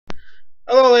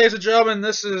Hello, ladies and gentlemen.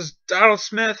 This is Donald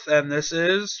Smith, and this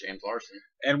is James Larson.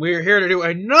 and we're here to do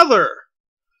another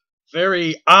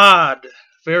very odd,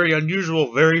 very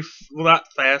unusual, well, not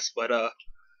fast, but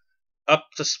up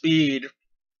to speed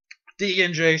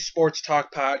D&J Sports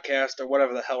Talk podcast, or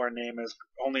whatever the hell our name is.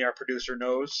 Only our producer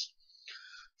knows.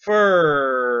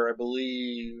 For I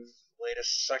believe, wait a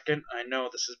second, I know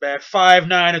this is bad.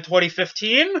 5/9 of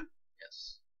 2015.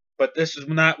 Yes. But this is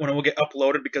not when it will get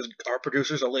uploaded because our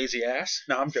producer's a lazy ass.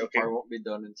 No, I'm joking. It won't be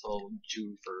done until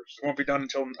June 1st. It won't be done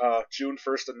until June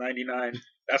 1st of 99.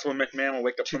 That's when McMahon will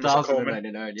wake up from his coma.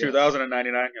 2099, yes.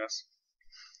 2099, yes.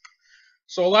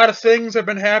 So a lot of things have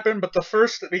been happening, but the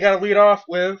first that we got to lead off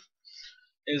with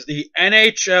is the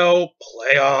NHL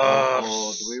playoffs.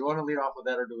 Oh, do we want to lead off with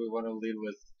that, or do we want to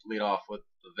lead off with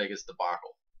the Vegas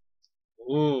debacle?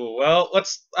 Ooh, well,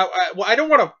 let's. I don't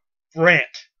want to rant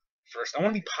first. I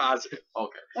want to be positive.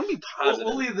 Okay. I want to be positive.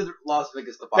 We'll leave the Las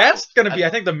Vegas debacle. That's going to be, I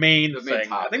think, the main thing.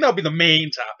 topic. I think that'll be the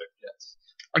main topic. Yes.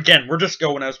 Again, we're just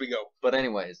going as we go. But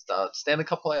anyways, the Stanley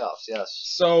Cup playoffs, yes.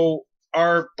 So,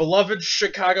 our beloved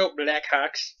Chicago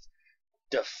Blackhawks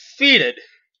defeated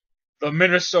the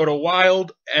Minnesota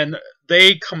Wild, and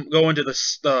they go into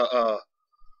the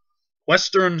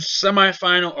Western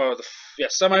semifinal, or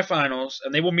semifinals,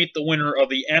 and they will meet the winner of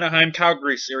the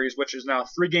Anaheim-Calgary series, which is now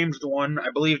 3-1.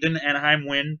 I believe, didn't Anaheim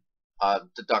win?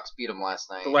 The Ducks beat them last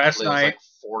night. It was like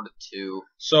 4-2.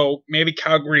 So maybe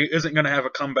Calgary isn't going to have a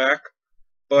comeback,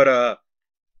 but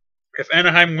if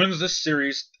Anaheim wins this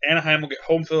series, Anaheim will get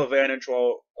home field advantage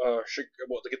to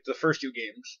get the first two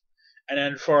games. And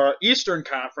then for our Eastern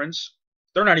Conference,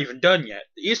 they're not even done yet.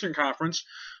 The Eastern Conference,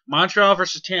 Montreal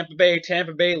versus Tampa Bay.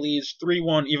 Tampa Bay leads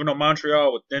 3-1, even though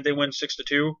Montreal, didn't they win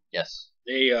 6-2? Yes.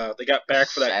 They got back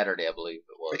for that Saturday, I believe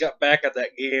it was. They got back at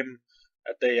that game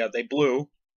that they blew.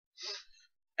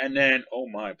 And then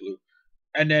blew.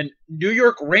 And then New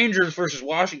York Rangers versus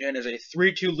Washington is a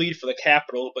 3-2 lead for the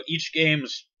Capitals, but each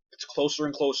game's it's closer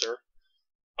and closer.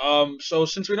 So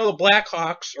since we know the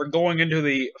Blackhawks are going into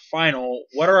the final,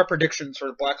 what are our predictions for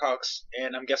the Blackhawks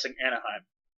and I'm guessing Anaheim?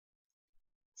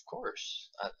 Of course.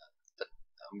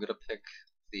 I'm going to pick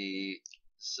the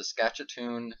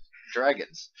Saskatchewan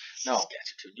Dragons. No.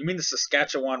 Saskatchewan. You mean the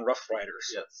Saskatchewan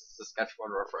Roughriders? Yes, Saskatchewan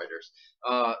Roughriders.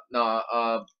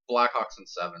 No, Blackhawks in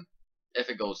 7. If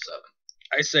it goes 7.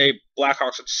 I say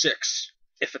Blackhawks in 6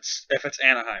 if it's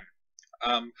Anaheim.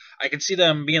 I can see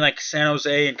them being like San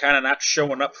Jose and kind of not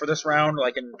showing up for this round,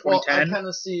 like in 2010. Well, I kind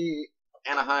of see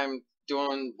Anaheim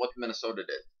doing what Minnesota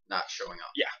did, not showing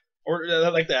up. Yeah, or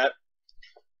like that.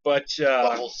 But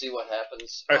we'll see what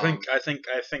happens. I think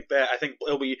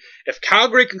it'll be if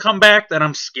Calgary can come back, then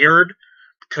I'm scared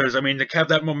because I mean to have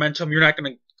that momentum, you're not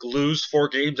going to lose 4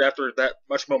 games after that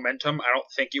much momentum. I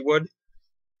don't think you would.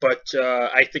 But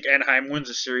I think Anaheim wins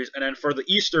the series, and then for the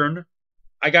Eastern.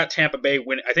 I got Tampa Bay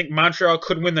winning. I think Montreal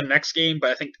could win the next game, but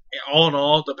I think all in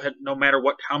all, no matter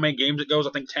how many games it goes,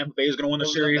 I think Tampa Bay is going to win the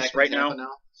series right now.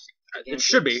 It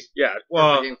should be, yeah.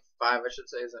 Well, game 5, I should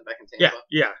say, is that back in Tampa?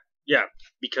 Yeah,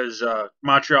 because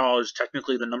Montreal is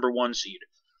technically the number 1 seed.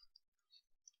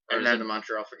 Or is it in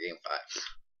Montreal for game 5?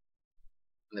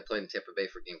 And they played in Tampa Bay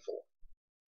for game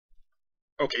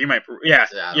 4. Okay, you might.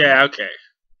 Yeah, okay.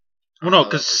 Well, no,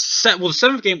 because the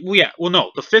 7th game.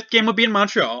 No, the 5th game would be in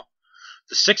Montreal.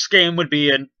 The 6th game would be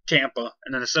in Tampa,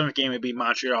 and then the 7th game would be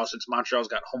Montreal, since Montreal's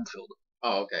got home field.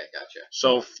 Oh, okay, gotcha.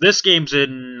 So this game's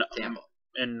in Tampa.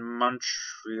 In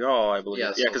Montreal, I believe.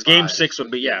 Yeah, because game 6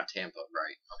 would be Tampa,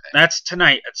 right? Okay. That's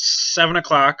tonight at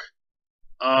 7:00.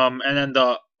 And then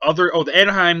the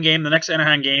Anaheim game. The next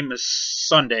Anaheim game is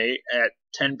Sunday at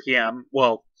 10 p.m.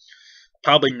 Well,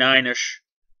 probably 9ish.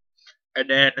 And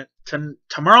then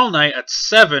tomorrow night at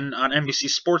 7 on NBC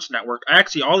Sports Network.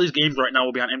 Actually, all these games right now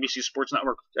will be on NBC Sports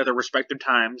Network at their respective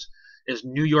times. Is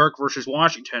New York versus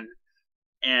Washington,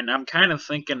 and I'm kind of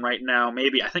thinking right now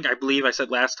I believe I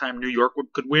said last time New York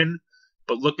could win,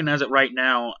 but looking at it right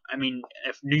now, I mean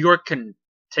if New York can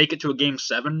take it to a game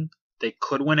 7, they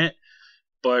could win it.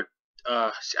 But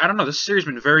I don't know. This series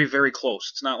has been very very close.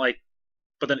 It's not like,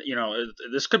 but then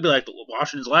this could be like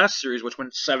Washington's last series, which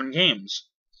went 7 games.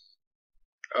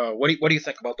 What do you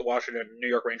think about the Washington New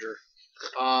York Rangers?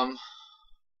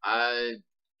 I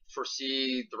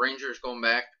foresee the Rangers going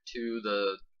back to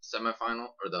the semifinal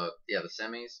or the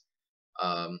semis.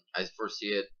 I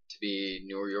foresee it to be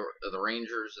the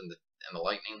Rangers and the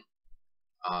Lightning,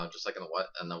 just like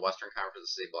in the Western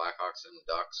Conference, the Blackhawks and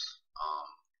Ducks.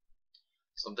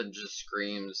 Something just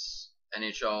screams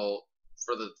NHL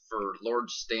for Lord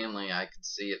Stanley. I could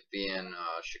see it being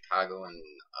Chicago and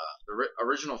the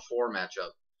original 4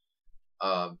 matchup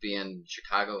being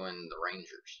Chicago and the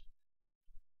Rangers.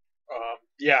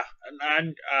 Yeah,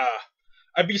 and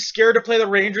I'd be scared to play the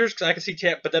Rangers because I can see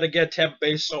Tampa, but then again, Tampa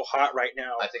Bay is so hot right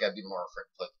now. I think I'd be more afraid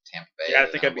to play with Tampa Bay Yeah, I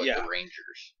think than I'd be with yeah. the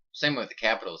Rangers. Same with the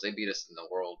Capitals. They beat us in the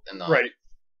World in the Right.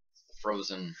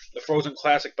 Frozen. The Frozen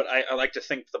Classic, but I like to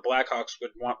think the Blackhawks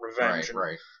would want revenge and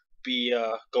Right. be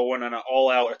going on an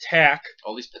all-out attack.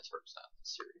 At least Pittsburgh's not in the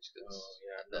series.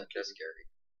 That's scary.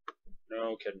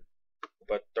 No kidding.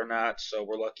 But they're not, so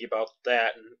we're lucky about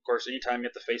that. And of course, anytime you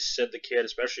have to face Sid the Kid,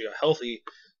 especially a healthy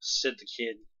Sid the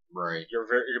Kid, right, you're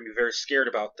gonna be very scared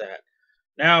about that.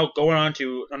 Now going on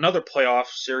to another playoff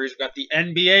series, we've got the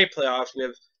NBA playoffs. We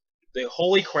have the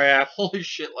holy crap, holy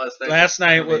shit! Last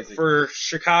night for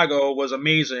Chicago was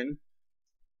amazing.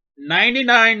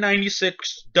 99-96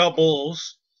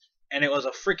 doubles, and it was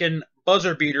a freaking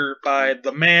buzzer beater by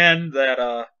the man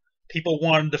that people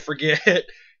wanted to forget.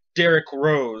 Derrick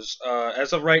Rose.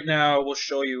 As of right now, we'll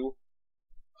show you.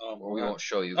 We won't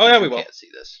show you. Oh yeah, we will. Can't see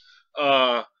this.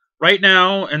 Right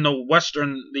now in the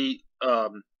Western, the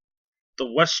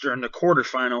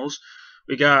quarterfinals,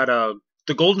 we got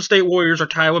the Golden State Warriors are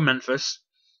tied with Memphis.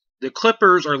 The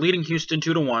Clippers are leading Houston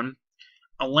 2-1.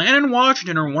 Atlanta and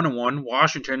Washington are 1-1.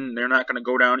 Washington, they're not going to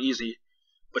go down easy.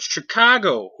 But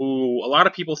Chicago, who a lot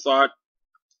of people thought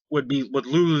would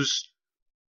lose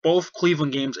both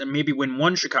Cleveland games and maybe win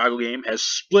one Chicago game, has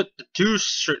split the two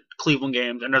Cleveland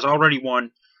games and has already won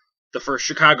the first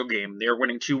Chicago game. They are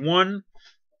winning 2-1.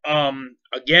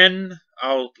 Again,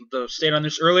 I'll state on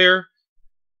this earlier.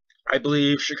 I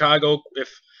believe Chicago,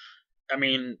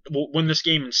 will win this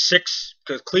game in 6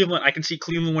 because Cleveland. I can see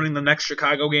Cleveland winning the next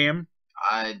Chicago game.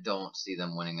 I don't see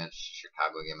them winning a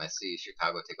Chicago game. I see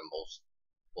Chicago taking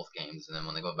both games, and then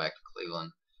when they go back to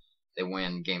Cleveland, they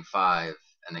win Game 5.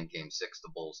 And then Game 6, the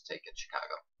Bulls take it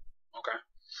Chicago. Okay.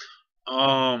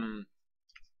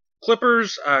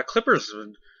 Clippers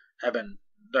have been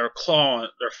they're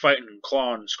fighting,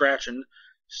 clawing, scratching.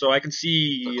 So I can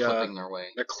see they're clipping their way.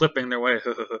 They're clipping their way.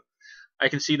 I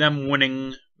can see them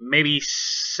winning maybe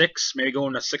 6, maybe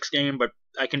going to 6 game, but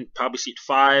I can probably see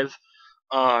 5.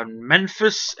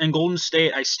 Memphis and Golden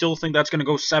State, I still think that's going to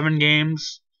go 7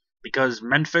 games because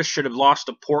Memphis should have lost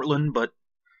to Portland, but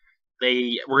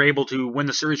they were able to win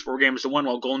the series 4-1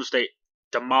 while Golden State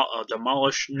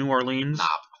demolished New Orleans.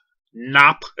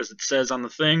 Nop, as it says on the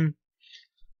thing.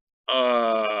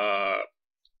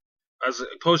 As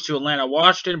opposed to Atlanta,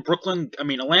 Washington, Brooklyn.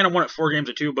 Atlanta won it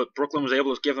 4-2, but Brooklyn was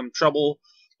able to give them trouble,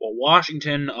 while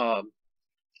Washington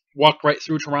walked right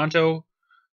through Toronto.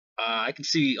 I can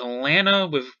see Atlanta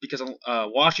because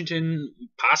Washington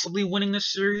possibly winning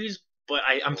this series, but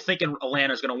I'm thinking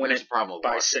Atlanta's going to win it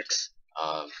by 6.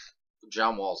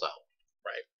 John Wall's out.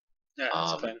 Right. Yeah,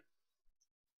 that's the thing.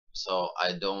 So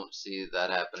I don't see that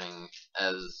happening.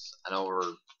 As I know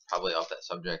we're probably off that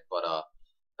subject, but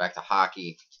back to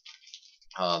hockey.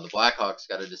 The Blackhawks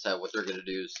got to decide what they're going to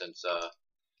do since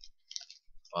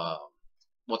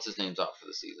what's his name's out for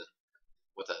the season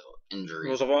with an injury.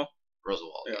 Roosevelt,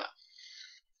 yeah.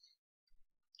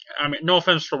 No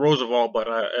offense to Roosevelt, but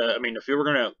if you were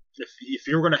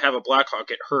gonna have a Blackhawk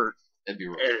get hurt, it'd be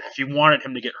Roosevelt. If you wanted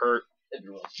him to get hurt,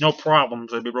 no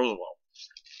problems. It'd be Roosevelt.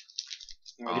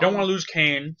 You don't want to lose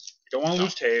Kane. You don't want to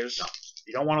lose Taves. No.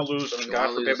 You don't want to lose.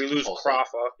 God forbid we lose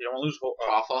Krafa. You don't want to lose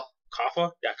Krafa.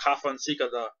 Kafa? Yeah, Kafa and Sika,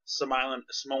 the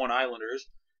Samoan Islanders.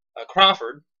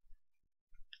 Crawford,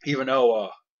 even though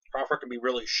Crawford can be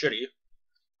really shitty.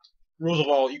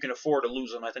 Roosevelt, you can afford to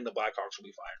lose him. I think the Blackhawks will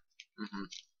be fine. Mm-hmm.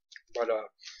 But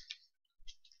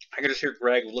I can just hear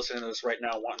Greg listening to this right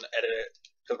now wanting to edit it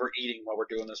because we're eating while we're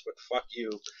doing this, but fuck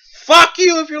you. Fuck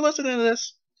you if you're listening to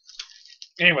this!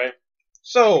 Anyway,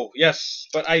 so, yes,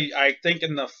 but I think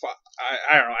in the...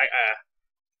 I don't know,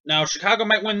 now, Chicago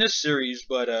might win this series,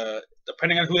 but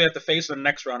depending on who they have to face in the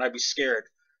next round, I'd be scared.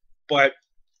 But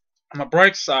on the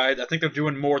bright side, I think they're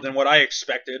doing more than what I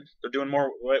expected. They're doing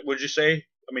more. What would you say?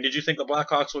 Did you think the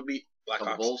Blackhawks would be that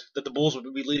the Bulls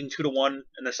would be leading 2-1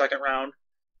 in the second round?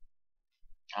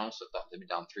 I honestly thought they'd be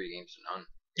down 3-0.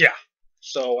 Yeah.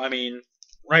 So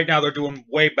right now they're doing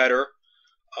way better.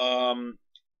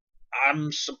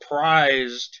 I'm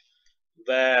surprised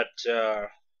that.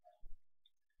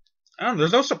 I don't know.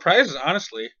 There's no surprises,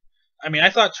 honestly. I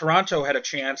thought Toronto had a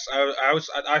chance.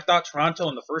 I thought Toronto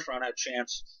in the first round had a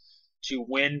chance to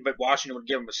win, but Washington would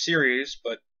give them a series.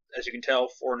 But as you can tell,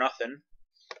 4-0.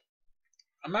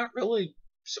 I'm not really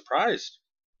surprised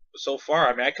so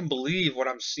far. I can believe what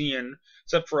I'm seeing,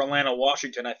 except for Atlanta,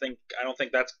 Washington. I don't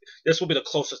think this will be the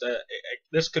closest.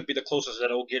 This could be the closest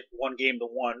that it'll get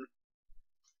 1-1.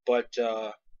 But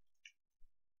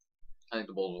I think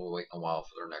the Bulls will wait a while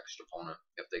for their next opponent.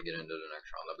 If they get into the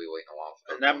next round, they'll be waiting a while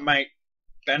for and that might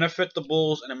benefit the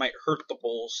Bulls and it might hurt the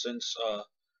Bulls since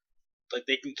like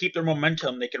they can keep their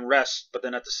momentum, they can rest, but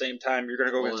then at the same time you're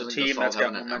gonna go against a team that's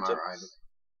got momentum.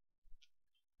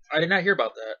 I did not hear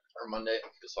about that. Or Monday,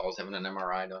 Gasol's having an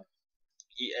MRI done.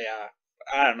 Yeah,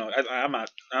 I don't know. I'm not.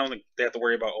 I don't think they have to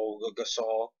worry about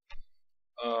Gasol.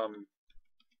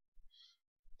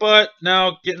 But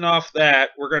now getting off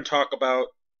that, we're gonna talk about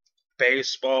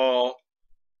baseball,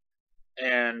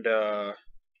 and we're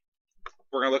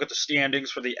gonna look at the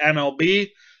standings for the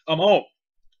MLB. Oh,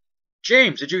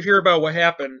 James, did you hear about what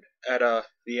happened at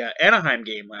the Anaheim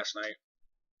game last night?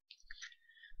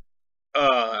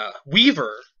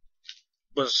 Weaver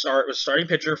was starting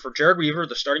pitcher for Jared Weaver,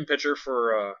 the starting pitcher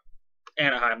for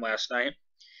Anaheim last night.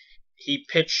 He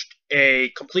pitched a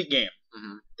complete game.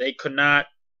 Mm-hmm. They could not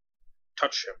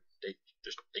touch him.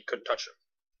 They couldn't touch him.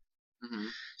 Mm-hmm.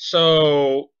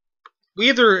 So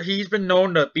Weaver, he's been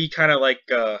known to be kind of like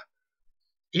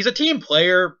he's a team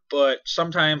player, but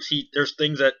sometimes there's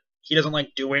things that he doesn't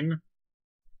like doing,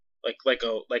 like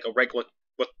a regular,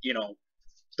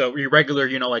 the irregular,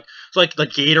 like it's like the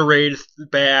Gatorade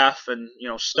bath and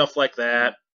stuff like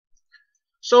that.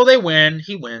 So they win.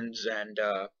 He wins and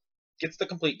gets the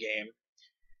complete game.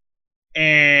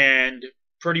 And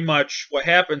pretty much what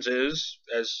happens is,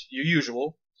 as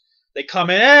usual, they come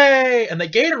in, hey, and they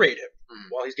Gatorade him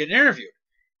while he's getting interviewed.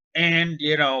 And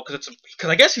because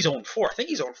I guess he's 0-4. I think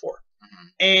he's 0-4. Mm-hmm.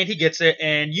 And he gets it.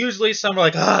 And usually some are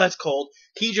like, that's cold.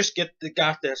 He just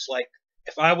got this like,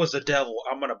 if I was the devil,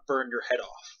 I'm gonna burn your head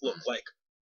off. Look like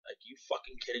you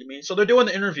fucking kidding me? So they're doing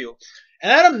the interview,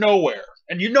 and out of nowhere,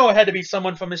 and it had to be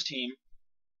someone from his team,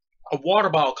 a water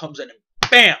bottle comes in and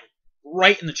bam,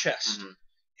 right in the chest. Mm-hmm.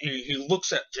 And he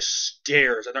looks at, just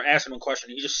stares, and they're asking him a question.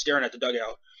 He's just staring at the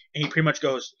dugout, and he pretty much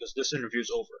goes, "This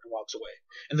interview's over," and walks away.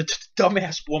 And the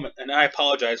dumbass woman, and I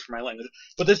apologize for my language,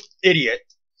 but this idiot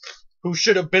who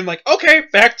should have been like, "Okay,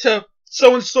 back to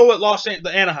so and so at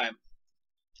the Anaheim,"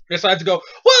 decides to go,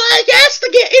 "Well, I guess the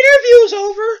interview's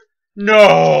over."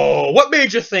 No, what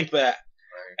made you think that?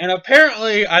 Right. And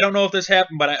apparently, I don't know if this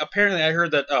happened, but apparently I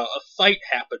heard that a fight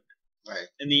happened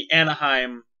in the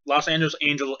Los Angeles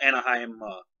Angels Anaheim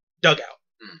dugout.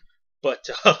 But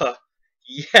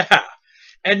yeah,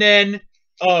 and then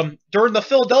during the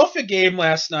Philadelphia game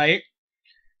last night,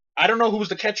 I don't know who was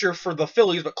the catcher for the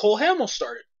Phillies, but Cole Hamels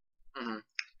started. Mm-hmm.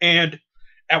 And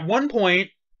at one point,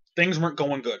 things weren't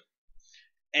going good.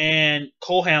 And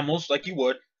Cole Hamels, like you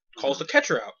would, calls the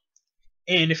catcher out.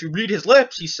 And if you read his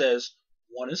lips, he says,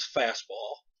 1 is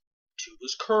fastball, 2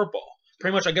 is curveball.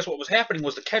 Pretty much, I guess what was happening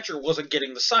was the catcher wasn't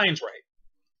getting the signs right.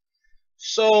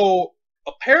 So,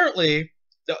 apparently,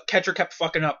 the catcher kept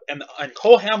fucking up, and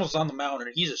Cole Hamels on the mound,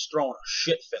 and he's just throwing a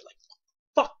shit fit. Like,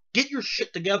 fuck, get your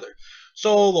shit together.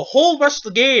 So, the whole rest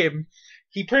of the game,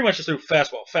 he pretty much just threw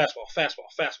fastball, fastball, fastball,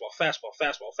 fastball, fastball,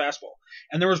 fastball, fastball.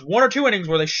 And there was 1 or 2 innings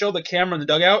where they showed the camera in the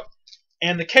dugout,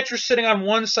 and the catcher's sitting on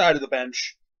one side of the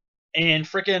bench, and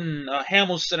frickin'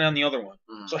 Hamels sitting on the other one.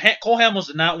 Mm-hmm. So Cole Hamels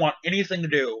did not want anything to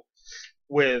do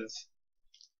with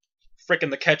frickin'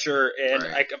 the catcher, and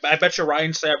right. I bet you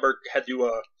Ryan Saberg had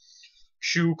to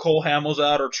chew Cole Hamels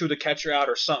out or chew the catcher out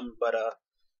or something. But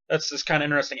that's just kind of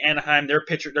interesting. Anaheim, their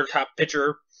top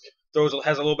pitcher,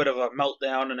 has a little bit of a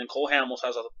meltdown, and then Cole Hamels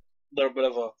has a little bit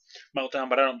of a meltdown.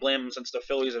 But I don't blame him since the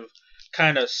Phillies have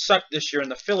kind of sucked this year, and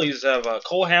the Phillies have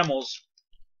Cole Hamels,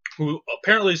 who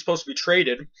apparently is supposed to be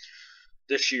traded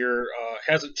this year,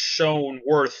 hasn't shown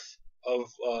worth of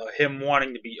him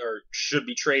wanting to be or should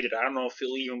be traded. I don't know if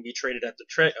he'll even be traded at the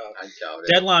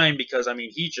deadline because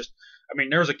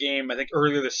there was a game I think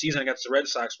earlier this season against the Red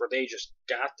Sox where they just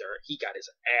got there. He got his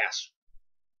ass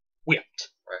whipped.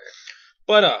 Right.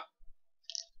 But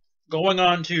going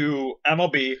on to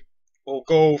MLB, we'll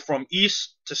go from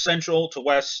east to central to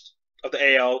west of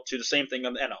the AL to the same thing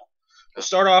on the NL. We'll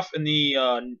start off in the.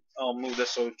 I'll move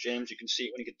this so James you can see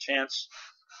it when you get a chance.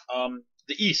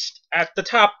 The East, at the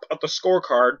top of the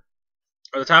scorecard,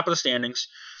 or the top of the standings,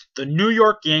 the New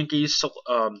York Yankees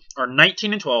are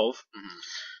 19-12.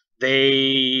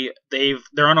 Mm-hmm.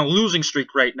 They're on a losing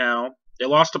streak right now. They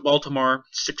lost to Baltimore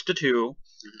 6-2.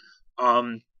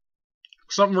 Mm-hmm.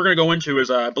 Something we're gonna go into is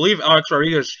I believe Alex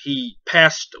Rodriguez he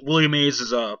passed Willie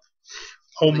Mays' home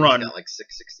run. He's got like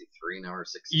 663 now or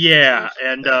 6. Yeah,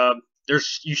 and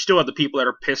you still have the people that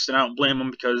are pissed, and I don't blame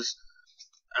them because,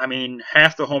 I mean,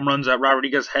 half the home runs that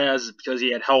Rodriguez has is because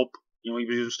he had help. He was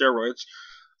using steroids.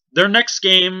 Their next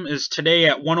game is today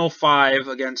at 1:05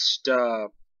 against,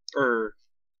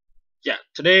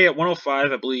 today at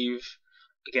 1:05, I believe,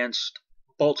 against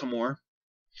Baltimore.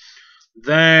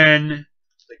 Then,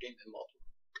 the game in Baltimore.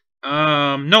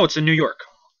 no, it's in New York.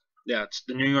 Yeah, it's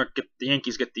the the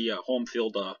Yankees get the home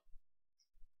field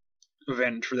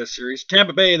advantage for this series.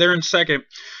 Tampa Bay, they're in second.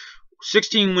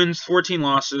 16 wins, 14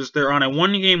 losses. They're on a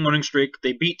one-game winning streak.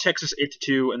 They beat Texas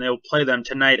 8-2, and they'll play them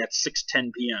tonight at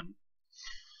 6:10 p.m.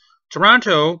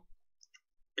 Toronto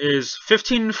is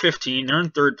 15-15. They're in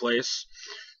third place.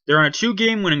 They're on a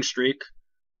two-game winning streak.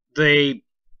 They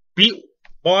beat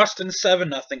Boston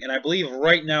 7-0, and I believe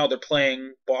right now they're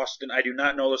playing Boston. I do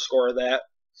not know the score of that.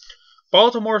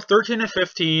 Baltimore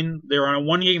 13-15. They're on a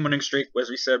one-game winning streak. As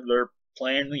we said, they're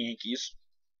playing the Yankees.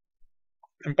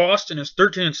 And Boston is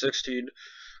 13-16.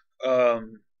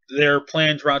 They're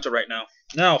playing Toronto right now.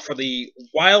 Now, for the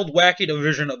wild, wacky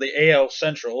division of the AL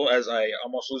Central, as I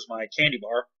almost lose my candy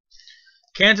bar,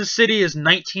 Kansas City is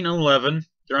 19-11.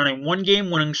 They're on a one-game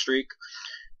winning streak.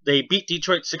 They beat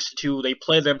Detroit 6-2. They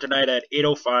play them tonight at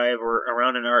 8:05, or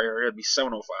around in our area. It'd be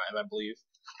 7:05, I believe.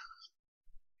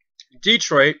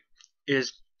 Detroit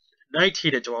is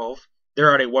 19-12.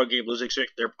 They're on a one-game losing streak.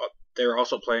 They're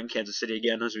also playing Kansas City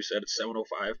again, as we said. It's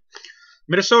 7:05.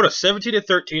 Minnesota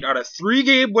 17-13 on a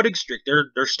three-game winning streak.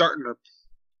 They're starting to.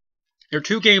 They're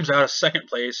 2 games out of second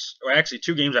place, or actually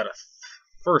 2 games out of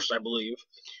first, I believe.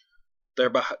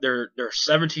 They're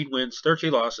 17 wins,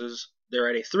 13 losses. They're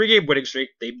at a 3-game winning streak.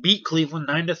 They beat Cleveland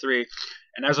 9-3,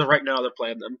 and as of right now, they're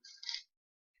playing them.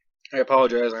 I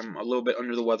apologize, I'm a little bit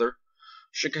under the weather.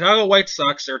 Chicago White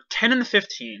Sox, they're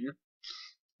 10-15.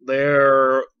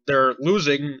 They're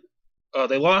losing.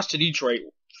 They lost to Detroit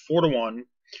 4-1.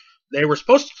 They were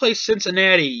supposed to play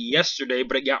Cincinnati yesterday,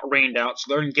 but it got rained out,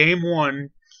 so they're in Game 1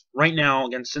 right now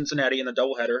against Cincinnati in the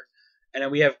doubleheader. And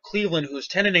then we have Cleveland, who's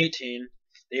 10-18.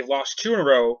 They've lost 2 in a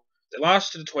row. They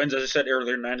lost to the Twins, as I said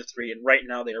earlier, 9-3, and right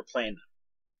now they are playing them.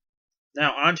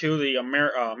 Now on to the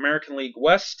American League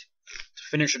West to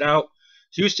finish it out.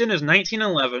 Houston is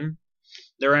 19-11.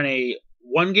 They're on a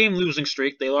one-game losing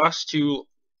streak. They lost to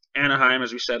Anaheim,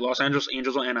 as we said, Los Angeles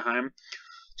Angels of Anaheim,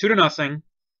 2-0.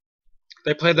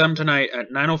 They play them tonight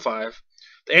at 9:05.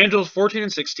 The Angels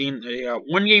 14-16. They got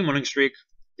one-game winning streak.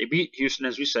 They beat Houston,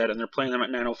 as we said, and they're playing them at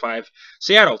 9:05.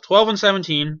 Seattle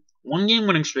 12-17, one-game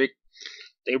winning streak.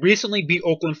 They recently beat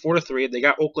Oakland 4-3. They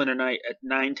got Oakland tonight at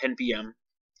 9:10 p.m.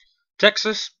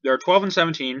 Texas, they're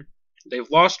 12-17. They've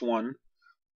lost 1.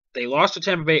 They lost to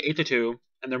Tampa Bay 8-2,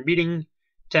 and they're beating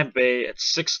Tampa Bay at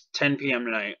 6:10 p.m.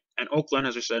 tonight. And Oakland,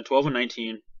 as we said,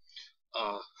 12-19.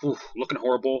 Looking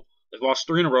horrible. They've lost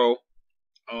 3 in a row.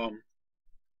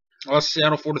 Lost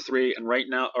Seattle 4-3, and right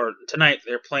now, or tonight,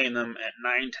 they're playing them at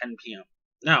 9:10 p.m.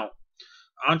 Now,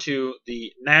 on to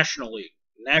the National League.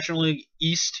 National League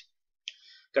East.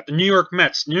 Got the New York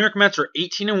Mets. New York Mets are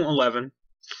 18-11.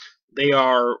 They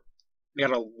got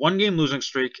a one-game losing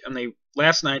streak, and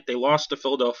last night they lost to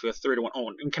Philadelphia 3-1. Oh,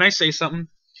 and can I say something?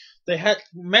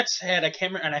 Mets had, I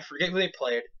can't remember, and I forget who they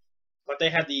played, but they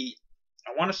had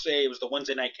I want to say it was the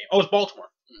Wednesday night game. Oh, it was Baltimore.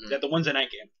 Mm-hmm. They had the Wednesday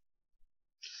night game.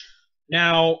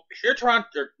 Now, here Toronto,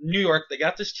 or New York, they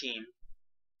got this team.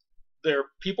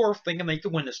 People are thinking they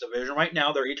could win this division. Right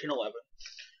now, they're 18-11.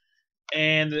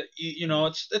 And,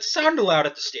 it's sounded loud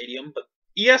at the stadium, but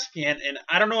ESPN, and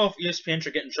I don't know if ESPN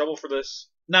should get in trouble for this.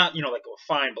 Not, like a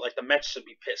fine, but like the Mets should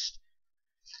be pissed.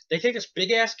 They take this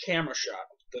big-ass camera shot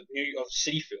of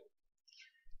Citi Field.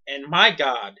 And my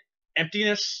God,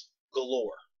 emptiness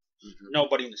galore. Mm-hmm.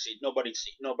 Nobody in the seat, nobody in the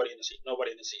seat, nobody in the seat,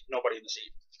 nobody in the seat, nobody in the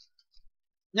seat.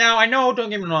 Now, I know, don't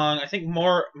get me wrong, I think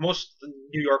most of the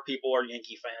New York people are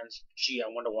Yankee fans. Gee, I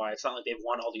wonder why. It's not like they've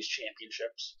won all these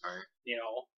championships. Right.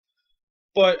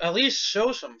 But at least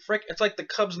show some it's like the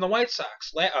Cubs and the White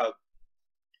Sox. A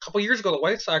couple years ago, the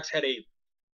White Sox had a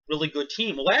really good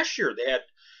team. Last year, they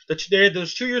had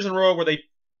those 2 years in a row where they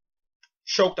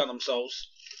choked on themselves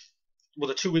with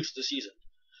the 2 weeks of the season.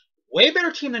 Way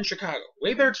better team than Chicago.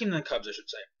 Way better team than the Cubs, I should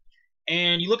say.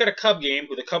 And you look at a Cub game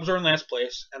where the Cubs are in last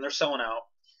place and they're selling out.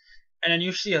 And then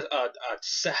you see a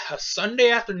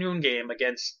Sunday afternoon game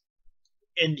against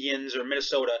Indians or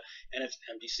Minnesota, and it's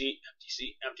empty seat, empty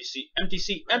seat, empty seat, empty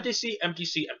seat, empty seat, empty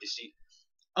seat, empty seat.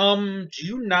 Do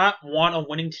you not want a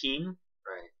winning team?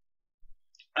 Right.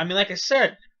 I mean, like I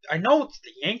said, I know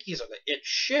the Yankees are the it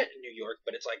shit in New York,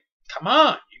 but it's like, come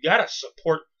on, you gotta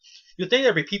support. You'd think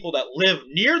there'd be people that live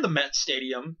near the Met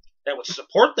Stadium that would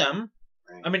support them.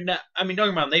 Right. I mean, don't get me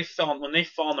wrong. When they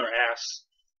fall on their ass.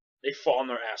 They fall on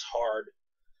their ass hard.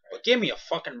 Right. But give me a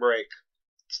fucking break.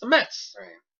 It's the Mets.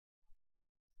 Right.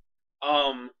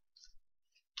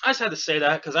 I just had to say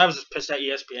that because I was just pissed at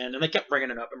ESPN, and they kept bringing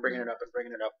it up and bringing it up and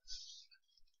bringing it up.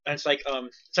 And it's like a,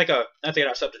 not to get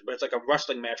off subject, but it's like a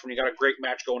wrestling match when you got a great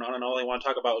match going on, and all they want to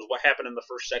talk about is what happened in the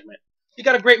first segment. You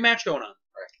got a great match going on.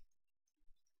 Right.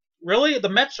 really, the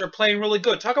Mets are playing really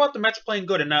good. Talk about the Mets playing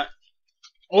good and not.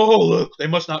 Oh, look, they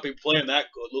must not be playing that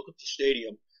good. Look at the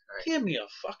stadium. Right. Give me a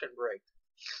fucking break.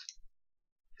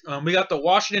 We got the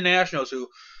Washington Nationals, who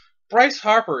Bryce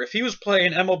Harper, if he was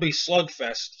playing MLB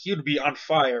Slugfest, he would be on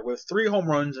fire with 3 home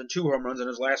runs and 2 home runs in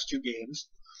his last 2 games.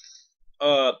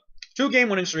 2-game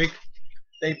winning streak.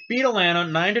 They beat Atlanta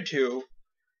 9-2.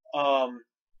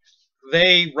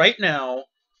 They right now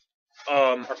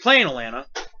are playing Atlanta,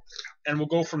 and we'll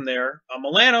go from there.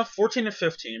 Atlanta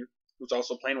 14-15, who's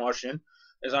also playing Washington,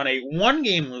 is on a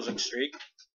 1-game losing streak,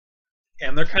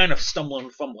 and they're kind of stumbling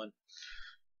and fumbling.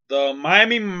 The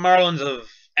Miami Marlins of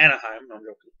Anaheim, no, I'm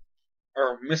joking,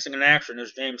 are missing in action,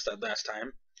 as James said last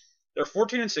time. They're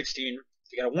 14-16.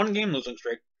 They got a 1-game losing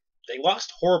streak. They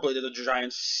lost horribly to the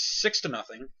Giants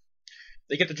 6-0.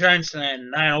 They get the Giants tonight at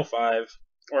 9:05,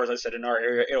 or as I said in our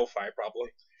area, 8:05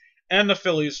 probably. And the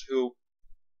Phillies, who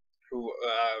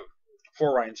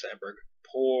poor Ryan Sandberg.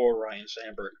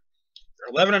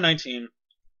 They're 11-19.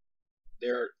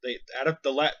 They out of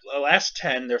the last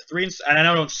 10, they're 3 and I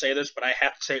know I don't say this, but I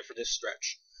have to say it for this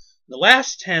stretch. The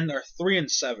last 10, they're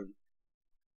 3-7.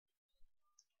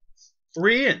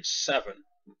 3-7.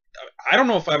 I don't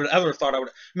know if I would ever thought I would.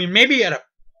 I mean, maybe at a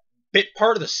bit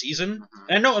part of the season.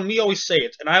 And I know, and we always say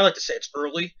it, and I like to say it's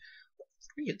early.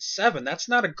 3-7. That's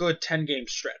not a good 10-game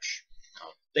stretch. No.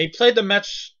 They played the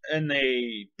Mets and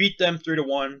they beat them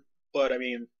 3-1. But I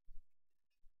mean,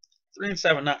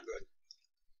 3-7, not good.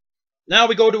 Now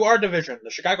we go to our division,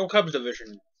 the Chicago Cubs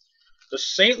division. The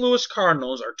St. Louis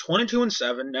Cardinals are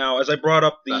 22-7. Now, as I brought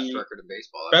up the best record in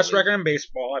baseball. Best record in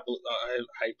baseball.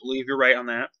 I believe you're right on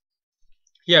that.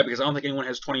 Yeah, because I don't think anyone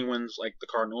has 20 wins like the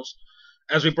Cardinals.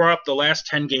 As we brought up the last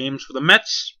 10 games for the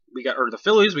Mets, the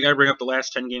Phillies, we got to bring up the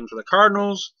last 10 games for the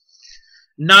Cardinals.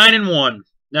 9-1.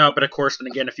 Now, but of course,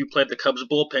 then again, if you played the Cubs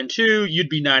bullpen too, you'd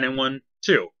be 9-1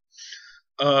 too.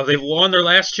 They've won their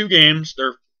last 2 games.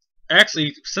 They're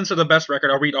actually, since they're the best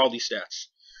record, I'll read all these stats.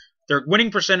 Their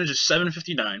winning percentage is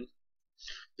 .759.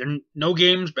 They're no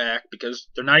games back because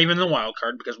they're not even in the wild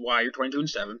card. Because why? You're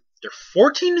 22-7. They're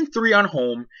 14-3 on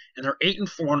home, and they're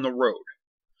 8-4 on the road.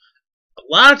 A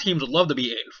lot of teams would love to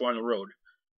be 8-4 on the road,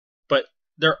 but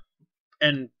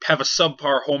and have a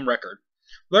subpar home record.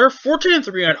 They're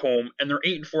 14-3 at home, and they're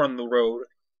 8-4 on the road.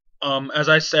 As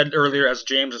I said earlier, as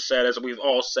James has said, as we've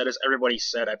all said, as everybody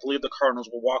said, I believe the Cardinals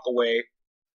will walk away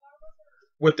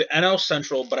with the NL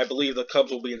Central, but I believe the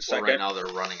Cubs will be in second. Well, right now they're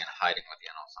running and hiding with the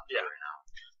NL Central right now.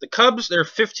 The Cubs, they're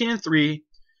 15-3.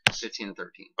 15-13.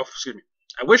 Oh, excuse me.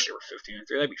 I wish they were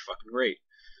 15-3. That'd be fucking great.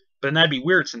 But then that'd be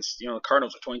weird since, the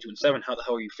Cardinals are 22-7. How the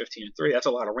hell are you 15-3? That's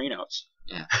a lot of rainouts.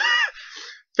 Yeah.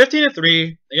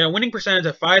 15-3. They got a winning percentage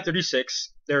of .536.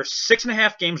 They're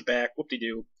 6.5 games back.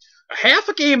 Whoop-de-doo. A half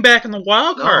a game back in the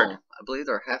wild card. No, I believe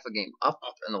they're half a game up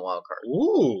in the wild card.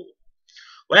 Ooh.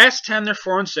 Last 10, they're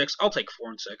 4-6. I'll take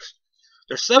 4-6.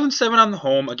 They're 7-7 on the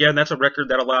home. Again, that's a record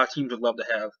that a lot of teams would love to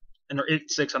have. And they're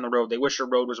 8-6 on the road. They wish their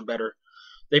road was better.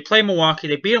 They play Milwaukee.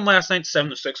 They beat them last night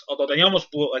 7-6, although they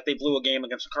almost blew it like they blew a game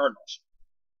against the Cardinals.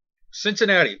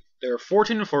 Cincinnati, they're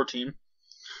 14-14.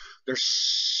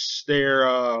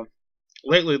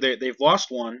 Lately they've lost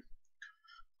one.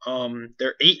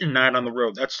 They're 8-9 on the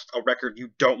road. That's a record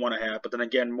you don't want to have. But then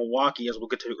again, Milwaukee, as we'll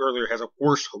get to earlier, has a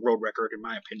worse road record in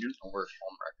my opinion. A worse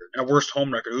home record. And a worse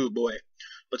home record. Ooh boy.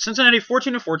 But Cincinnati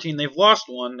 14-14. They've lost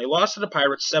one. They lost to the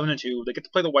Pirates 7-2. They get to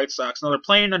play the White Sox. Now they're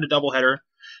playing on a doubleheader,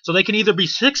 so they can either be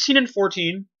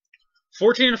 16-14,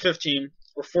 14-15,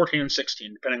 or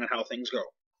 14-16, depending on how things go.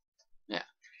 Yeah.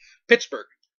 Pittsburgh,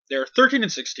 they're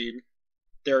 13-16.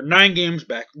 They're 9 games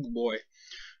back. Ooh boy.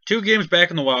 2 games back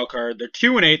in the wild card. They're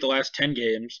 2-8 the last 10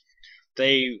 games.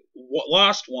 They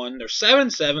lost one. They're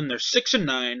 7-7. They're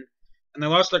 6-9, and they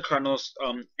lost their Cardinals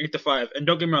 8-5. And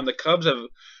don't get me wrong, the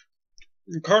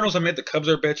Cardinals have made the Cubs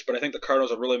their bitch, but I think the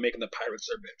Cardinals are really making the Pirates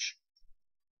their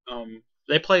bitch.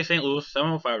 They play St. Louis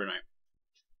 7:05 tonight.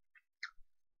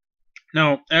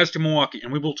 Now, as to Milwaukee,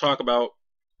 and we will talk about.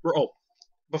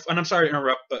 And I'm sorry to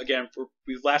interrupt, but again,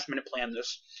 we've last minute planned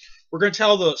this. We're going to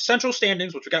tell the Central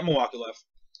standings, which we got Milwaukee left,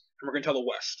 and we're going to tell the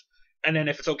West. And then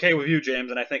if it's okay with you,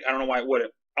 James, and I don't know why it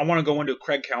wouldn't, I want to go into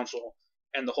Craig Counsell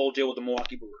and the whole deal with the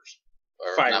Milwaukee Brewers.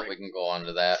 Or not, we can go on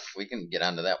to that. We can get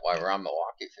onto that while we're on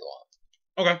Milwaukee if you want.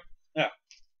 Okay, yeah.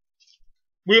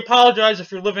 We apologize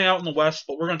if you're living out in the West,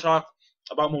 but we're going to talk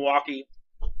about Milwaukee.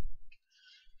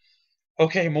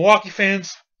 Okay, Milwaukee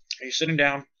fans, are you sitting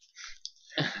down?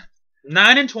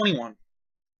 9-21.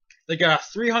 They got a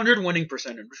 300 winning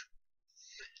percentage.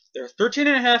 They're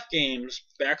 13.5 games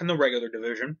back in the regular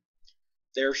division.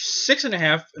 They're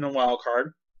 6.5 in the wild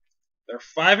card. They're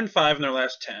 5-5 in their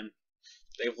last 10.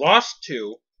 They've lost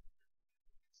 2.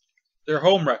 their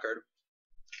home record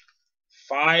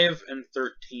 5-13.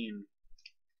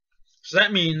 So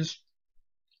that means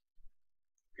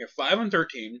you're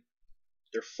 5-13.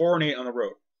 They're 4-8 on the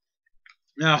road.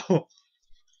 Now,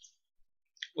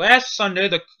 last Sunday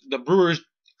the Brewers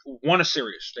won a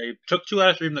series. They took 2 out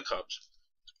of 3 from the Cubs.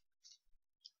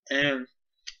 And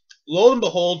lo and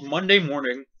behold, Monday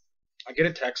morning, I get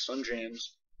a text on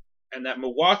James, and that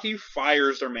Milwaukee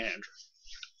fires their manager.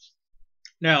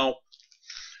 Now,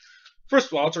 first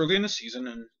of all, it's early in the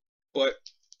season, but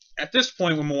at this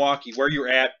point with Milwaukee, where you're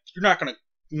at, you're not going to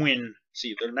win.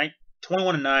 See, they're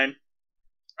 21-9.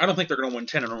 I don't think they're going to win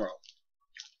 10 in a row,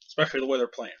 especially the way they're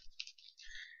playing.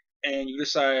 And you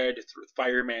decide to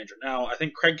fire your manager. Now, I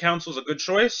think Craig Counsell's a good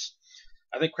choice.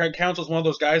 I think Craig Counsell's one of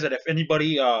those guys that if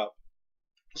anybody was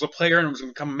a player and was going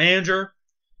to become a manager,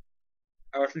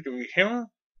 I would think it would be him.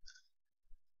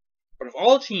 But of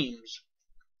all teams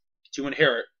to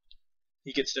inherit,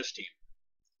 he gets this team.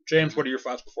 James, what are your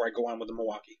thoughts before I go on with the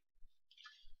Milwaukee?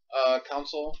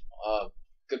 Counsell,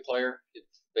 good player.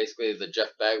 It's basically the Jeff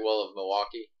Bagwell of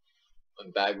Milwaukee.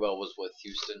 When Bagwell was with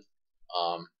Houston.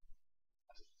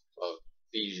 Well,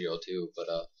 Biggio too, but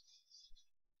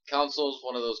Counsell's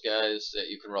one of those guys that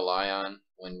you can rely on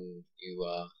when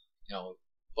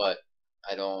but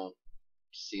I don't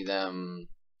see them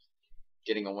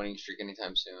getting a winning streak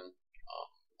anytime soon.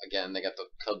 Again, they got the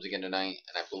Cubs again tonight,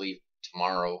 and I believe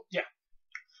tomorrow. Yeah.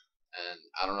 And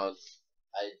I don't know.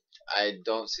 I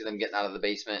don't see them getting out of the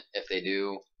basement. If they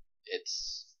do,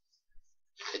 it's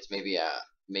maybe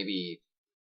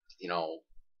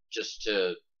just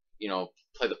to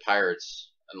play the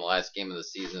Pirates in the last game of the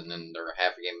season, and they're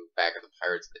half a game back of the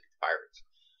Pirates. They beat the Pirates.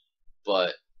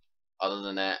 But other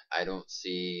than that, I don't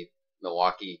see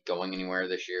Milwaukee going anywhere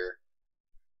this year.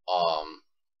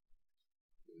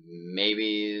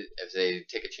 Maybe if they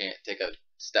take a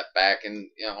step back, and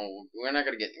we're not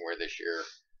gonna get anywhere this year.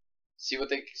 See what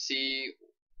they see,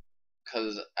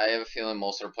 because I have a feeling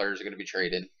most of their players are gonna be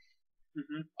traded.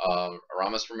 Mm-hmm.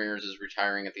 Aramis Ramirez is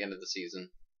retiring at the end of the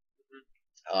season.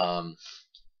 Mm-hmm.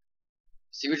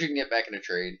 See what you can get back in a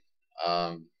trade.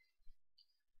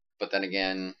 But then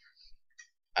again,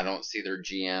 I don't see their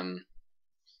GM.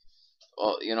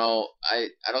 Well, I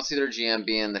don't see their GM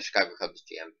being the Chicago Cubs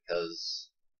GM because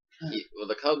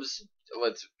the Cubs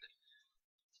with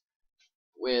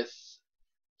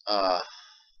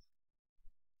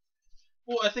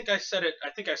Well, I think I said it.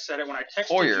 When I texted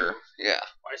Hoyer. you. Yeah.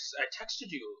 I texted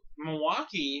you.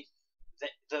 Milwaukee,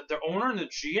 the owner and the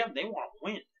GM, they want to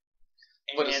win.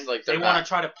 And but it's like they want to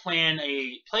try to plan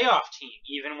a playoff team,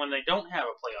 even when they don't have a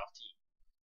playoff team.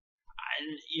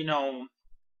 And,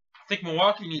 I think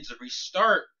Milwaukee needs a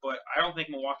restart, but I don't think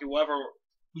Milwaukee will ever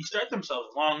restart themselves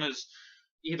as long as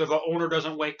either the owner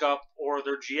doesn't wake up or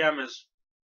their GM is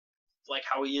like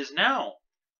how he is now.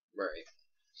 Right.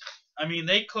 I mean,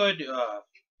 they could.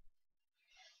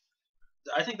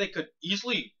 I think they could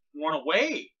easily run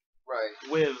away. Right.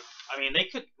 With,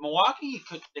 Milwaukee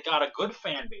they got a good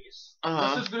fan base,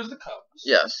 just as good as the Cubs.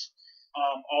 Yes.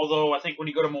 Although I think when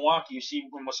you go to Milwaukee, you see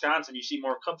in Wisconsin, you see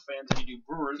more Cubs fans than you do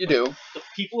Brewers. You do. The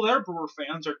people that are Brewer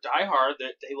fans are diehard.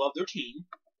 That they love their team.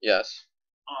 Yes.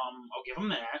 I'll give them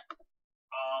that.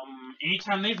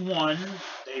 Anytime they've won,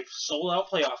 they've sold out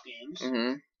playoff games.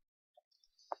 Mm-hmm.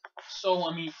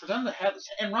 So, for them to have this...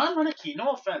 And Ron Renicky,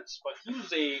 no offense, but he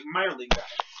was a minor league guy.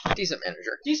 Decent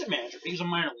manager. He was a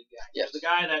minor league guy. Yes. The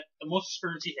guy that the most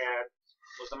experience he had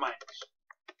was the minors.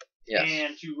 Yes.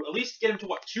 And to at least get him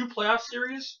to, 2 playoff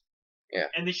series? Yeah.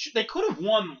 And they could have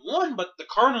won one, but the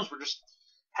Cardinals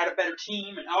had a better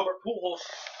team, and Albert Pujols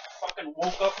fucking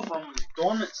woke up from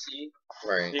dormancy.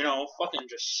 Right. Fucking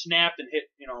just snapped and hit,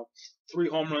 3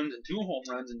 home runs and 2 home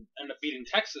runs and ended up beating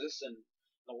Texas and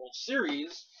the World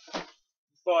Series.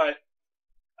 But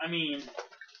I don't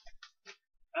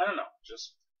know.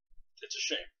 Just it's a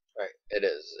shame. Right. It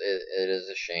is. It is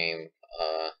a shame.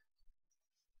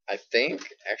 I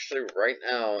think actually right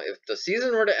now, if the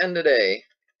season were to end today,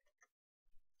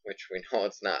 which we know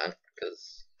it's not,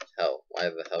 because why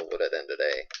the hell would it end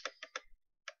today?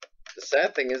 The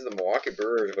sad thing is the Milwaukee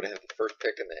Brewers would have the first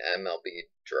pick in the MLB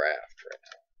draft right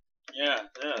now. Yeah.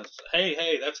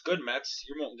 Hey, that's good, Mets.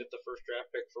 You won't get the first draft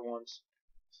pick for once.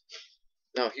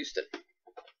 No, Houston.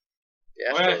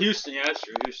 Houston. Yeah, that's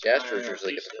true. Houston. The Astros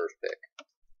usually get the first pick.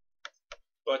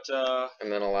 But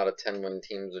and then a lot of 10-win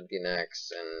teams would be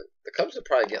next, and the Cubs would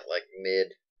probably get mid.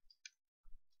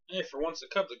 Hey, for once the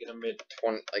Cubs would get a mid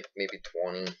 20, maybe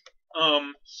 20.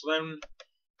 So then,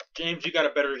 James, you got a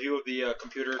better view of the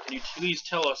computer. Can you please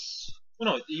tell us?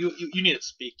 Well, no, you need to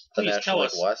speak. Please tell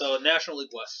us the National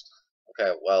League West.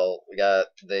 Okay, well, we got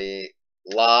the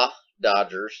La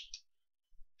Dodgers.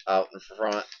 out in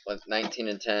front with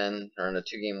 19-10. They're on a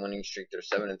 2-game winning streak. They're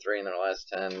 7-3 in their last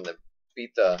 10. They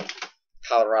beat the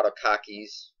Colorado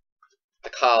Cockies, the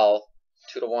Col,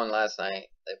 2-1 last night.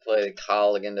 They play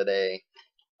Col again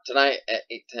tonight at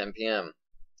 8:10 p.m.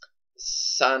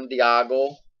 San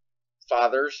Diego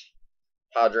Padres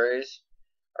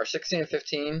are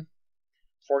 16-15,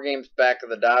 4 games back of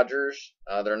the Dodgers.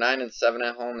 They're 9-7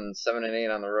 at home and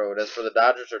 7-8 on the road. As for the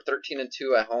Dodgers, they're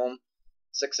 13-2 at home,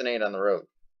 6-8 on the road.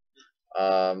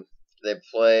 They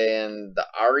play in the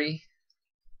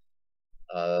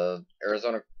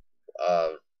Arizona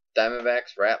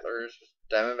Diamondbacks, Rattlers,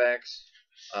 Diamondbacks,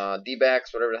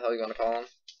 D-backs, whatever the hell you want to call them.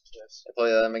 Yes. They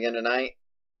play them again tonight.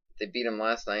 They beat them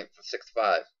last night for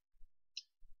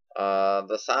 6-5.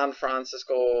 The San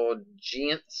Francisco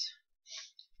Giants,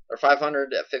 they're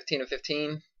 500 at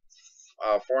 15-15,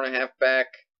 4.5 back.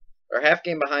 They're half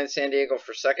game behind San Diego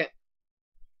for second.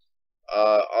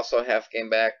 Also half game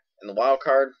back in the wild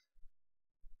card.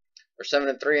 They're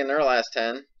 7-3 in their last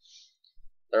 10.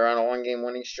 They're on a 1-game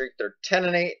winning streak. They're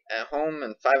 10-8 at home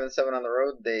and 5-7 on the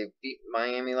road. They beat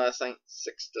Miami last night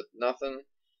 6-0.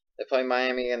 They play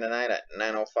Miami again tonight at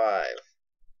 9:05.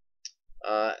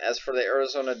 As for the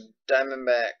Arizona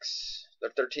Diamondbacks,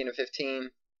 they're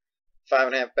 13-15,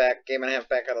 5.5 back, game and a half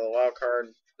back out of the wild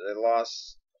card. They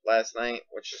lost last night,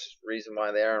 which is the reason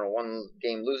why they are on a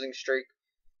 1-game losing streak.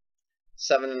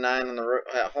 7-9 on the road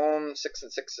at home,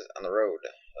 6-6 on the road.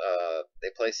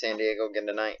 They play San Diego again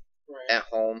tonight at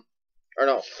home,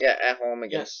 at home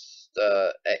against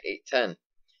at 8:10.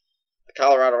 The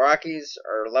Colorado Rockies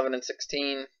are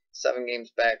 11-16, 7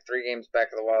 games back, 3 games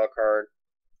back of the wild card,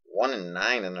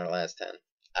 1-9 in their last 10.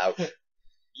 Ouch.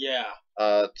 Yeah.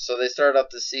 So they started up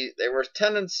the season. They were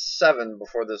 10-7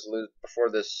 before this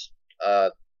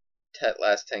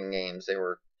last 10 games. They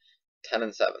were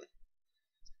 10-7.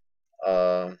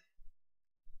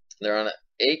 They're on an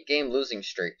 8-game losing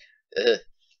streak. They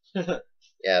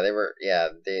were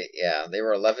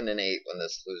 11-8 when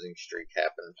this losing streak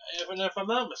happened. If I'm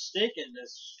not mistaken,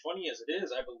 as funny as it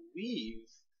is, I believe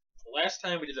the last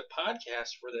time we did a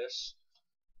podcast for this,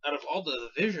 out of all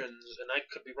the divisions, and I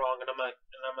could be wrong, and I'm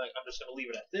just gonna leave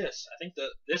it at this. I think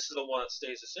that this is the one that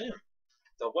stays the same.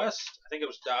 The West, I think it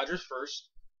was Dodgers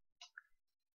first,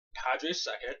 Padres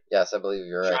second. Yes, I believe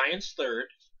you're right. Giants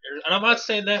third. And I'm not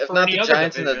saying that if for not any the other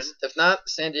Giants division. if not,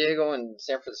 San Diego and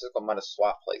San Francisco might have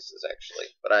swapped places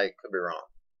actually, but I could be wrong.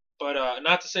 But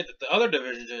not to say that the other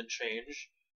division didn't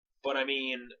change. But I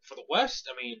mean, for the West,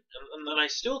 I mean, and then I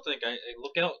still think I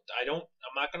look out. I'm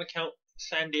not going to count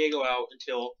San Diego out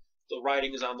until the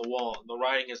writing is on the wall. And the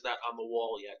writing is not on the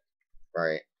wall yet.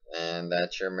 Right, and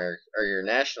that's your your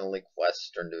National League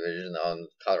Western Division.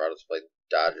 Colorado's played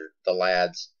the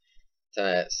Lads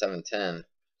tonight at 7:10.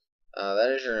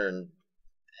 That is your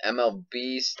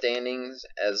MLB standings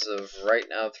as of right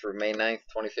now through May 9th,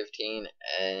 2015,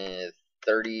 and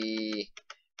 30.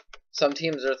 Some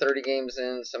teams are 30 games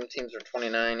in, some teams are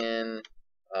 29 in,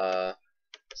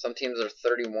 some teams are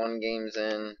 31 games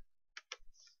in.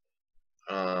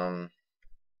 And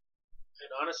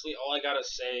honestly, all I gotta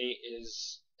say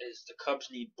is the Cubs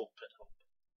need bullpen help.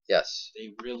 Yes.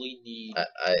 They really need.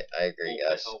 I agree.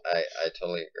 Yes, help. I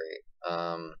totally agree.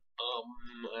 I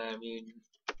mean,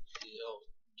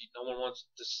 no one wants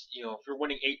to. If you're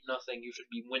winning 8-0, you should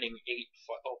be winning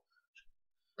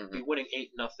 8-5. Be winning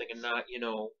 8-0 and not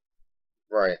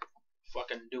right.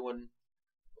 Fucking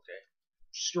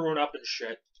screwing up and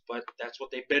shit. But that's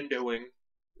what they've been doing.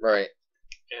 Right.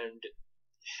 And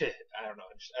I don't know.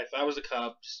 If I was the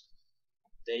Cubs,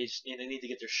 they need to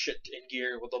get their shit in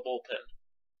gear with the bullpen.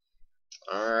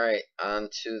 All right, on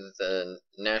to the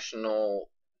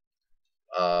National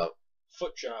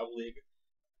Foot Job League.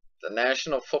 The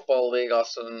National Football League,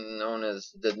 also known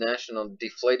as the National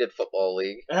Deflated Football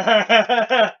League.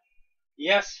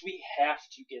 Yes, we have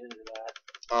to get into that.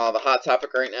 The hot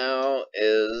topic right now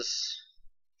is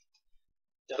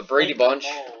the Brady Bunch.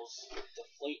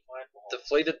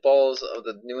 Deflated balls of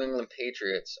the New England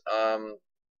Patriots.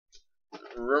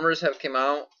 Rumors have come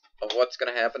out of what's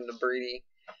going to happen to Brady.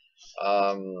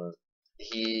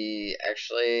 He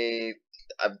actually,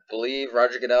 I believe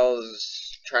Roger Goodell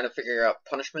is trying to figure out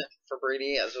punishment for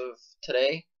Brady as of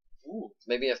today. Ooh.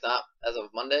 Maybe if not as of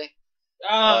Monday.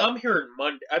 I'm hearing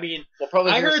Monday. I mean, we'll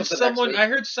probably I heard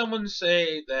someone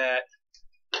say that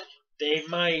they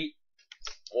might.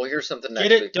 We'll hear something next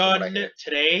week. Get it done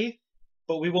today,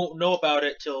 but we won't know about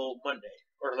it till Monday,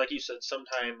 or like you said,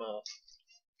 sometime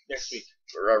next week.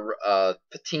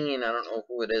 Patine, I don't know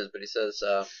who it is, but he says,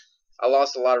 "I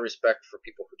lost a lot of respect for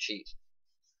people who cheat."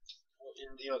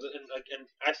 And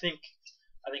I think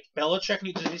Belichick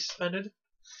needs to be suspended.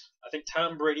 I think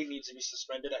Tom Brady needs to be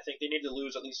suspended. I think they need to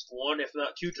lose at least 1, if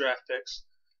not 2 draft picks.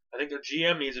 I think their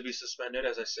GM needs to be suspended,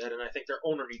 as I said, and I think their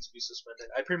owner needs to be suspended.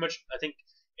 I think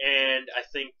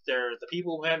the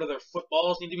people who handle their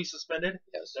footballs need to be suspended.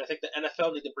 Yes. And I think the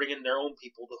NFL need to bring in their own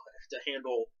people to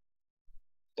handle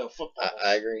the footballs.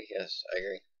 I agree. Yes, I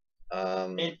agree.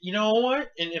 And you know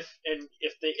what? And if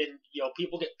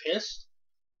people get pissed,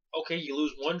 okay, you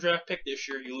lose 1 draft pick this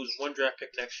year, you lose 1 draft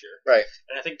pick next year. Right.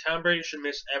 And I think Tom Brady should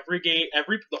miss every game,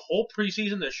 the whole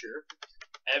preseason this year,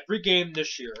 every game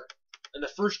this year, and the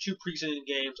first 2 preseason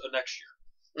games of next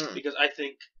year. Because I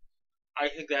think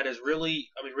that is really.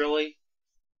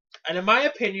 And in my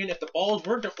opinion, if the balls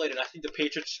weren't deflated, I think the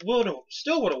Patriots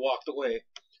still would have walked away.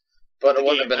 But it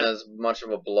wouldn't have been as much of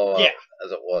a blowout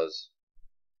as it was.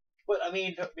 But I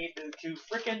mean, to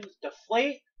freaking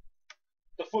deflate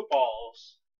the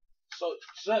footballs, so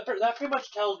that pretty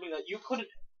much tells me that you couldn't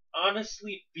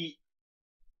honestly beat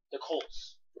the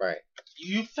Colts. Right.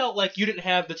 You felt like you didn't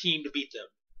have the team to beat them.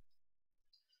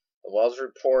 The Wells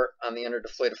report on the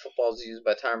under-deflated footballs used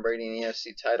by Tom Brady in the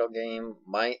AFC title game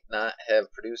might not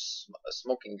have produced a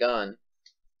smoking gun,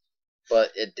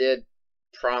 but it did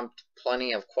prompt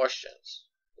plenty of questions.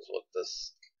 Is what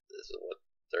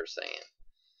they're saying.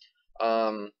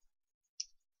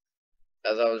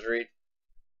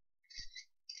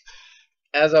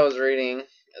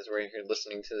 As we're here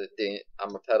listening to the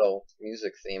Amapedal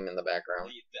music theme in the background.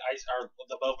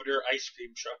 The Belvedere ice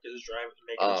cream truck is driving,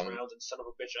 making its rounds, and son of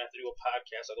a bitch, I have to do a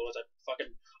podcast, otherwise I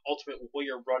fucking ultimate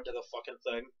warrior run to the fucking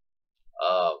thing.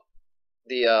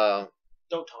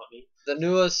 Don't taunt me. The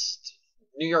newest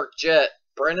New York Jet,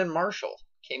 Brandon Marshall,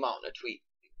 came out in a tweet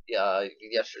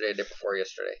yesterday, day before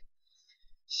yesterday,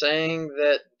 saying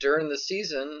that during the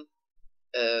season,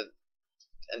 there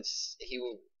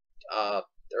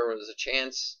was a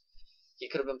chance he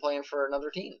could have been playing for another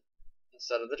team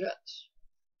instead of the Jets.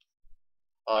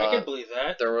 I can believe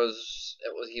that. He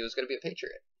was going to be a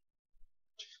Patriot.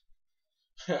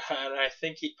 And I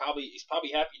think he's probably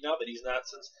happy now that he's not,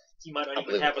 since he might not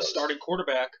even have a starting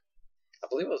quarterback. I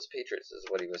believe it was Patriots is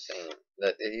what he was saying.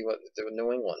 That he was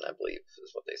New England, I believe,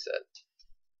 is what they said.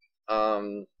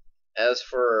 As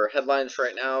for headlines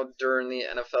right now during the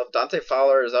NFL, Dante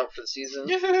Fowler is out for the season.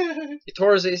 He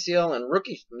tore his ACL in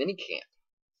rookie minicamp.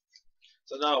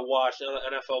 So now watch. Now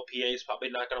the NFLPA is probably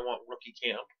not going to want rookie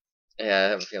camp. Yeah, I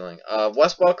have a feeling.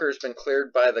 Wes Welker has been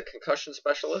cleared by the concussion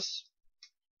specialist.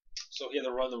 So he had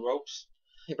to run the ropes?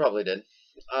 He probably did.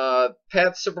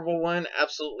 Pat's Super Bowl win,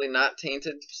 absolutely not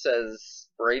tainted, says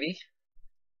Brady.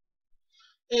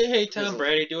 Hey, Tom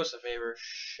Brady, do us a favor.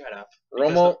 Shut up.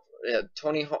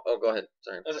 Tony. Oh, go ahead.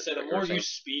 Sorry. As I said, the more you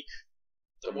speak,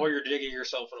 the more you're digging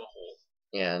yourself in a hole.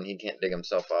 Yeah, and he can't dig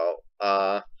himself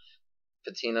out.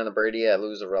 Patina and Brady, I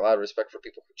lose a lot of respect for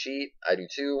people who cheat. I do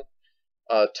too.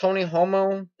 Tony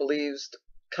Homo believes the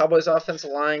Cowboys'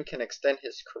 offensive line can extend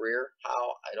his career.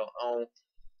 How? I don't know.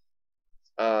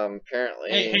 Apparently.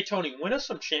 Hey, Tony, win us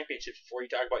some championships before you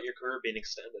talk about your career being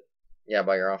extended. Yeah,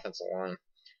 by your offensive line.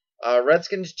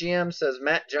 Redskins GM says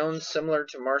Matt Jones similar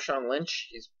to Marshawn Lynch.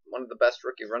 He's one of the best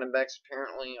rookie running backs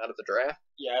apparently out of the draft.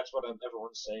 Yeah, that's what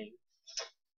everyone's saying.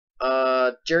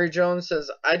 Jerry Jones says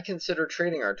I'd consider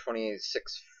trading our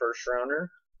 26th first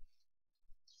rounder.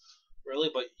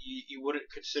 Really, but you wouldn't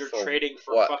consider trading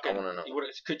for what? fucking. You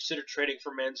wouldn't consider trading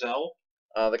for Manziel.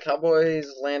 The Cowboys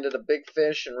landed a big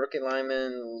fish in rookie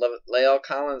lineman Lael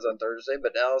Collins on Thursday,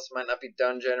 but Dallas might not be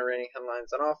done generating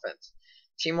headlines on offense.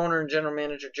 Team owner and general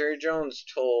manager Jerry Jones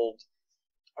told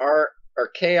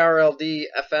KRLD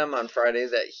FM on Friday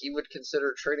that he would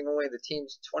consider trading away the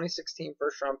team's 2016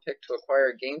 first-round pick to acquire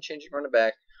a game-changing running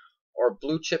back or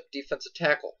blue-chip defensive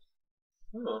tackle.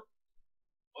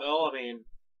 Well, I mean,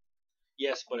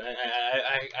 yes, but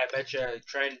I bet you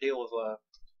trying to deal with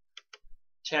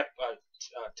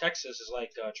Texas is like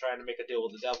trying to make a deal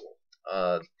with the devil.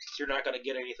 So you're not going to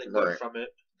get anything good from it.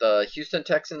 The Houston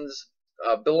Texans,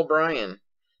 Bill O'Brien,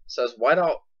 says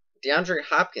wideout DeAndre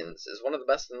Hopkins is one of the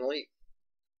best in the league.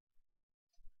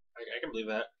 I can believe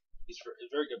that. He's a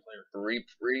very good player.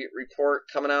 Report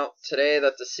coming out today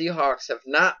that the Seahawks have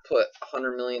not put a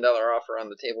 $100 million offer on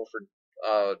the table for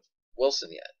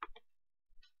Wilson yet.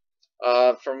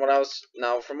 From what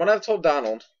I've told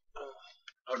Donald,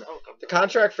 the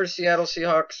contract for Seattle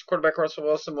Seahawks quarterback Russell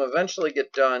Wilson will eventually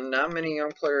get done. Not many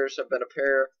young players have been a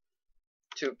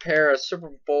pair of Super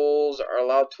Bowls are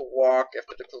allowed to walk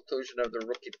after the conclusion of the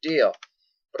rookie deal.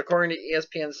 But according to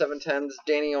ESPN 710's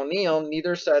Danny O'Neil,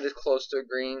 neither side is close to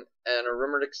agreeing on a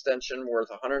rumored extension worth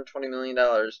 $120 million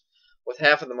with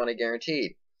half of the money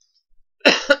guaranteed.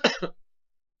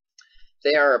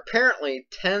 They are apparently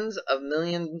tens of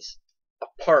millions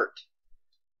apart.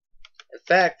 In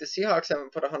fact, the Seahawks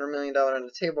haven't put $100 million on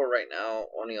the table right now,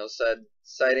 O'Neal said,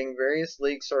 citing various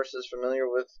league sources familiar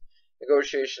with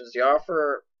negotiations. The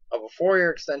offer of a 4-year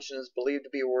extension is believed to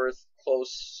be worth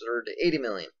closer to $80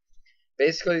 million.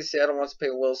 Basically, Seattle wants to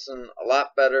pay Wilson a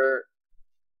lot better,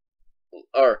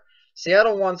 or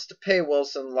Seattle wants to pay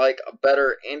Wilson like a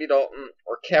better Andy Dalton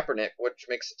or Kaepernick, which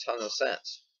makes a ton of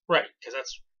sense. Right, because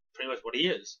that's pretty much what he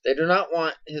is. They do not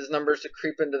want his numbers to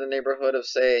creep into the neighborhood of,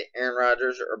 say, Aaron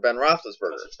Rodgers or Ben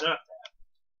Roethlisberger. It's not.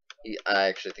 I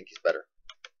actually think he's better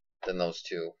than those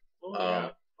two. Oh, yeah.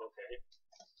 Okay.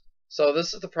 So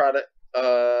this is the product.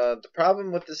 The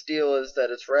problem with this deal is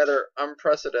that it's rather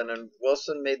unprecedented.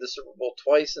 Wilson made the Super Bowl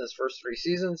twice in his first 3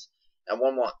 seasons and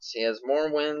won once. He has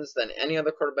more wins than any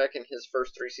other quarterback in his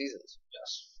first 3 seasons.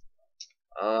 Yes.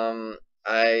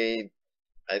 I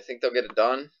think they'll get it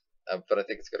done. But I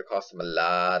think it's going to cost them a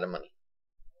lot of money.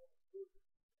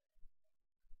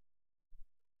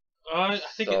 I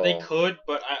think they could,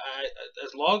 but I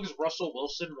as long as Russell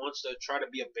Wilson wants to try to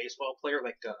be a baseball player,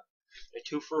 like a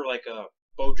twofer, like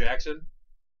Bo Jackson,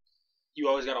 you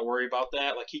always got to worry about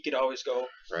that. Like he could always go,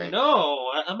 right.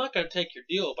 No, I'm not going to take your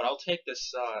deal, but I'll take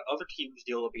this other team's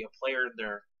deal to be a player in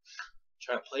there,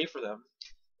 try to play for them.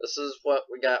 This is what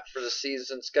we got for the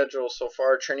season schedule so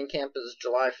far. Training camp is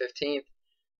July 15th.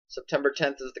 September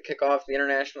 10th is the kickoff. The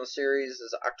International Series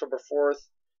is October 4th,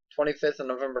 25th, and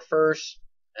November 1st,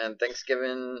 and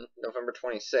Thanksgiving, November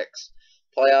 26th.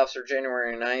 Playoffs are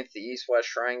January 9th. The East-West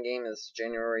Shrine Game is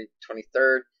January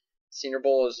 23rd. Senior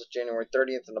Bowl is January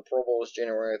 30th, and the Pro Bowl is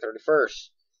January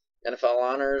 31st. NFL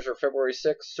Honors are February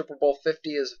 6th. Super Bowl 50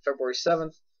 is February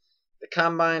 7th. The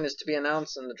Combine is to be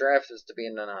announced, and the Draft is to be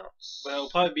announced. But it'll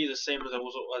probably be the same as it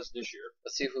was this year.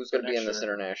 Let's see who's going to be in this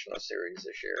International Series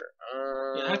this year.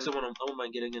 Yeah, actually, I don't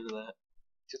mind getting into that.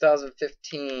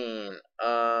 2015,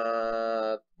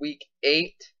 week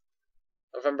 8,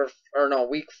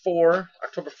 week 4,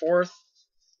 October 4th,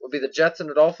 will be the Jets and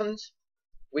the Dolphins.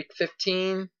 Week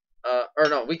 7,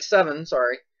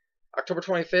 October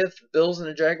 25th, Bills and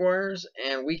the Jaguars.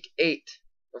 And week 8,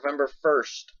 November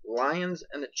 1st, Lions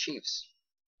and the Chiefs.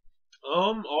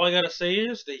 All I gotta say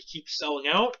is they keep selling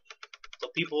out. The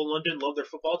people in London love their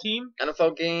football team.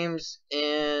 NFL games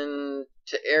to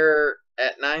air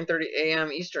at 9:30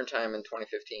 a.m. Eastern Time in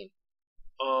 2015.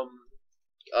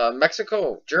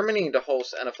 Mexico, Germany to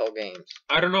host NFL games.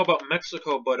 I don't know about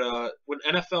Mexico, but when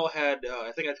NFL had,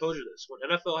 I think I told you this, when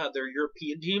NFL had their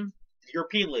European team, the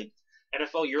European League,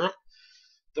 NFL Europe,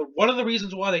 one of the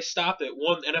reasons why they stopped it,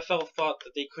 one, NFL thought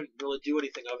that they couldn't really do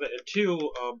anything of it, and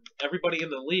two, everybody in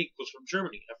the league was from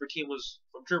Germany. Every team was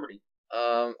from Germany.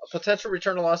 A potential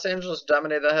return to Los Angeles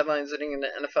dominated the headlines leading into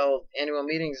NFL annual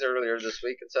meetings earlier this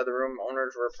week. Inside the room,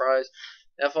 owners were apprised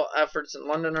NFL efforts in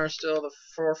London are still the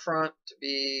forefront to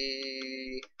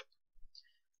be.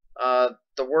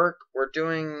 The work we're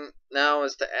doing now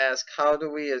is to ask how do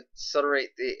we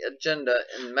accelerate the agenda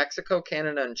in Mexico,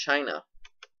 Canada, and China.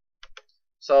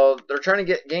 So they're trying to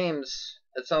get games,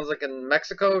 it sounds like, in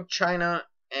Mexico, China,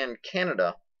 and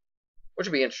Canada, which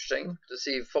would be interesting to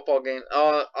see football games.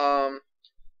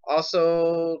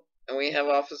 Also, and we have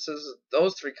offices in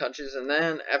those 3 countries, and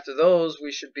then after those,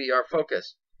 we should be our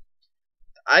focus.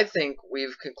 I think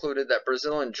we've concluded that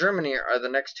Brazil and Germany are the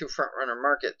next 2 front-runner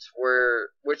markets,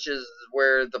 which is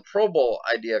where the Pro Bowl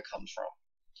idea comes from.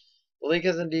 The league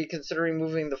is indeed considering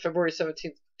moving the February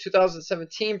 17th,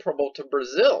 2017 Pro Bowl to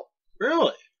Brazil.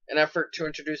 Really? An effort to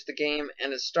introduce the game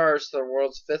and its stars to the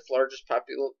world's 5th largest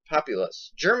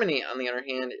populace. Germany, on the other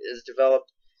hand, is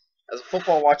developed as a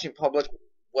football-watching public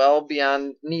well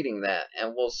beyond needing that,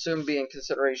 and will soon be in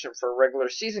consideration for a regular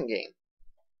season game.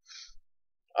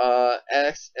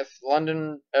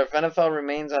 If NFL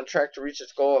remains on track to reach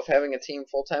its goal of having a team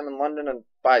full-time in London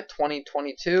by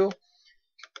 2022,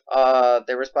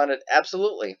 they responded,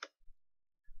 absolutely.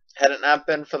 Had it not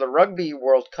been for the Rugby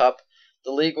World Cup,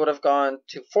 the league would have gone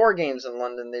to 4 games in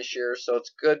London this year, so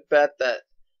it's a good bet that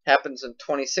happens in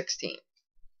 2016.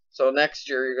 So next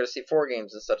year you're going to see 4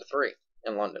 games instead of 3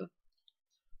 in London.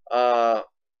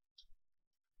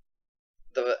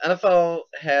 The NFL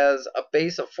has a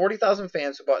base of 40,000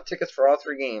 fans who bought tickets for all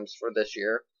 3 games for this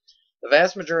year. The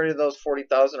vast majority of those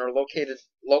 40,000 are located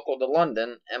local to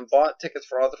London and bought tickets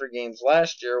for all 3 games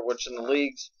last year, which in the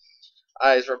league's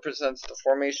eyes represents the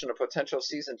formation of potential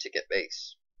season ticket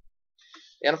base.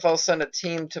 The NFL sent a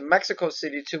team to Mexico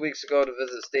City 2 weeks ago to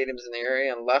visit stadiums in the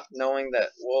area and left knowing that,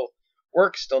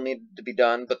 work still needed to be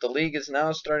done, but the league is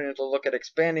now starting to look at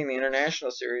expanding the International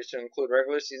Series to include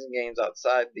regular season games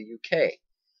outside the UK.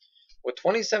 with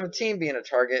 2017 being a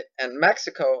target, and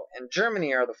Mexico and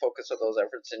Germany are the focus of those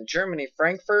efforts. In Germany,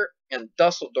 Frankfurt and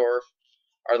Dusseldorf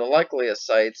are the likeliest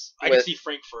sites, I can see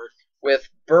Frankfurt. with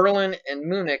Berlin and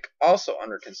Munich also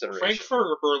under consideration. Frankfurt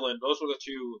or Berlin, those were the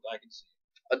two I can see.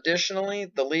 Additionally,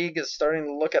 the league is starting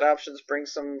to look at options to bring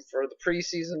some for the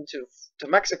preseason to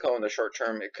Mexico in the short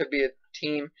term. It could be a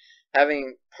team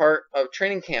having part of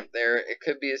training camp there. It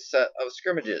could be a set of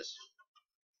scrimmages.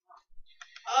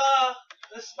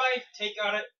 This is my take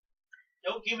on it.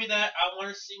 Don't give me that. I want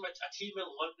to see a team in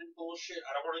London bullshit.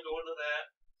 I don't want to go into that.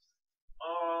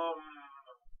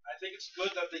 I think it's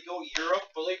good that they go Europe,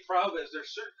 but the problem is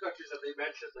there's certain countries that they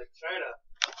mentioned, like China.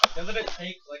 Doesn't it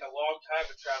take like a long time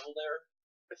to travel there?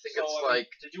 I think So, it's I mean,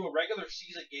 like to do a regular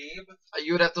season game.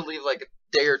 you would have to leave like a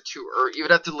day or two, or you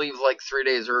would have to leave like 3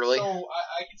 days early. So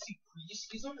I can see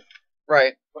preseason,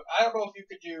 Right. but I don't know if you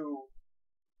could do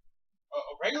a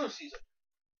regular season.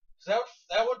 That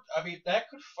would I mean that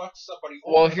could fuck somebody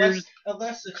Well, over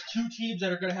unless it's two teams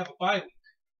that are going to have a bye week.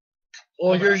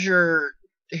 Well, Okay.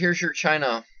 here's your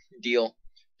China deal.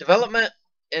 Development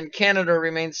in Canada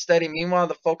remains steady. Meanwhile,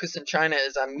 the focus in China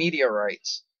is on media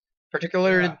rights,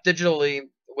 particularly Yeah. digitally,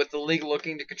 with the league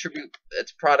looking to contribute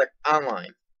its product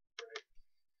online.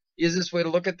 The easiest way to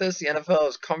look at this, the NFL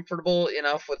is comfortable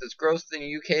enough with its growth in the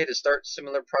UK to start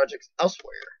similar projects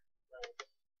elsewhere.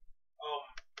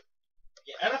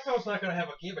 Yeah, NFL's not going to have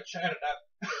a game of China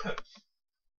that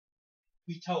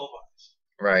be televised,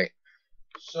 Right,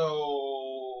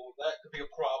 so that could be a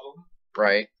problem.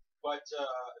 right. But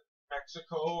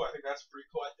Mexico, I think that's pretty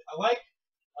cool.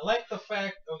 I like the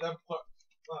fact of them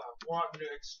wanting to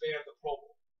expand the Pro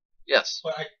Bowl. Yes,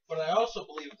 But I also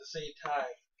believe at the same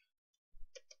time,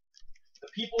 the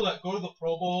people that go to the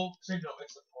Pro Bowl say no,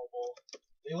 it's the Pro Bowl.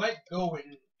 They like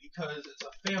going because it's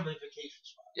a family vacation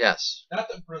spot. yes, Not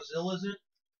that Brazil isn't,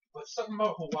 but something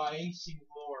about Hawaii seems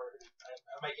more.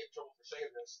 I might get in trouble for saying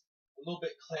this. A little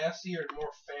bit classier and more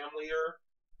familiar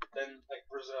than like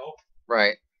Brazil.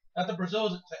 right. Not that Brazil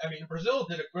isn't. I mean, Brazil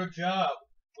did a good job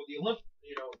with the with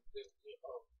the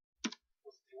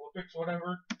Olympics, or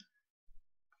whatever.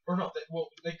 Or no,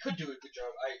 they could do a good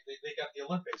job. They got the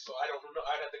Olympics, so I don't know.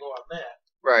 I'd have to go on that.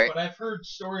 Right. But I've heard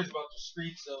stories about the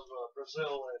streets of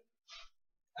Brazil, and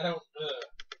I don't.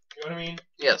 You know what I mean?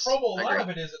 Yes, The Pro Bowl, a I lot agree. of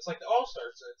it is. It's like the All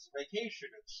Stars. It's vacation.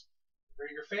 It's you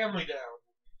bring your family down.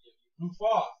 You goof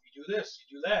off. You do this.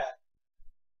 You do that.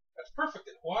 That's perfect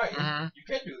in Hawaii. Mhm. You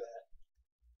can do that.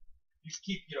 You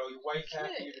keep, your wife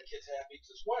happy, your kids happy. It's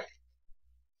his wife.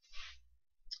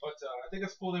 But I think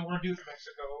it's cool they want to do it in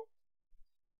Mexico.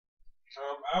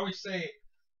 I always say,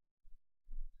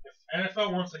 if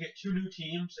NFL wants to get two new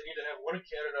teams, they need to have one in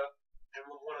Canada and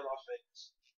one in Las Vegas,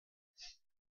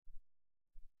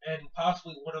 and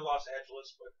possibly one in Los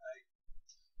Angeles. But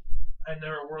I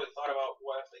never really thought about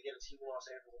what if they get a team in Los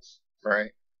Angeles.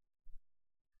 Right.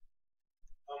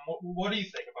 What do you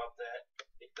think about that?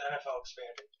 If the NFL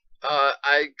expanded.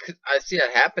 I see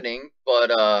that happening,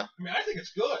 but I mean, I think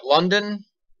it's good. London,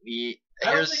 I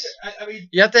don't think. I mean,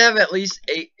 you have to have at least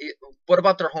 8. What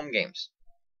about their home games?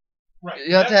 right.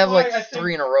 You have to That's have why like I think-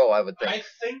 3 in a row, I would think. I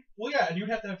think, well, yeah, and you'd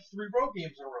have to have 3 road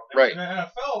games in a row. Right. In the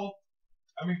NFL,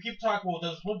 I mean, people talk, well,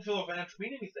 does home field advantage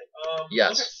mean anything?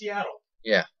 Yes. Look at Seattle.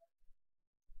 Yeah.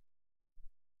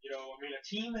 I mean, a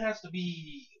team has to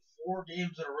be 4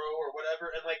 games in a row or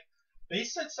whatever, and like they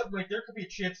said something like there could be a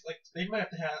chance, like they might have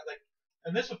to have like,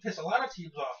 and this would piss a lot of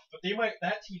teams off, but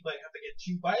that team might have to get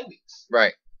 2 bye weeks.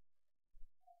 Right.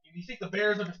 You think the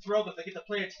Bears are thrilled that they get to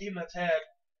play a team that's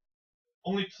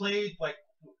only played like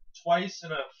twice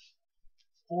in a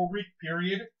 4-week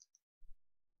period?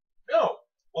 No.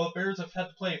 Well, the Bears have had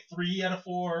to play 3 out of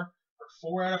 4 or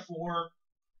 4 out of 4.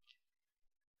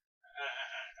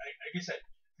 Like I said,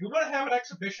 if you want to have an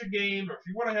exhibition game or if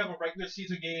you want to have a regular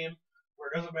season game where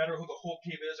it doesn't matter who the whole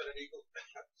team is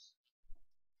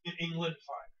in England,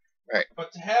 fine. Right.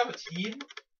 But to have a team,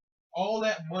 all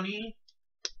that money,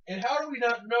 and how do we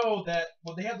not know that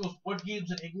when they have those 1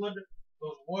 games in England,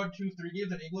 those 1, 2, 3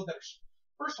 games in England that are,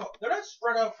 first of all, they're not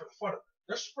spread out for the fun of it.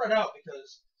 They're spread out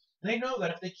because they know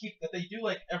that if they do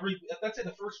like let's say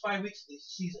the first 5 weeks of the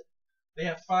season, they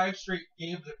have 5 straight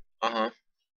games.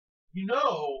 You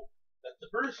know that the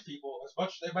British people, as much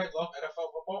as they might love NFL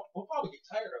football, will probably get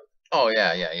tired of it. Oh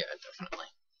yeah, definitely.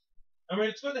 I mean,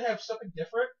 it's good to have something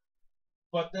different,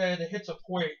 but then it hits a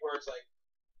point where it's like,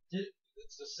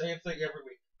 it's the same thing every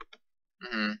week.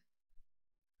 Mhm.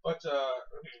 But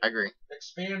I agree.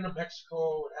 expand to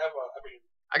Mexico and have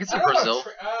I can see I don't know,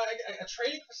 Brazil. a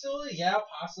training facility, yeah,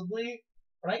 possibly,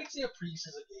 but I can see a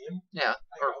preseason game. Yeah,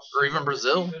 I can also or see even a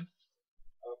Brazil. preseason.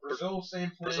 Brazil, same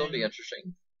thing. Brazil would be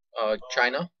interesting.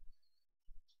 China.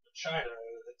 China.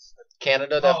 It's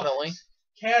Canada, oh, definitely.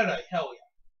 Canada, hell yeah.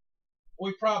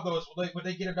 Only problem though is would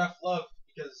they get enough love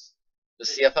because The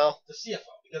CFL? the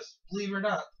CFL, because believe it or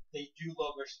not, they do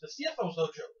love the CFL is no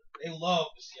joke. They love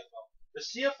the CFL. The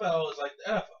CFL is like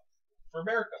the NFL for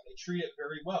America. They treat it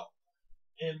very well.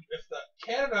 And if the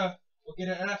Canada will get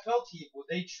an NFL team, would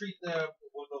they treat them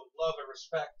with the love and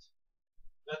respect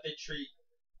that they treat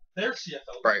their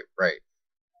CFL team? Right.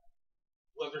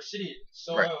 Love their city.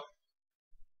 So, Right.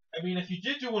 I mean, if you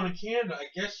did do one in Canada, I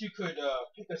guess you could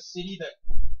pick a city that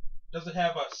doesn't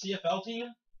have a CFL team.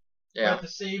 But Yeah. at the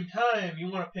same time, you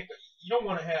want to pick. You don't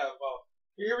want to have.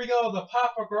 Here we go, the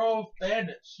Papa Grove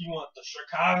Bandits. You want the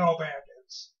Chicago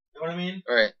Bandits. You know what I mean?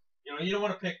 Right. You know, you don't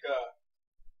want to pick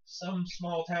some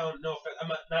small town. No offense, I'm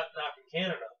not knocking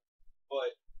Canada,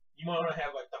 but you want to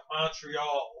have like the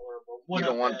Montreal or the You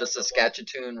don't want the Winnipeg or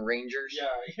Saskatchewan Rangers? yeah,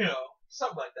 you know,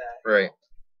 something like that. Right.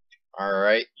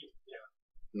 Alright. Yeah.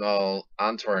 Now,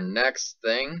 on to our next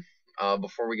thing.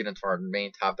 Before we get into our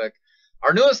main topic.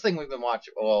 Our newest thing we've been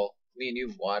watching, well, me and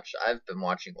you've watched, I've been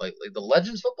watching lately, the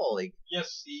Legends Football League.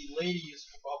 Yes, the ladies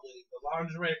football league, the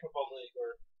lingerie football league,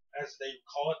 or as they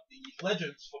call it, the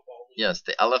Legends football league. Yes,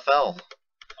 the LFL.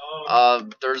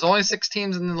 There's only 6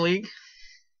 teams in the league.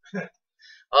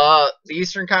 The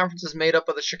Eastern Conference is made up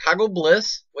of the Chicago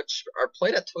Bliss, which are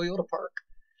played at Toyota Park.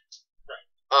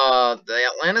 Right. The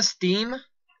Atlanta Steam,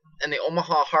 and the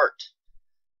Omaha Heart.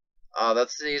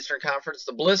 That's the Eastern Conference.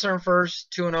 The Bliss are in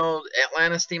first, 2-0.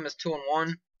 Atlanta Steam is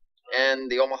 2-1, and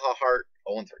the Omaha Heart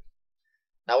 0-3.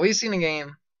 Now we've seen a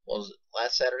game. What was it,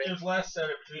 last Saturday? It was last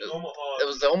Saturday between Omaha. It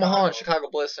was the Omaha and Chicago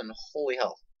Bliss, and holy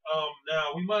hell.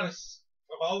 Now we might have,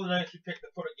 of all the nights we picked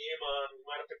to put a game on, we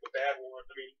might have picked a bad one.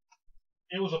 I mean,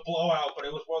 it was a blowout, but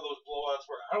it was one of those blowouts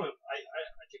where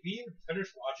did we even finish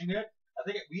watching it? I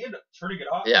think we ended up turning it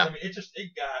off. Yeah. I mean,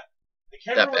 I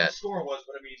can't remember what the score was,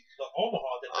 but I mean, the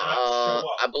Omaha did not show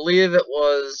up. I believe it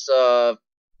was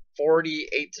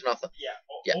 48-0.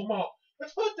 Yeah, Omaha.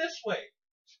 Let's put it this way.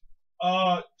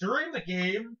 During the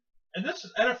game, and this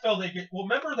is NFL, they get. Well,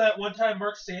 remember that one time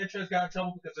Mark Sanchez got in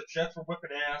trouble because the Jets were whipping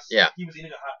ass? Yeah. He was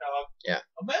eating a hot dog? Yeah.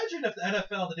 Imagine if the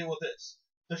NFL had to deal with this.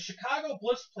 The Chicago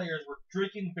Bliss players were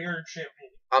drinking beer and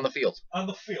champagne. On the field. On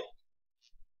the field.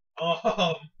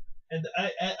 And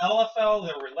at LFL,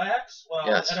 they're relaxed, while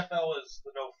Yes. the NFL is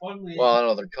the no fun league. Well, I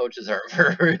know their coaches aren't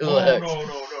very Oh, relaxed.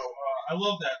 no. I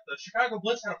love that. The Chicago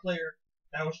Bliss had a player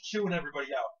that was chewing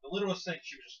everybody out. The littlest thing,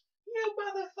 she was just, you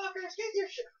motherfuckers, get your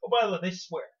shit. Oh, by the way, they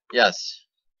swear. Yes.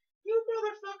 You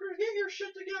motherfuckers, get your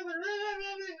shit together.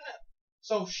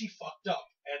 So she fucked up.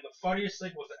 And the funniest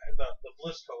thing was the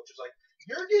Bliss coach was like,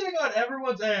 you're getting on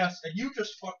everyone's ass, and you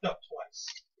just fucked up twice.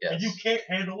 Yes. And you can't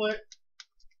handle it.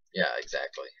 Yeah,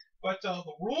 exactly. But the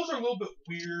rules are a little bit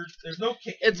weird. There's no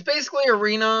kicking. It's basically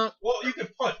arena. Well, you can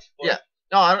punt. But, Yeah.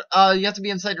 No, you have to be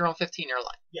inside your own 15-yard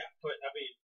line. Yeah, but I mean,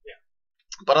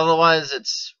 But otherwise,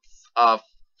 it's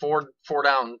four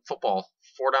down football,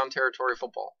 4-down territory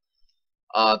football.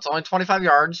 It's only 25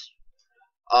 yards.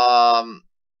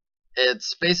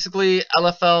 It's basically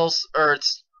LFL's, or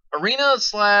it's arena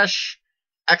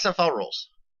 / XFL rules.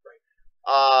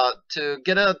 Right. To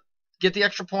get the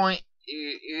extra point,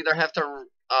 you either have to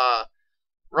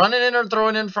run it in or throw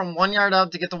it in from 1 yard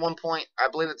out to get the 1 point. I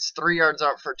believe it's 3 yards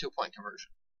out for a 2-point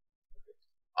conversion.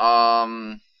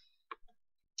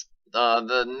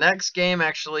 The next game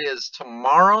actually is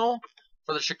tomorrow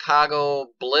for the Chicago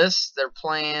Bliss. They're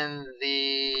playing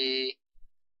the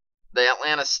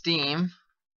Atlanta Steam.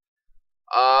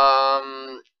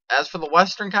 As for the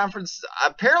Western Conference,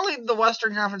 apparently the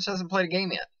Western Conference hasn't played a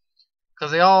game yet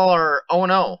because they all are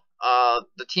 0-0.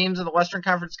 The teams in the Western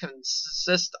Conference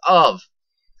consist of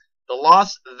the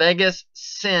Las Vegas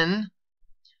Sin,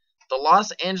 the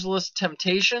Los Angeles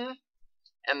Temptation,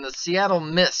 and the Seattle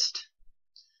Mist.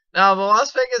 Now, the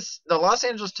Los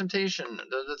Angeles Temptation,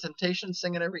 does the Temptation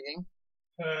sing at every game?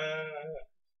 no,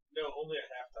 only at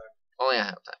halftime. Only at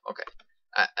halftime. Okay,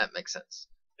 that makes sense.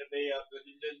 And they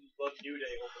love New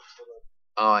Day opens for them.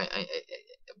 Oh,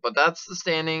 but that's the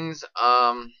standings.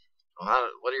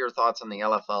 What are your thoughts on the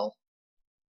LFL?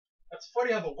 That's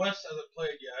funny how the West hasn't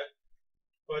played yet,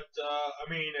 but I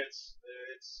mean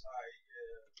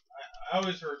I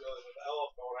always heard the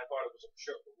LFL and I thought it was a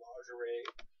joke of lingerie.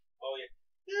 Oh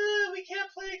yeah, we can't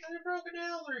play because we're broken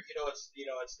down, or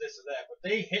it's this and that, but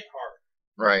they hit hard.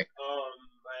 Right.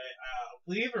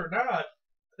 Believe it or not,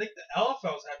 I think the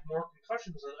LFL's had more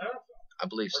concussions than the NFL. I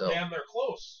believe Or so. damn, they're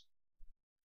close.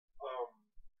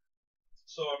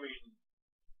 So I mean,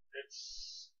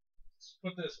 let's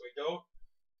put it this way: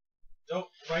 don't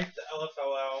write the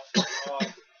LFL out.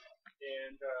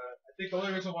 And I think the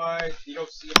only reason why you don't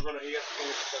see them run on ESPN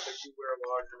is because they do wear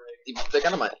lingerie. They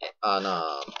got them on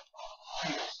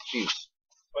Chiefs.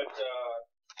 But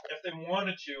if they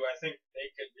wanted to, I think they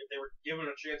could. If they were given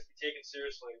a chance to be taken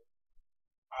seriously,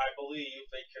 I believe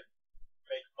they could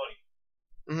make money.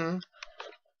 Mm-hmm.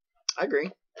 I agree.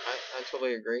 I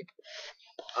totally agree.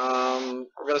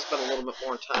 We're gonna spend a little bit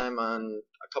more time on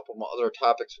a couple more other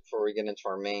topics before we get into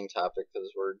our main topic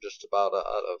because we're just about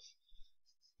out of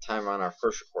time on our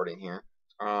first recording here.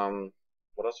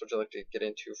 What else would you like to get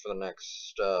into for the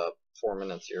next 4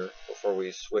 minutes here before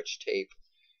we switch tape?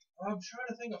 I'm trying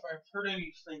to think if I've heard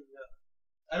anything.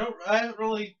 I don't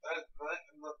really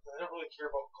care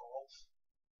about golf.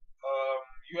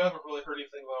 You haven't really heard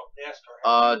anything about NASCAR.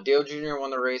 Have you? Dale Jr.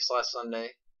 won the race last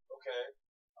Sunday. Okay.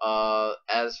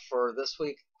 As for this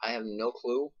week, I have no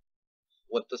clue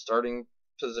what the starting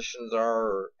positions are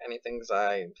or anything because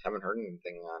I haven't heard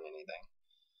anything on anything.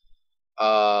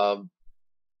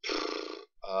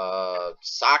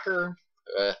 Soccer,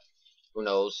 who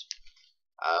knows?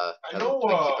 I know.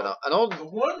 I know.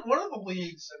 One of the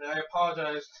leagues, and I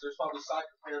apologize. There's probably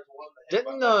soccer players who won the.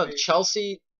 Didn't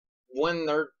Chelsea win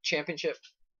their championship?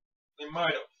 They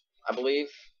might have. I believe,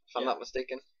 if I'm not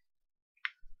mistaken.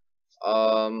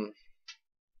 God,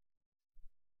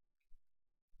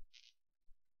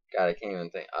 I can't even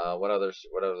think. What others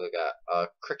they got?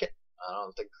 Cricket. I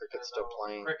don't think cricket's still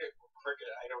playing. Cricket.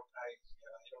 I don't.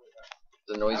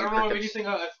 The noisy I don't know crickets.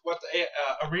 anything of what the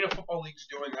Arena Football League's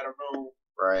doing. I don't know.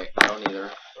 Right. I don't either.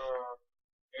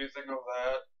 Anything of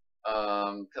that.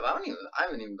 Cause I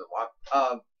haven't even been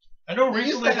watching. I know they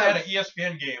used recently to they had have- an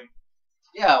ESPN game.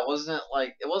 Yeah, it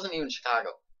wasn't even Chicago.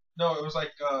 No, it was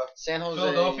like San Jose.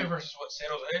 Philadelphia versus what? San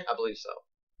Jose. I believe so.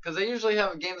 Because they usually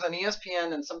have games on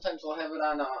ESPN, and sometimes they'll have it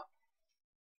on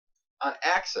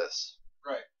Access.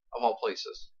 Right. Of all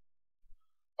places.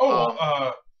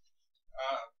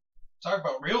 Talk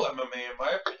about real MMA in my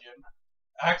opinion.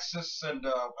 Axis and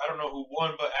I don't know who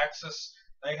won, but Axis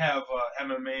they have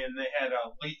MMA and they had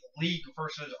a League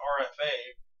versus RFA.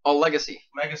 Oh, Legacy.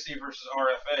 Legacy versus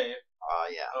RFA.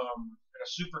 Yeah. And a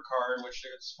super card, which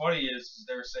it's funny is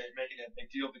they're saying making it a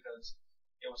big deal because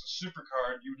it was a super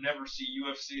card. You never see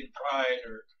UFC and Pride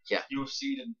or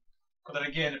UFC and. But then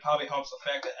again, it probably helps the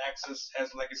fact that Axis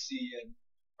has Legacy and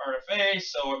RFA,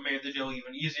 so it made the deal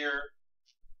even easier.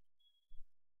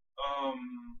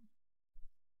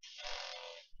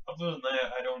 Other than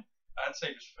that, I'd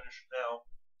say just finish it now.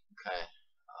 Okay.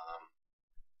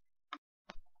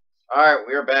 Alright,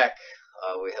 we are back.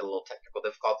 We had a little technical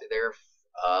difficulty there,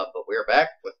 but we are back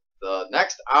with the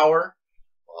next hour.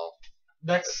 Well,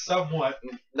 next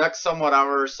somewhat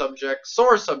hour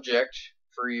sore subject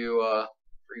for you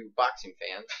boxing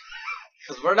fans.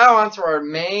 Because we're now on to our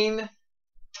main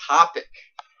topic,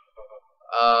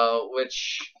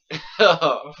 which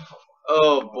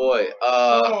oh boy,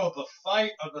 the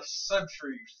fight of the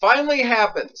century finally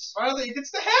happens. Finally, it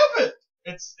gets to happen.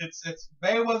 It's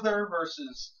Mayweather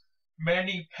versus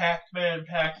Manny Pac-Man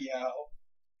Pacquiao,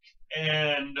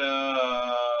 and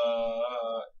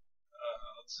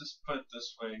let's just put it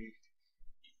this way: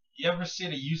 you ever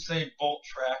seen a Usain Bolt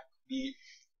track meet?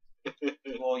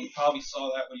 Well, you probably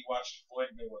saw that when you watched Floyd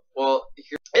Mayweather. Well,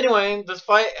 anyway, this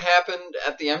fight happened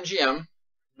at the MGM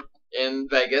in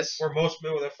Vegas, where most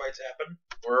Mayweather fights happen.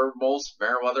 And most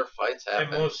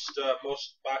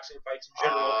boxing fights in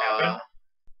general happen.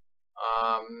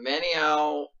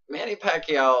 Manny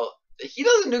Pacquiao, he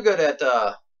doesn't do good at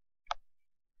the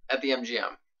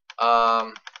MGM.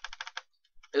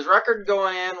 His record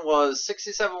going in was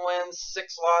 67 wins,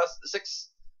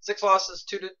 6 losses,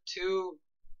 2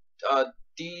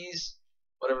 D's,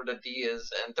 whatever the D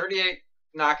is, and 38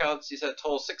 knockouts. He's had a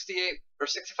total 68 or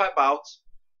 65 bouts.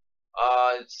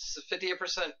 It's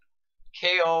 58%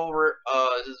 KO over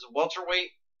his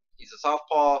welterweight. He's a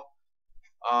southpaw.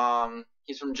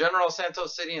 He's from General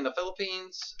Santos City in the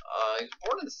Philippines. He was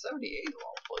born in '78 of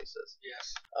all places.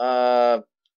 Yes.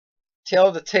 Tail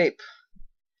of the tape.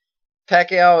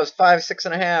 Pacquiao is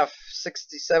 5'6.5",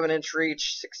 67-inch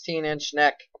reach, 16-inch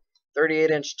neck,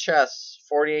 38-inch chest,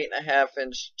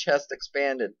 48.5-inch chest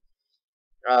expanded,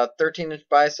 13-inch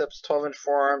biceps, 12-inch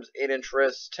forearms, 8-inch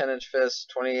wrists, 10-inch fists,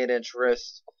 28-inch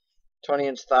wrists,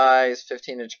 20-inch thighs,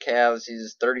 15-inch calves.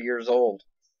 He's 30 years old.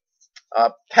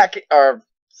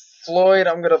 Floyd,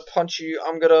 I'm gonna punch you.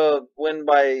 I'm gonna win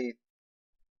by.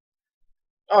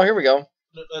 Oh, here we go.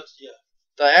 That's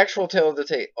The actual tail of the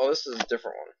tape. Oh, this is a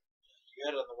different one. You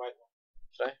had it on the right one.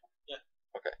 Should I? Yeah.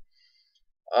 Okay.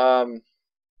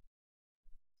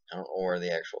 I don't know where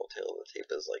the actual tail of the tape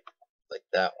is, like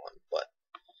that one. But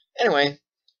anyway,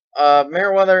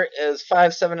 Meriwether is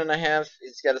 5'7.5".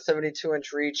 He's got a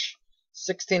 72-inch reach,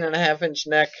 16.5-inch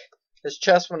neck. His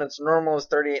chest when it's normal is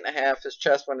 38.5. His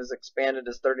chest when it's expanded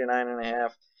is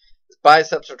 39.5. His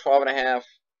biceps are 12.5.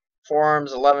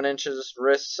 Forearms 11 inches.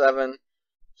 Wrist 7.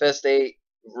 Fist 8.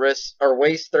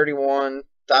 Waist 31.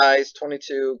 Thighs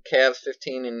 22. Calves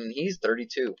 15, and he's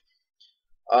 32.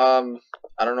 I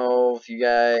don't know if you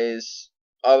guys.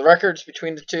 The records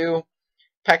between the two.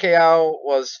 Pacquiao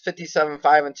was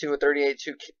 57-5-2 with 38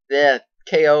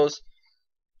 KOs,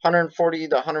 140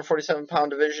 to 147 pound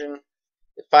division,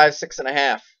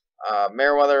 5'6.5".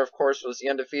 Meriwether, of course, was the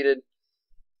undefeated,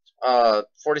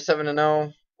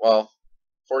 47-0. Well,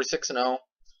 46-0.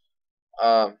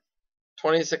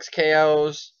 26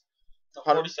 KOs.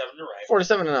 47, you're right.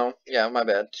 47-0. Yeah, my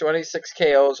bad. 26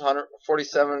 KOs,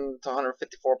 147 to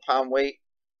 154 pound weight.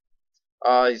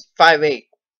 He's 5'8".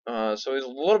 So he's a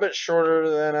little bit shorter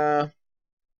than An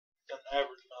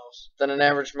average mouse. an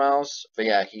average mouse. But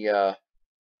yeah, he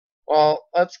well,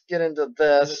 let's get into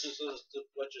this.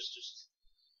 Let's just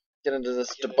Get into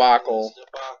this get into debacle. this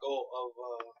debacle of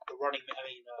the running. I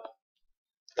mean,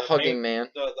 The hugging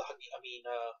man. The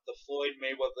the Floyd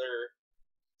Mayweather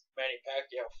Manny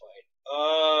Pacquiao fight.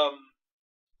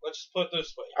 Let's just put it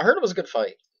this way. I heard it was a good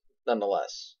fight,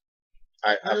 nonetheless.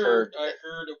 I've heard. I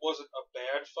heard it wasn't a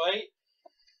bad fight,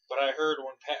 but I heard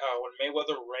when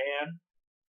Mayweather ran,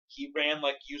 he ran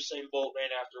like Usain Bolt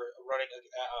ran after running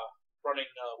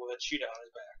with a cheetah on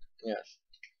his back. Yes.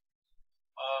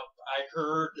 I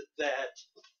heard that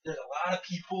there's a lot of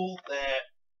people that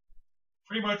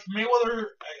pretty much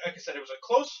Mayweather, like I said, it was a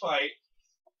close fight.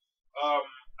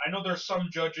 I know there's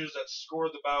some judges that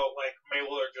scored the bout like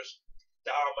Mayweather just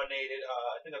dominated.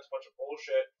 I think that's a bunch of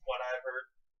bullshit, from what I've heard.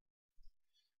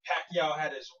 Pacquiao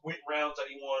had his rounds that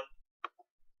he won.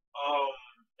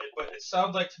 But it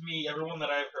sounds like to me, everyone that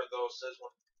I've heard though says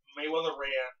when Mayweather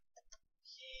ran,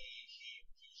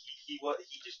 he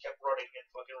just kept running and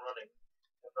fucking running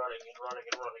and running and running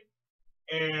and running.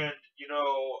 And you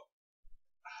know,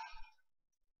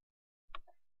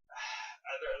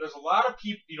 there's a lot of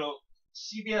people. You know,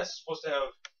 CBS is supposed to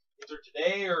have either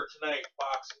today or tonight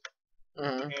boxing,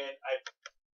 and I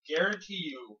guarantee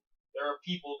you there are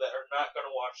people that are not going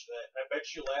to watch that. And I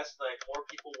bet you last night more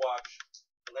people watched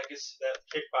that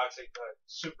kickboxing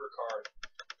supercard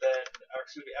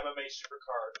MMA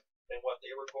supercard than what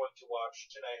they were going to watch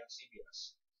tonight on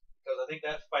CBS. Because I think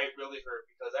that fight really hurt,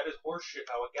 because that is horseshit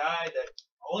how a guy that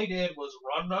all he did was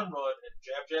run, and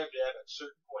jab at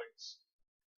certain points,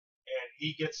 and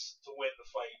he gets to win the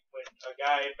fight. When a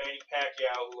guy, Manny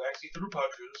Pacquiao, who actually threw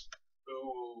punches,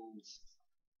 who,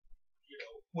 you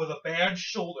know, with a bad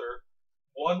shoulder,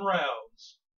 won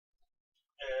rounds,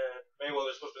 and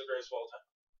Mayweather's supposed to be the greatest of all time.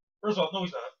 First of all, no,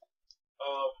 he's not.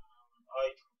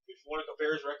 If you want to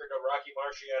compare his record to Rocky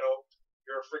Marciano,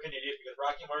 you're a freaking idiot, because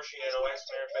Rocky Marciano, as a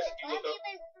matter of fact, if you look up...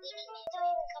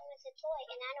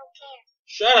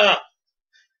 Shut up!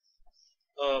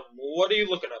 What are you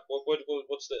looking up?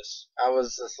 What's this? I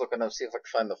was just looking up, see if I can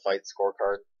find the fight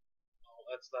scorecard. Oh,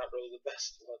 that's not really the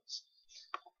best ones.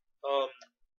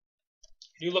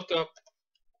 You look up...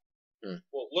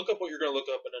 Well, look up what you're going to look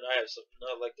up, and then I have something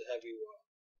I'd like to have you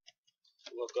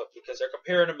look up, because they're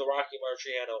comparing him to Rocky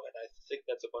Marciano, and I think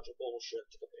that's a bunch of bullshit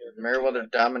to compare him. Mayweather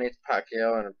dominates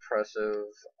Pacquiao, an impressive.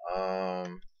 I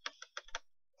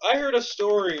heard a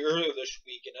story earlier this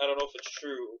week, and I don't know if it's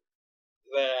true,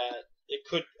 that it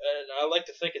could, and I like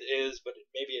to think it is, but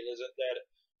maybe it isn't, that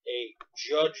a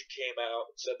judge came out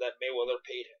and said that Mayweather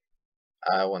paid him.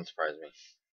 That wouldn't surprise me.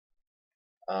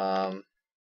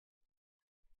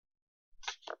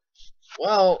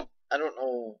 Well, I don't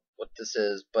know what this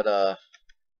is, but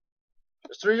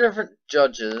there's 3 different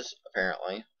judges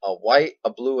apparently: a white,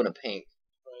 a blue, and a pink.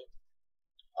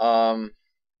 Right.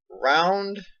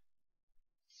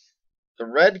 The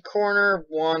red corner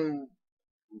won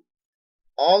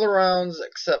all the rounds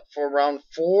except for round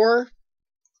 4,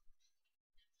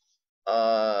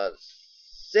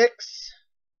 6,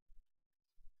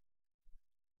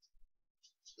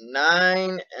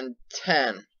 9, and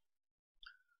 10.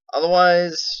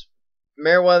 Otherwise,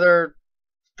 Mayweather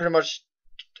pretty much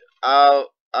out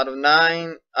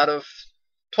of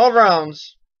 12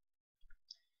 rounds,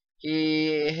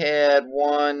 he had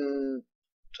won.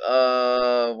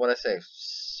 What did I say?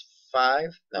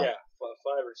 5? No. Yeah,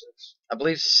 5 or 6. I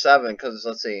believe 7, because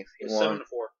let's see, he won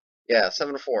 7-4. Yeah,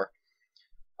 7-4.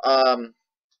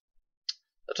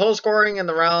 The total scoring in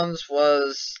the rounds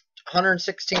was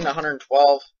 116 to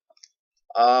 112.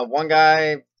 One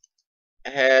guy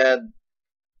had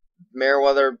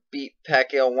Mayweather beat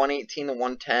Pacquiao 118 to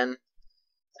 110,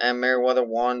 and Mayweather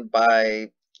won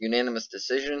by unanimous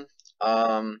decision.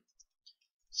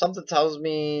 Something tells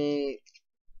me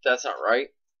that's not right.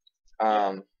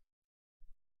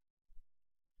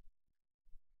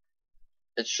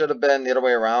 It should have been the other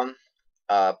way around.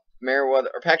 Mayweather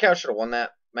or Pacquiao should have won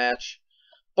that match,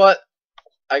 but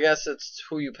I guess it's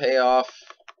who you pay off,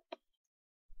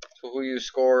 to who you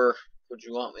score. Would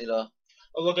you want me to?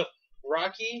 Oh, look up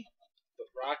Rocky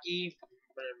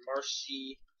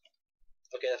Marcy.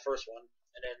 Okay, that first one,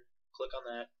 and then click on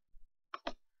that,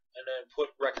 and then put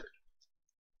record,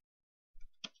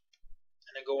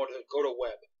 and then go to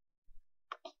web.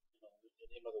 The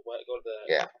name of the web. Go to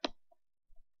the. Yeah.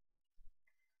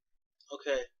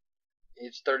 Okay.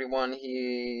 Age 31,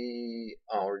 he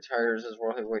retires as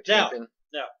world heavyweight Now, champion.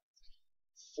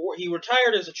 He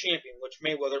retired as a champion, which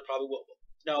Mayweather probably will.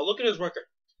 Now look at his record.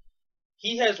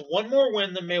 He has one more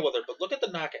win than Mayweather, but look at the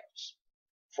knockouts.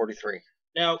 43.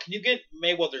 Now, can you get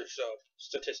Mayweather's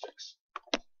statistics?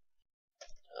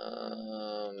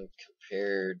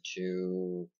 Compared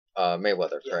to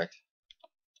Mayweather, Yeah. correct?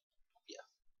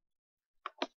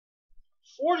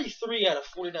 43 out of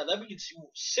 49. That means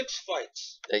 6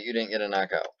 fights. That you didn't get a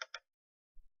knockout.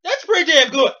 That's pretty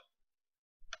damn good.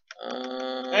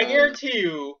 I guarantee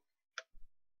you,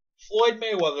 Floyd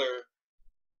Mayweather,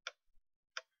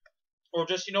 or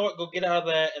just, you know what, go get out of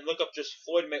that and look up just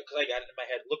Floyd Mayweather, because I got it in my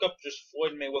head. Look up just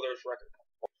Floyd Mayweather's record.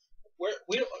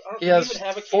 He has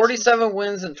 47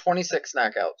 wins and 26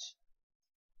 knockouts.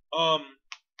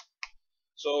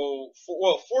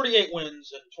 48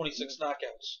 wins and 26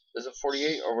 knockouts. Is it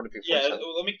 48 or would it be 47? Yeah,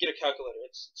 let me get a calculator.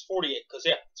 It's 48, because,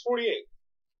 it's 48.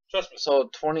 Trust me. So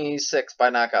 26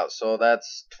 by knockout. So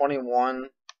that's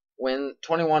 21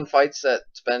 fights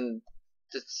that's been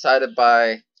decided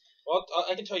by. Well,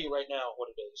 I can tell you right now what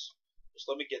it is. Just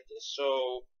let me get this.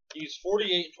 So he's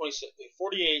 48 and 26.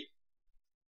 48.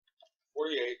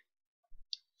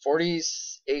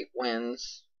 48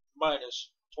 wins.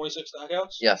 Minus 26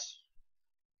 knockouts? Yes.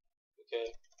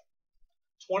 Okay.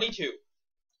 22.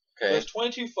 Okay. There's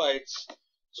 22 fights.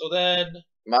 So then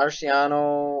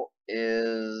Marciano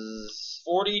is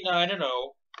 49 and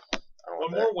 0.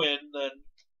 One more win, then.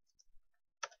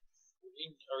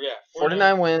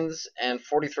 49 wins and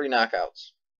 43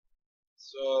 knockouts.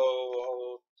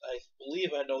 So I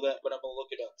believe I know that, but I'm gonna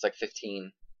look it up. It's like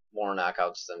 15 more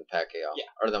knockouts than Pacquiao. Yeah.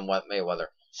 Or than what Mayweather.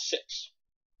 6.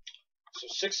 So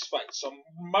 6 fights. So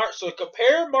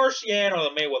compare Marciano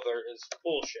to Mayweather is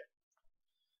bullshit.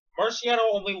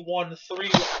 Marciano only won 6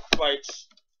 fights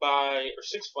by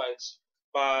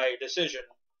decision,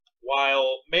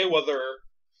 while Mayweather.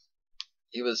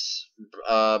 He was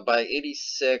by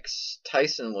 86.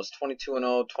 Tyson was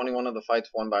 22-0. 21 of the fights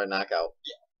won by knockout.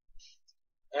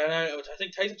 Yeah. And I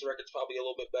think Tyson's record's probably a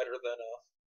little bit better than.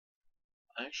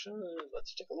 Actually,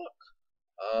 let's take a look.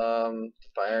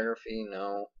 Biography,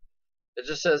 no. It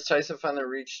just says Tyson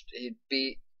finally he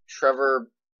beat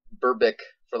Trevor Berbick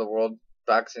for the World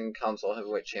Boxing Council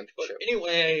Heavyweight Championship. But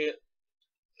anyway,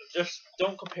 just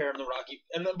don't compare him to Rocky.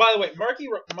 And then, by the way, Rocky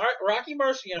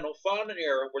Marciano fought in an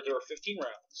era where there were 15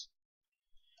 rounds.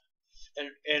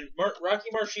 And Rocky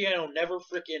Marciano never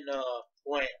freaking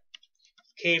ran.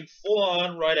 Came full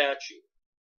on right at you.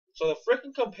 So to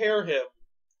freaking compare him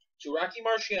to Rocky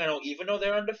Marciano, even though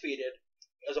they're undefeated,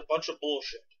 is a bunch of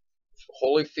bullshit.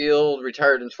 Holyfield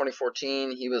retired in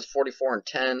 2014. He was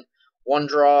 44-10, 1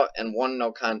 draw and 1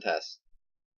 no contest.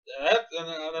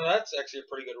 That's actually a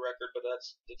pretty good record, but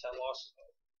that's the 10 losses.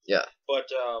 Yeah.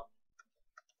 But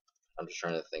I'm just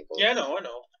trying to think. Yeah, I know.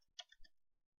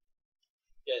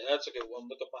 Yeah, that's a good one.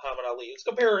 Look up Muhammad Ali. Let's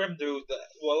compare him to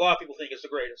a lot of people think is the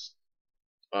greatest.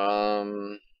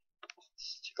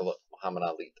 Let's take a look. Muhammad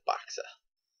Ali, the boxer.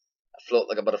 I float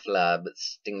like a butterfly, but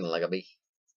sting like a bee.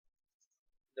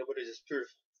 Nobody's as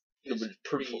proof. Nobody's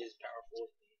proof. He is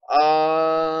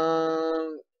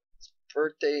powerful.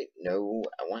 Birthday? No,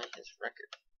 I want his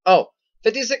record. Oh,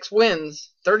 56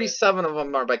 wins. 37 of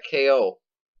them are by KO.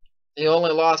 He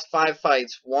only lost 5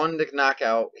 fights, 1 to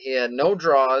knockout. He had no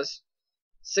draws.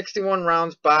 61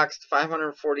 rounds boxed,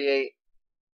 548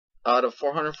 out of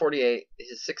 448.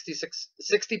 His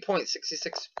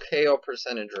 60.66 KO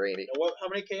percentage rating. How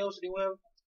many KOs did he have?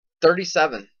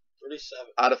 37.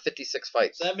 37. Out of 56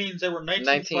 fights. So that means there were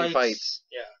 19 fights.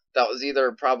 Yeah. That was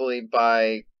either probably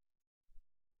by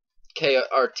KO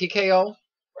or TKO.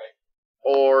 Right.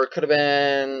 Or it could have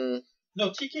been. No,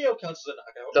 TKO counts as a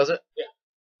knockout. Does it? Yeah.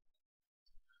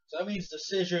 So that means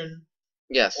decision.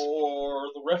 Yes.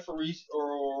 Or the referees,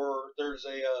 or there's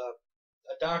a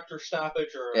doctor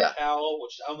stoppage or a towel,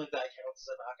 which I don't think that counts as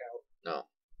a knockout. No.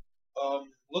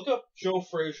 Look up Joe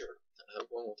Frazier.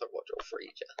 We'll talk about Joe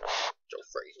Frazier.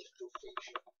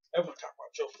 Everyone talk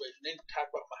about Joe Frazier. They didn't talk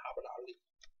about Muhammad Ali.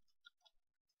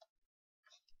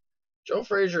 Joe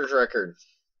Frazier's record.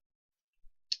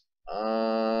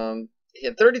 He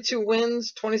had 32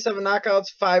 wins, 27 knockouts,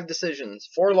 5 decisions,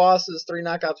 4 losses, 3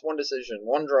 knockouts, 1 decision,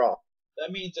 1 draw.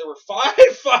 That means there were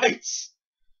 5 fights.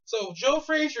 So Joe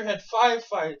Frazier had 5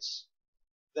 fights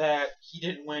that he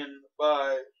didn't win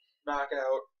by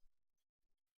knockout,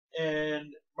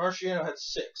 and Marciano had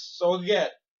 6. So again,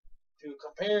 to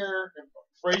compare,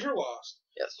 Frazier lost.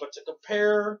 Yes. But to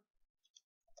compare,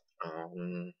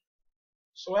 Um,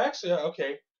 so actually,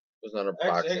 okay. was not a Actually,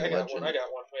 boxing I got legend. one. Wait a minute.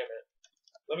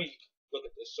 Let me look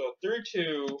at this. So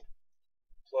 32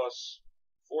 plus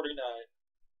 49.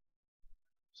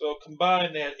 So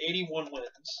combined, they had 81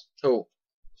 wins. Who?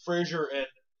 Frazier and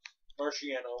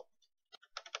Marciano.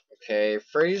 Okay,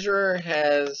 Frazier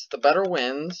has the better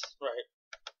wins. Right.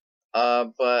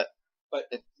 But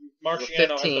Marciano has the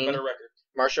 15. better record.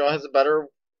 Marshall has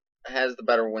the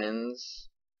better wins.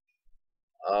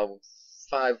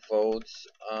 5 votes.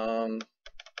 Trying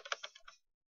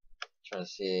to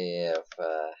see if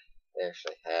they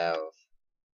actually have.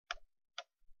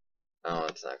 Oh,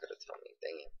 it's not gonna tell me.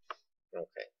 Dang it.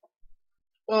 Okay.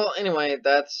 Well, anyway,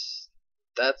 that's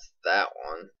that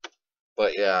one.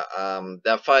 But yeah,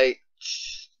 that fight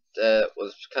that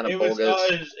was kind of bogus.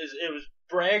 It was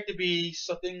bragged to be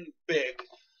something big,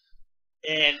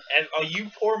 and all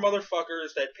you poor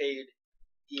motherfuckers that paid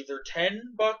either $10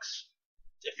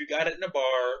 if you got it in a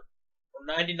bar, or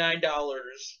 $99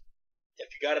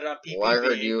 if you got it on PPV. Well, I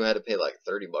heard you had to pay like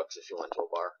 $30 if you went to a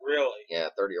bar. Really? Yeah,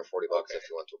 $30 or $40 Okay. if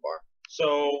you went to a bar.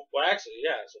 So, well, actually,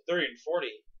 yeah. So 30 and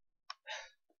 40.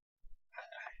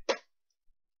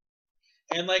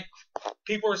 And like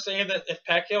people are saying that if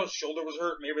Pacquiao's shoulder was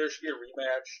hurt, maybe there should be a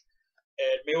rematch.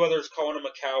 And Mayweather's calling him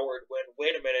a coward. When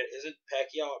wait a minute, isn't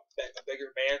Pacquiao a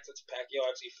bigger man since Pacquiao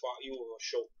actually fought you with a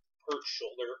hurt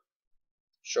shoulder?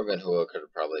 Shogun Hua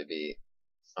could probably be.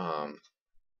 There's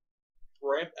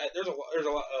a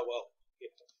lot. Well, yeah,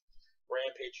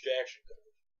 Rampage Jackson could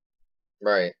have.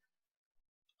 Right.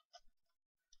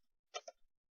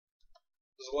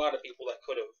 There's a lot of people that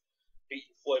could have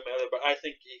beaten Floyd Mayweather, but I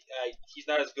think he's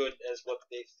not as good as what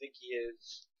they think he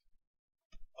is.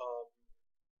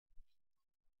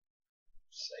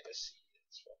 Legacy.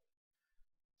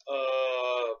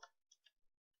 I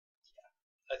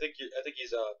think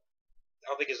he's I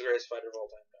don't think he's the greatest fighter of all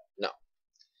time. No.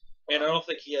 And I don't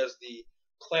think he has the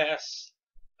class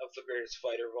of the greatest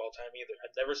fighter of all time either.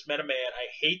 I've never met a man. I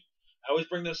always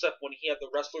bring this up when he had the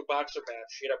wrestler boxer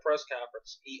match. He had a press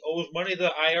conference. He owes money to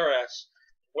the IRS.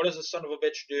 What does the son of a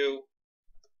bitch do?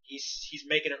 He's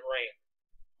making it rain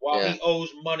while he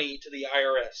owes money to the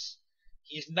IRS.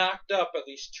 He's knocked up at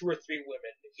least 2 or 3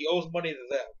 women. He owes money to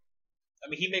them. I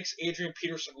mean, he makes Adrian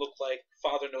Peterson look like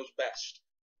Father Knows Best.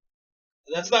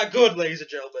 That's not good, ladies and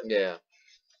gentlemen. Yeah.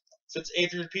 Since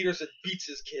Adrian Peterson beats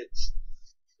his kids.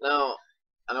 Now,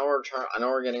 I know we're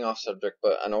getting off subject,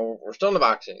 but I know we're still in the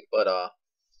boxing. But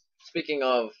speaking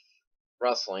of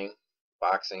wrestling,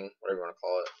 boxing, whatever you want to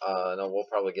call it, I know we'll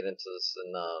probably get into this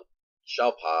in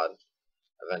Shell Pod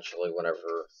eventually,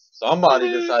 whenever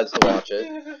somebody decides to watch it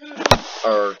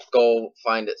or go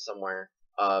find it somewhere.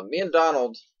 Me and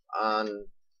Donald on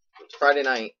Friday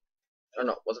night. Or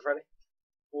no, was it Friday?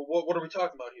 Well, what are we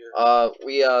talking about here?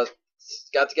 We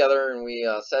got together and we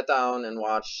sat down and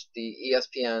watched the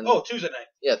ESPN. Oh, Tuesday night.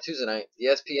 Yeah, Tuesday night. The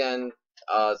ESPN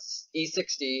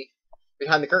E60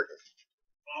 Behind the Curtain.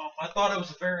 I thought it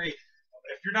was if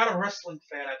you're not a wrestling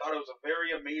fan, I thought it was a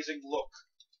very amazing look.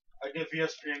 I give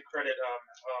ESPN credit on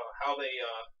how they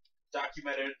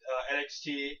documented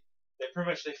NXT. They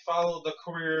followed the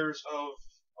careers of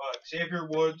Xavier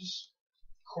Woods,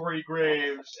 Corey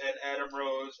Graves, and Adam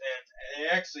Rose, and they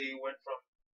actually went from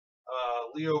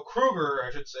Leo Kruger,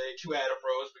 I should say, to Adam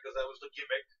Rose because that was the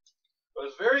gimmick. It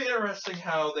was very interesting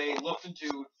how they looked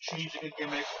into changing a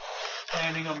gimmick,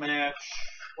 planning a match.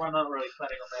 Well, not really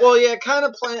planning a match. Well, yeah, kind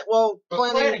of planning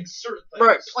certain things.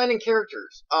 Right, planning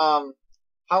characters.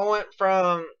 How it went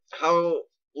from how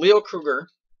Leo Kruger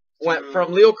went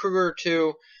from Leo Kruger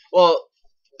to Bill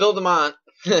DeMont.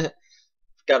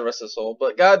 God rest his soul,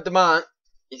 but God DeMont,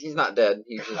 he's not dead.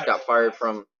 He just got fired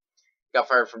from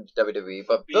WWE.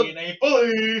 But being a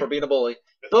bully. For being a bully.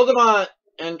 Bill DeMont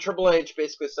and Triple H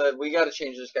basically said, we got to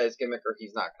change this guy's gimmick or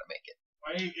he's not going to make it.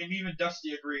 And even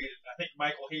Dusty agreed. I think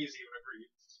Michael Hayes even agreed.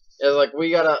 It's like we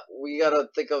gotta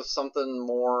think of something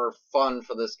more fun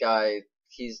for this guy.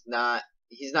 He's not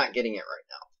getting it right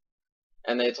now.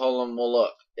 And they told him, well,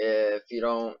 look, if you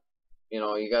don't,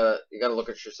 you gotta look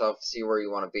at yourself, see where you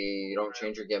want to be. You don't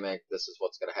change your gimmick. This is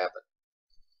what's gonna happen.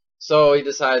 So he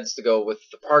decides to go with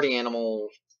the party animal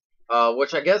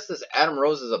Which I guess this Adam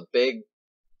Rose is a big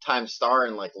time star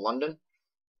in like London.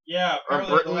 Yeah, Or apparently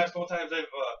the Britain. last couple times they've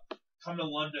come to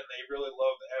London, they really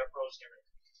love the Adam Rose gimmick.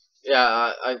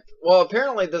 Yeah, well,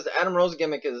 apparently this Adam Rose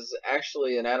gimmick is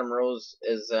actually an Adam Rose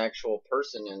is an actual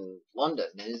person in London.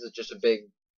 He's just a big,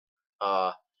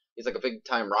 he's like a big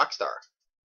time rock star.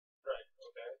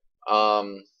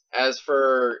 Right. As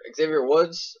for Xavier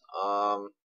Woods,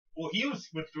 Well, he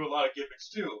went through a lot of gimmicks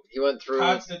too. he went through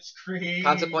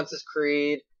Consequences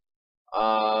Creed.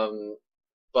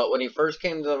 But when he first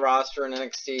came to the roster in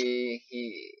NXT,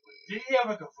 Did he have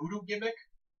like a voodoo gimmick?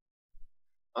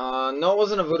 no, it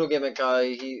wasn't a voodoo gimmick.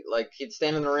 He'd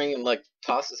stand in the ring and like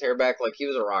toss his hair back like he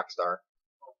was a rock star.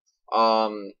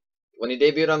 When he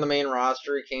debuted on the main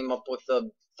roster, he came up with the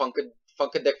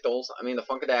Funkadactyls.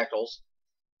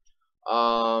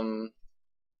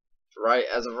 Right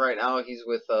as of right now, he's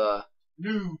with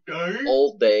New Day.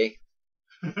 Old Day.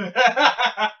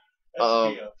 That's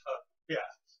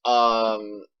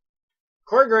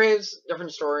Corey Graves,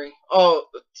 different story. Oh,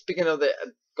 speaking of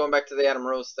going back to the Adam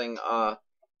Rose thing,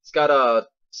 he's got a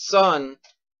son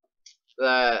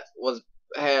that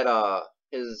had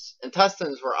his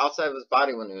intestines were outside of his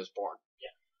body when he was born.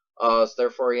 Yeah. So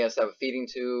therefore he has to have a feeding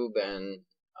tube, and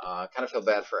kind of feel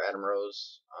bad for Adam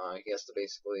Rose. He has to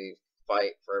basically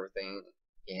fight for everything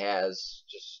he has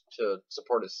just to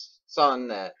support his son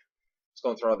that is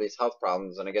going through all these health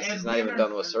problems, and I guess he's not even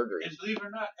done with surgery. And believe it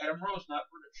or not, Adam Rose not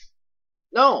British.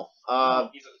 No,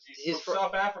 he's from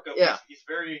South Africa. Yeah. He's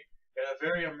got a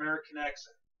very American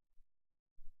accent.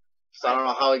 So I don't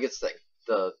know how he gets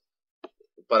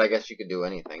but I guess you could do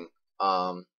anything.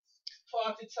 Party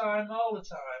time all the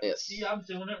time. Yes. See, I'm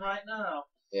doing it right now.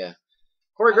 Yeah.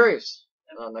 Corey Graves,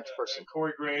 next person.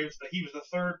 Corey Graves. He was the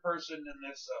third person in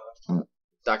this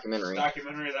Documentary that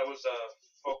was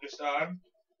focused on.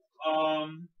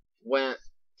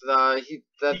 He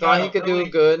thought he could do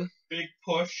good, big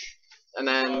push, and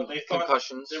then they thought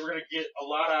concussions. they were gonna get a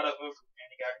lot out of him, and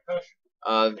he got concussion.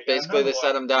 Basically they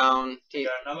set him down. He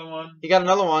got another one. He got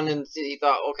another one, and he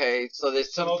thought, okay, so they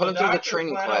put him through the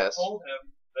training class. Told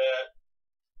him that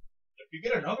if you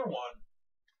get another one,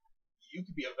 you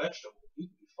could be a vegetable. You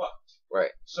could be fucked.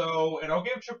 Right. So, and I'll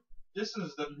give this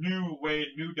is the new way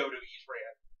new WWE's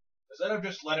ran. Instead of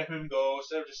just letting him go,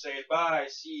 instead of just saying bye,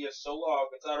 see you, so long,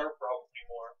 it's not our problem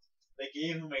anymore, they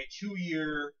gave him a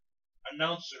 2-year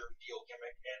announcer deal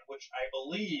gimmick, and which I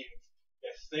believe,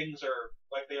 if things are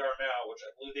like they are now, which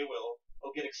I believe they will,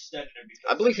 they'll get extended. Because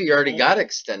I believe he already got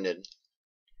extended.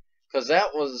 Because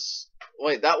that was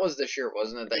this year,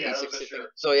 wasn't it? That yeah, that was this year.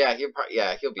 So yeah, he'll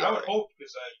be. I would hope,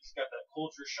 because he's got that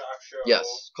Culture Shock show.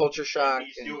 Yes, Culture Shock.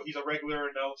 He's a regular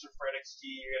announcer for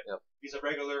NXT. Yep. He's a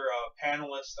regular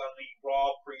panelist on the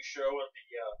Raw pre-show and the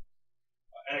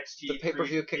NXT. The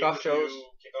pay-per-view kickoff shows.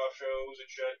 Kickoff shows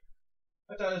and shit.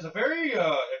 But that is a very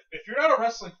if you're not a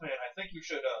wrestling fan, I think you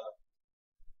should.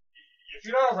 If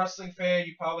you're not a wrestling fan,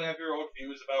 you probably have your own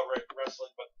views about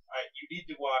wrestling, but you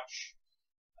need to watch.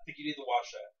 I think you need to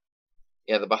watch that.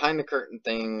 Yeah, the behind the curtain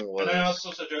thing was. And I also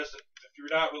suggest that if you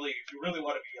really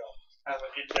want to be have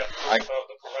an in-depth talk about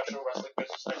the professional wrestling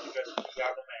business, then you guys be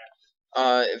on the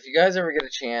man. If you guys ever get a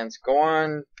chance, go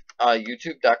on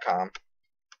YouTube.com,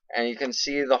 and you can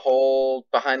see the whole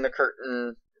behind the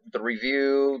curtain, the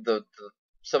review,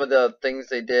 some of the things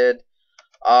they did.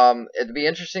 It'd be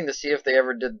interesting to see if they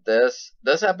ever did this.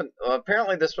 This happened.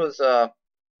 Apparently, this was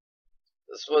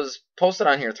posted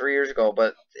on here 3 years ago,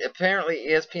 but apparently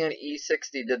ESPN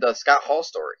E60 did the Scott Hall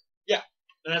story. Yeah,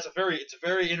 and it's a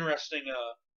very interesting.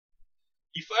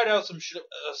 You find out some shit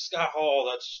Scott Hall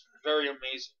that's very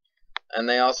amazing. And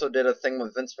they also did a thing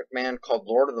with Vince McMahon called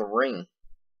Lord of the Ring.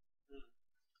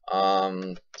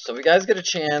 So if you guys get a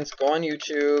chance, go on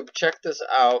YouTube, check this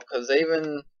out, because they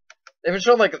even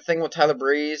showed like a thing with Tyler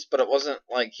Breeze, but it wasn't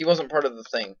like he wasn't part of the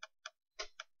thing.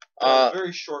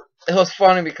 Very short. It was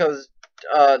funny because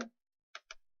Vince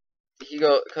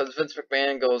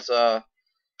McMahon goes,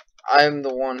 I'm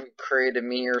the one who created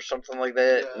me or something like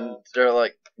that, Yeah. and they're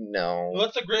like, no.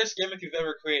 What's the greatest gimmick you've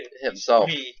ever created? Himself.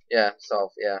 Me. Yeah,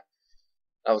 himself, yeah.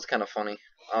 That was kind of funny.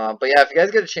 But yeah, if you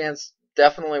guys get a chance,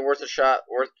 definitely worth a shot,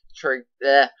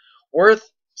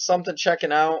 worth something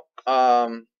checking out.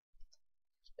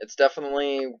 It's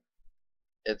definitely,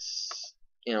 it's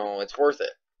worth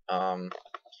it.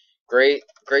 Great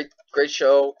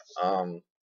show.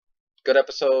 Good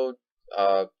episode.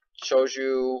 Shows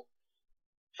you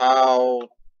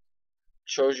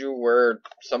where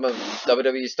some of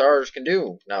WWE stars can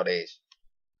do nowadays.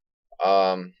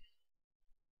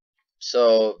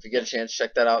 So if you get a chance,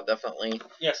 check that out, definitely.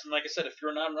 Yes, and like I said, if you're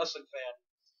a non-wrestling fan,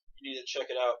 You need to check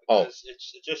it out Oh.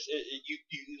 because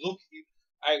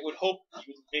I would hope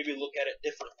you would maybe look at it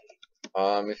differently.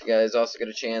 If you guys also get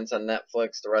a chance on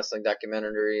Netflix, the wrestling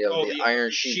documentary of the Iron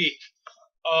Sheik.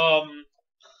 Well,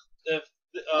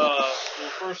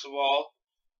 first of all,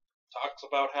 talks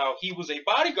about how he was a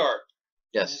bodyguard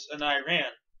Yes. in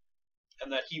Iran,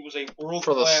 and that he was a world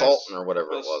For the class Sultan or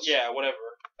whatever it was. Yeah, whatever.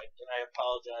 And I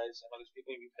apologize. I know these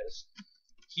people will be pissed.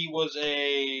 He was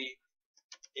a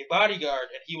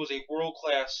bodyguard, and he was a world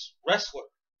class wrestler.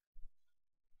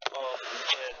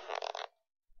 And,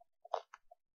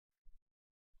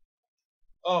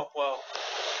 oh well,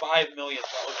 $5 million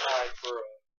high for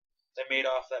they made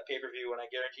off that pay per view, and I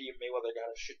guarantee you Mayweather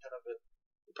got a shit ton of it.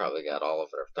 He probably got all of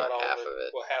it, if not half of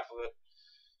it. Well, half of it.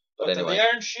 But anyway, the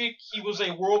Iron Sheik, he was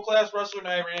a world class wrestler in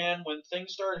Iran. When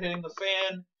things started hitting the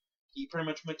fan, he pretty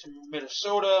much went to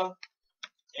Minnesota,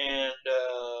 and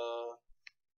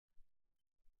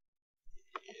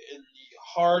in the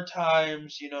hard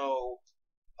times,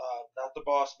 not the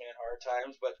boss man hard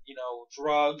times, but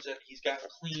drugs, and he's gotten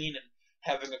clean and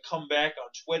having a comeback on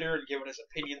Twitter and giving his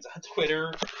opinions on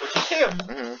Twitter, which is him.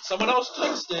 Mm-hmm. Someone else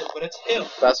jinxed it, but it's him.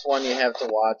 Best one you have to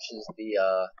watch is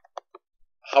the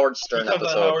Howard Stern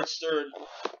episode. Howard Stern.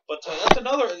 But that's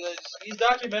another. These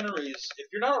documentaries,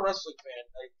 if you're not a wrestling fan,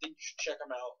 I think you should check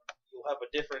them out. You'll have a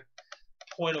different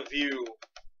point of view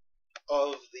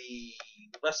of the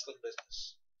wrestling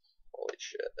business. Holy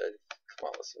shit. They come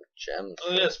out with some gems.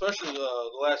 Oh, yeah, especially the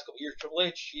last couple years. Triple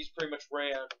H, he's pretty much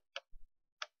ran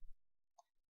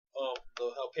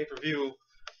how pay-per-view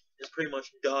is pretty much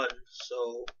done,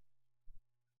 so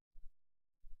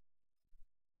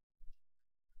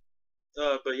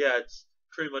but yeah, it's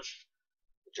pretty much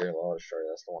Jerry Lawler story,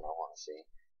 that's the one I want to see.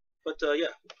 But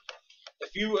yeah,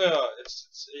 if you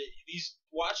these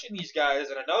watching these guys,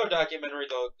 and another documentary,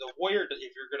 the Warrior,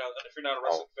 if you're not a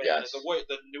wrestling fan, yes. is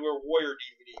the newer Warrior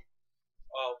DVD.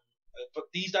 But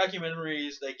these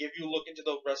documentaries, they give you a look into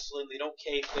the wrestling. They don't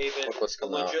kayfabe it. Look what's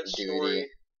coming out legit in DVD. story.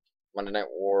 Monday Night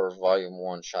War Volume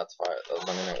 1, Shots Fired.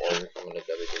 Monday Night War coming to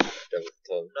DVD.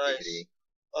 Nice.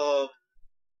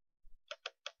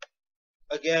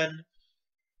 Again,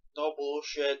 no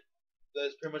bullshit.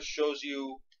 That pretty much shows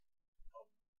you.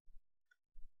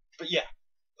 But yeah,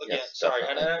 again, Yes, sorry,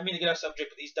 definitely. I don't mean to get off subject,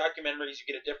 but these documentaries,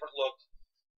 you get a different look.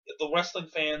 The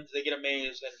wrestling fans, they get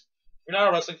amazed, and if you're not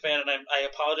a wrestling fan, and I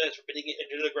apologize for beating it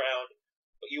into the ground,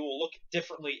 but you will look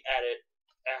differently at it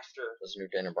after. There's a new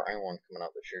Daniel Bryan one coming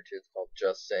out this year too. It's called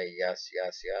Just Say Yes,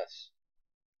 Yes, Yes.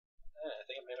 I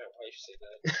think I made my wife say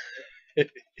that.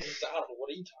 I don't know, what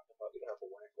are you talking about? You don't have a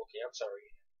wife. Okay, I'm sorry.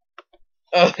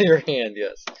 Oh, your hand,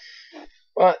 yes.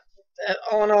 But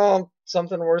all in all,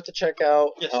 something worth to check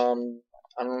out. Yes. I don't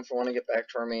know if I want to get back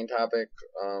to our main topic.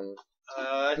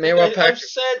 I've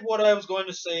said what I was going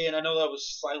to say, and I know that I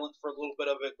was silent for a little bit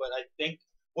of it, but I think,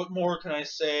 what more can I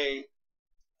say?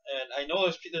 And I know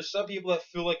there's some people that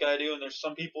feel like I do, and there's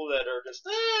some people that are just,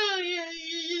 yeah,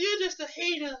 you're just a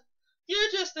hater.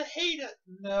 You're just a hater.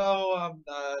 No, I'm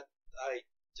not.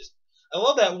 I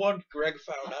love that one Greg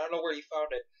found. I don't know where he found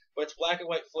it, but it's black and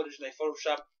white footage, and they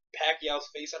photoshopped Pacquiao's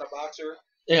face on a boxer.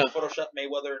 Yeah. Photoshopped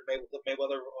Mayweather, and the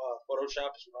Mayweather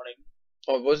Photoshop is running.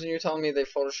 Oh, wasn't you telling me they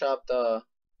photoshopped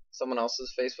someone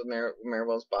else's face with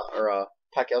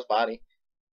Pacquiao's body?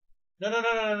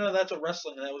 No. That's a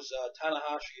wrestling. That was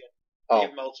Tanahashi and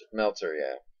Dave Meltzer. Meltzer,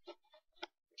 yeah.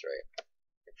 That's right.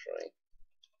 Actually.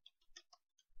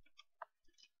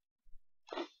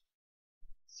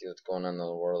 See what's going on in the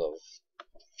world of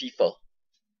FIFA.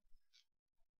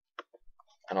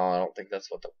 I don't think that's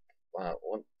what the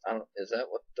is that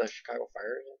what the Chicago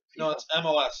Fire is? No, it's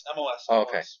MLS. Oh,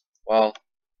 okay. Well,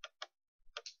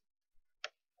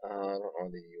 I don't know where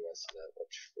the U.S. is at,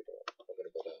 which we're going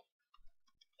to go to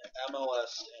MLS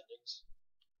standings.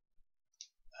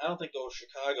 I don't think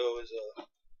Chicago is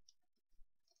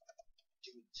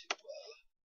doing too well.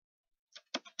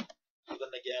 But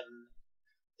then again,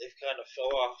 they've kind of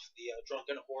fell off the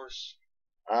drunken horse.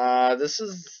 This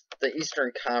is the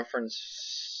Eastern Conference.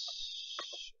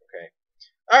 Okay.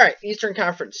 Alright, Eastern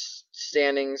Conference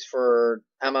standings for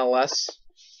MLS.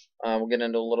 We'll get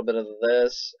into a little bit of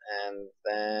this, and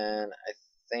then I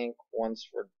think once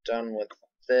we're done with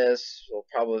this, we'll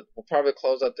probably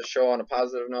close out the show on a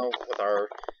positive note with our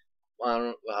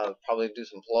probably do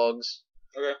some plugs.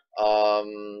 Okay.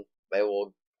 They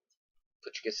will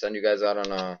send you guys out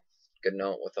on a good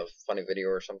note with a funny video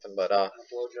or something, but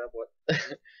Blowjob, what?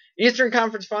 Eastern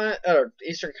Conference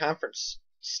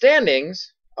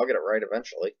standings. I'll get it right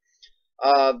eventually.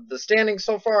 The standings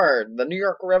so far: the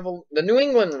New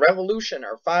England Revolution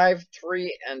are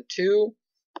 5-3-2.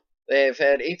 They've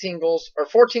had 18 goals or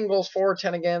 14 goals for,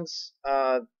 10 against.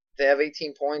 They have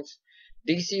 18 points.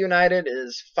 DC United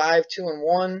is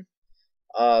 5-2-1.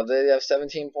 They have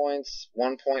 17 points,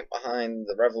 1 point behind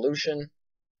the Revolution.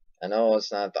 I know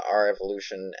it's not the R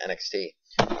Evolution NXT.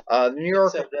 New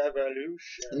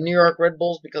York Red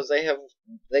Bulls, because they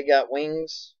got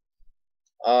wings.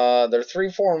 They're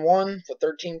 3-4-1 with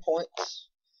 13 points,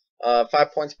 5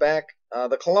 points back.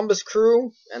 The Columbus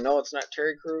Crew, and no, it's not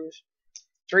Terry Crews.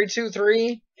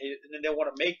 3-2-3. And then they want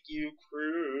to make you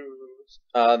cruise.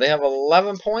 They have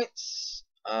 11 points.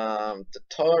 The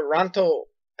Toronto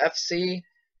FC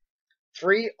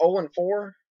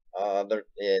 3-0-4. They're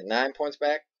 9 points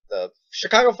back. The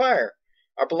Chicago Fire,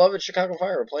 our beloved Chicago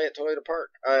Fire, play at Toyota Park.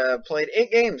 Played 8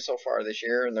 games so far this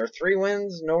year, and they're 3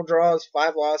 wins, no draws,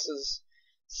 5 losses,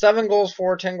 7 goals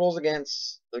for, 10 goals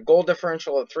against. The goal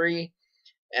differential of 3,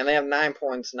 and they have 9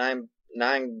 points, 9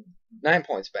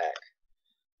 points back.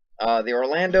 The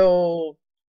Orlando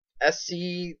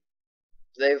SC,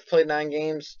 they've played 9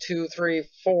 games,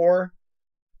 2-3-4.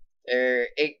 They're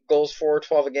 8 goals for,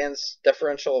 12 against,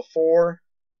 differential of 4,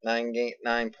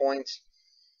 9 points.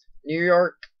 New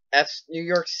York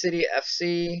City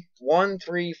FC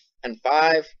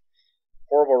 1-3-5,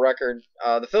 horrible record.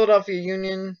 The Philadelphia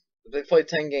Union, they played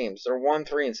 10 games. They're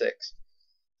 1-3-6,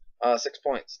 6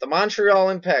 points. The Montreal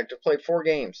Impact have played 4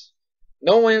 games,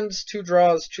 no wins, 2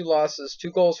 draws, 2 losses, 2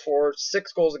 goals for,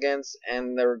 6 goals against,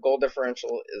 and their goal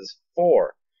differential is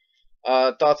 4.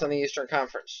 Thoughts on the Eastern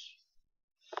Conference?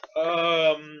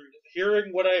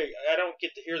 Hearing what I don't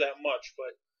get to hear that much,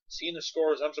 but seeing the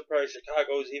scores, I'm surprised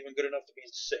Chicago is even good enough to be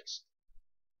in 6th.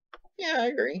 Yeah, I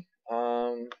agree.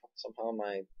 Somehow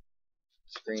my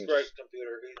screen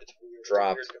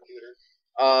dropped.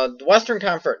 The Western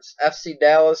Conference, FC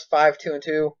Dallas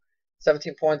 5-2-2,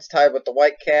 17 points, tied with the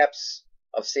Whitecaps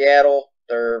of Seattle.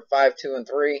 They're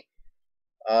 5-2-3.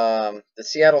 The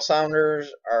Seattle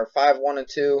Sounders are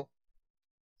 5-1-2.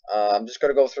 I'm just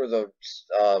gonna go through the.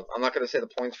 I'm not gonna say the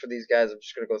points for these guys. I'm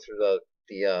just gonna go through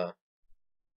the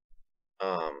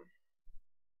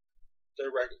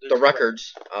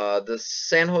records. The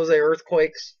San Jose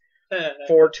Earthquakes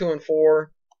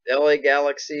 4-2-4. The LA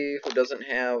Galaxy, who doesn't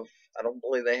have, I don't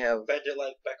believe they have Bend it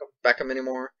like Beckham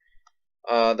anymore.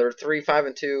 They're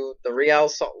 3-5-2. The Real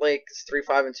Salt Lake is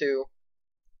 3-5-2.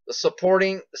 The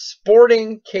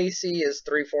Sporting KC is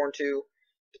 3-4-2.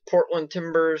 The Portland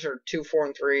Timbers are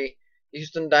 2-4-3.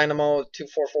 Houston Dynamo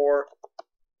 2-4-4.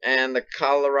 And the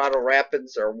Colorado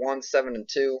Rapids are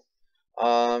 1-7-2.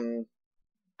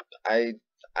 I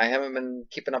haven't been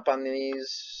keeping up on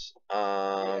these.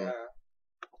 Yeah.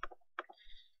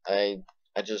 I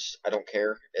don't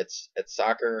care. It's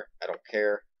soccer. I don't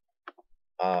care.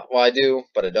 Well, I do,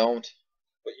 but I don't.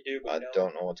 But you do. But I you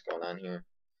don't know what's going on here.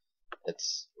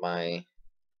 It's my.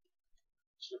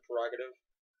 It's your prerogative.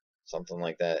 Something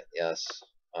like that. Yes.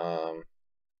 Why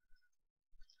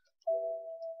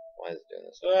is it doing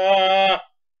this?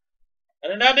 I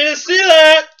did not need to see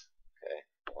that. Okay.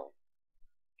 Well,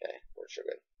 okay, we're sure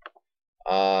good.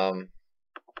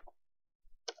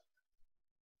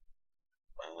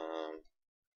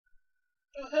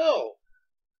 What the hell?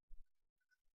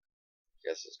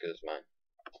 Guess as good as mine.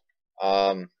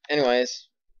 Anyways,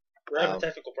 We're having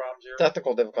technical problems here.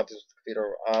 technical difficulties with the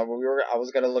computer. I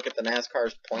was gonna look at the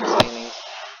NASCAR's point standings,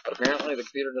 but apparently the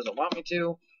computer doesn't want me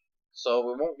to. So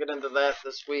we won't get into that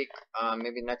this week.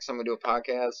 Maybe next time we do a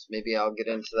podcast, maybe I'll get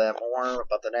into that more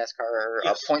about the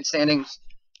NASCAR point standings.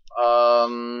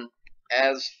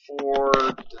 As for,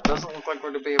 it doesn't look like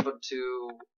we're going to be able to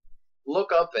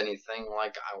look up anything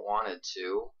like I wanted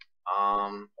to.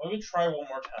 Let me try one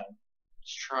more time.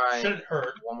 Let's try Shouldn't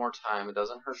hurt. one more time. It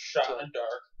doesn't hurt. Shot in the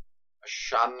dark. A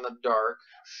shot in the dark.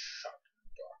 Shot in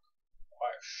the dark.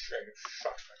 Why a shade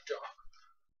shot in the dark?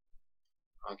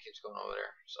 Oh, it keeps going over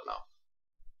there. So no.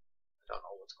 I don't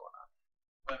know what's going on.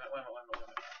 Wait a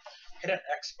minute. Hit an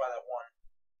X by that one.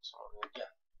 So,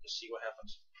 Yeah. Just see what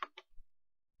happens.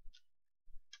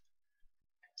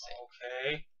 see.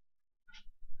 Okay.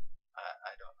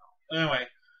 I don't know. Anyway,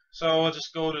 so we'll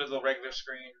just go to the regular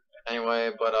screen.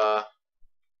 Anyway, but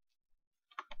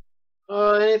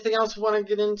anything else you want to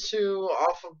get into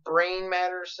off of Brain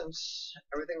Matter since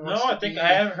everything? No, I think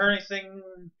I haven't heard anything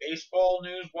baseball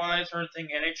news wise, heard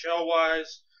anything NHL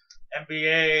wise,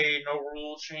 NBA, no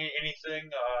rule change, anything,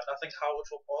 nothing college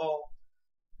football,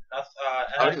 nothing.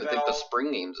 I don't even think the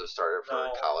spring games have started for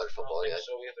college football I don't yet. think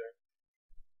so either.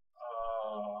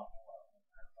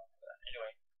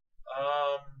 Anyway,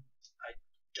 I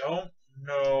don't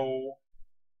know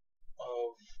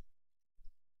of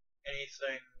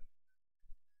anything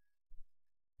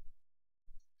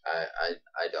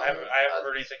I don't. I haven't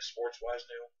heard anything sports wise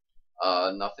new.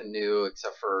 Nothing new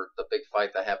except for the big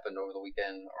fight that happened over the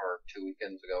weekend or 2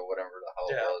 weekends ago, whatever the hell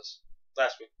it was.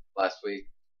 Last week.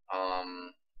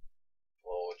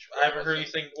 Well, I haven't heard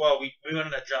anything. Well, we went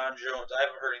into John Jones. I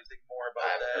haven't heard anything more I about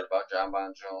haven't that. heard about John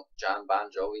Bones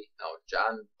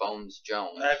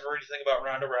Jones. I haven't heard anything about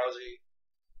Ronda Rousey.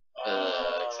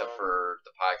 Except for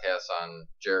the podcast on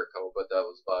Jericho, but that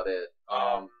was about it.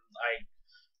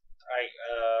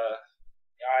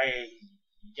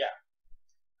 Yeah.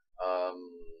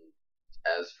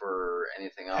 As for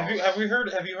anything else, Have you heard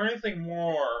anything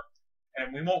more?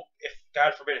 And we won't, if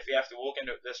God forbid, if you have to look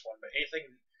into this one, but anything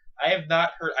I have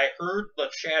not heard. I heard the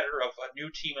chatter of a new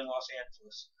team in Los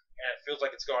Angeles, and it feels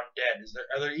like it's gone dead.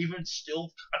 Are there even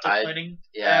still contemplating?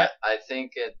 Yeah, I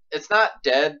think it's not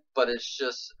dead, but it's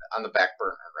just on the back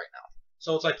burner right now.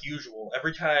 So it's like usual.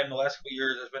 Every time the last couple of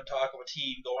years, there's been talk of a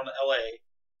team going to LA.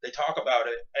 They talk about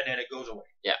it, and then it goes away.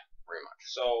 Yeah, pretty much.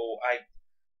 So I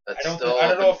That's don't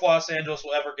know if Los Angeles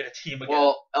will ever get a team again.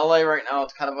 Well, LA right now,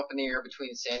 it's kind of up in the air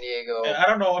between San Diego. And I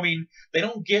don't know. I mean, they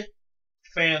don't get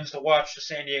fans to watch the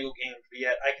San Diego game, but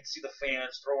yet I can see the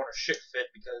fans throwing a shit fit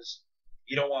because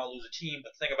you don't want to lose a team.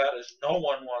 But the thing about it is, no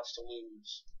one wants to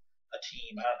lose a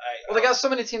team. Well, they got so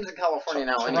many teams in California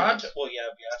now. Toronto. Anyways. Well, yeah,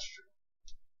 that's true.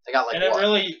 They got like and what? it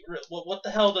really, what the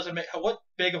hell does it make? What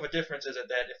big of a difference is it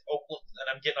that if Oakland, and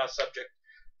I'm getting off subject,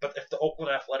 but if the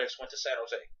Oakland Athletics went to San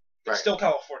Jose, it's Right. still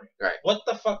California. Right. What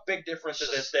the fuck big difference is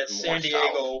it that More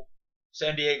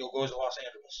San Diego goes to Los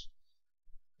Angeles?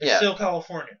 It's Yeah. still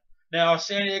California. Now, if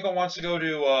San Diego wants to go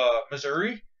to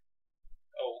Missouri,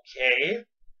 okay.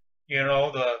 You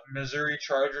know, the Missouri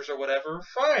Chargers or whatever,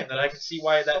 fine. Then I can see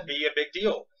why that'd be a big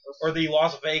deal. Or the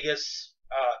Las Vegas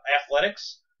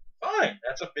Athletics, fine.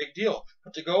 That's a big deal.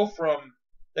 But to go from,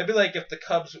 that'd be like if the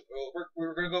Cubs,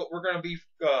 we're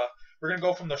gonna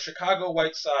go from the Chicago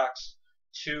White Sox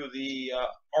to the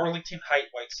Arlington Heights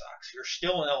White Sox. You're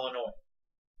still in Illinois.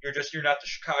 You're not the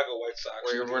Chicago White Sox.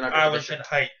 We're You're not the gonna be Arlington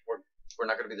Heights. We're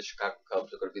not going to be the Chicago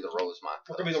Cubs. We're going to be the Rosemont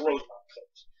Cubs. We're gonna be the Rosemont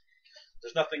Cubs.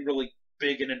 There's nothing really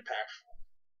big and impactful.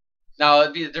 Now,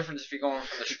 it'd be the difference if you're going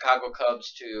from the Chicago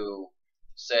Cubs to,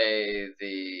 say,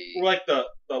 the We're like the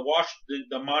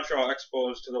Montreal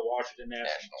Expos to the Washington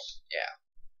Nationals. Yeah.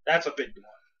 That's a big one.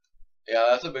 Yeah,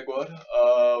 that's a big one.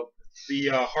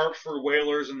 The Hartford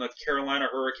Whalers and the Carolina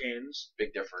Hurricanes.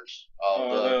 Big difference.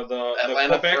 The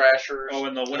Atlanta Quebec, Thrashers.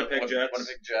 and the Winnipeg Jets.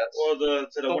 Winnipeg Jets. Or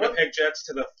the Winnipeg Jets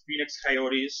to the Phoenix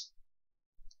Coyotes.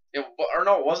 Yeah, or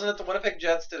no, wasn't it the Winnipeg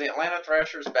Jets to the Atlanta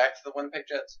Thrashers back to the Winnipeg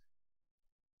Jets?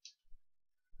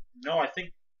 No, I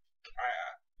think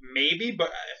maybe,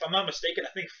 but if I'm not mistaken, I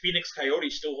think Phoenix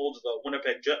Coyotes still holds the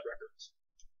Winnipeg Jet records.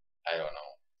 I don't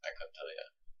know. I couldn't tell you.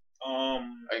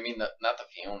 I mean, not the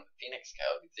Phoenix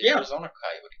Coyotes, the Arizona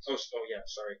Coyotes. Oh yeah,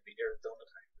 sorry, the Arizona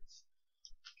Coyotes.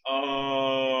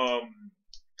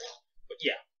 But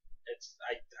yeah, it's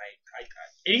I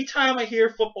anytime I hear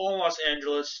football in Los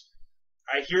Angeles,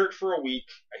 I hear it for a week.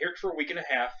 I hear it for a week and a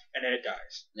half, and then it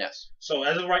dies. Yes. So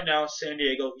as of right now, San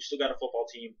Diego, who's still got a football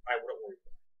team, I wouldn't worry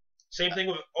about it. Same thing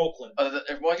with Oakland.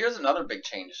 Well, here's another big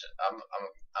change.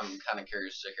 I'm kind of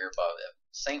curious to hear about it.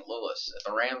 St. Louis. If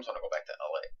the Rams want to go back to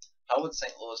LA, how would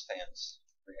St. Louis fans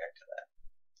react to that?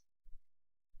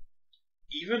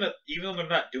 Even though they're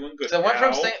not doing good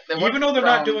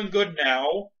not doing good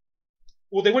now.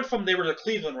 Well, they were the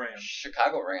Cleveland Rams.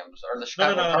 Chicago Rams or the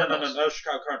Chicago Cardinals. No,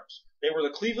 Chicago Cardinals. They were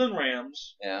the Cleveland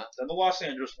Rams. Yeah. Then the Los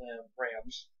Angeles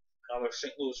Rams. Now they're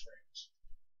St. Louis Rams.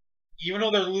 Even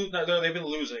though they've been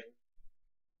losing,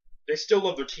 they still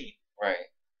love their team. Right.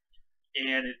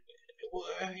 And it'd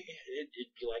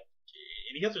be like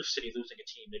any other city losing a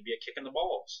team. They'd be a kick in the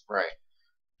balls. Right.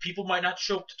 People might not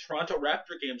show up to Toronto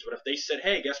Raptor games, but if they said,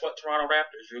 "Hey, guess what, Toronto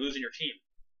Raptors, you're losing your team,"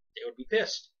 they would be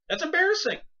pissed. That's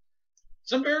embarrassing.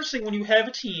 It's embarrassing when you have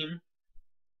a team,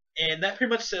 and that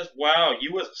pretty much says, "Wow,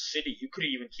 you as a city, you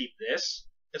couldn't even keep this."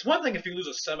 It's one thing if you lose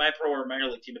a semi-pro or minor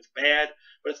league team; it's bad,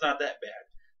 but it's not that bad.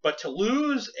 But to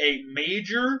lose a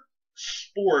major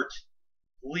sport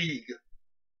league,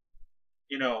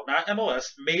 not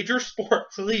MLS, major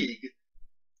sports league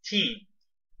team,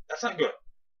 that's not good.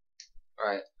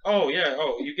 Right. Oh, yeah.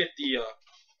 Oh, you get the...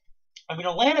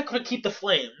 Atlanta couldn't keep the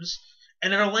Flames,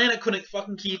 and then Atlanta couldn't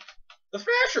fucking keep the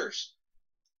Thrashers.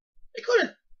 They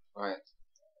couldn't. Right.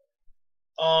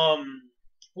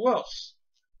 Who else?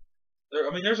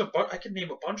 There's I can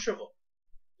name a bunch of them.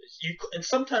 And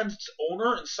sometimes it's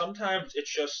owner, and sometimes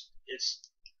it's just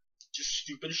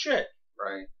stupid shit.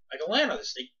 Right. Like Atlanta,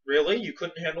 really? You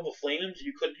couldn't handle the Flames?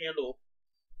 You couldn't handle...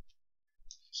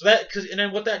 So and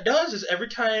then what that does is every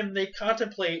time they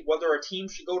contemplate whether a team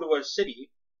should go to a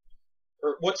city,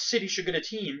 or what city should get a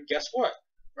team, guess what?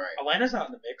 Right. Atlanta's not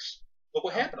in the mix. Look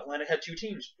what happened. Atlanta had 2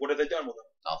 teams. What have they done with them?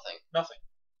 Nothing. Nothing.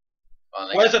 Well,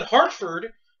 they Why got- is it Hartford?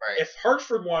 Right. If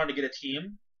Hartford wanted to get a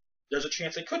team, there's a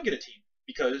chance they could get a team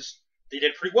because they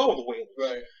did pretty well with the Whalers.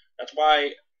 Right. That's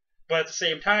why. But at the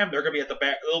same time, they're going to be at the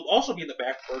back. They'll also be in the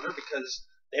back burner because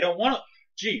they don't want to.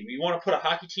 Gee, you want to put a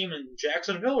hockey team in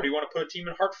Jacksonville, or do you want to put a team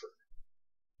in Hartford?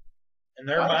 In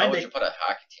their Why mind, would they you put a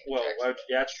hockey team? in well, Jacksonville?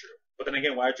 yeah, that's true. But then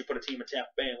again, why would you put a team in Tampa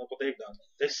Bay? And look what they've done.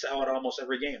 They sell it almost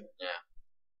every game. Yeah.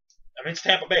 I mean, it's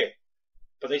Tampa Bay,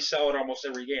 but they sell it almost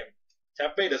every game.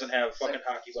 Tampa Bay doesn't have fucking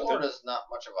hockey. But Florida's not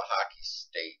much of a hockey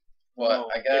state. But no,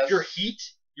 I guess if you're Heat,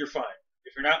 you're fine.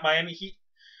 If you're not Miami Heat,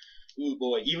 ooh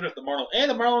boy. Even if the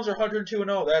Marlins are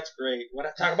 102-0, that's great. When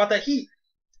I talk about that Heat,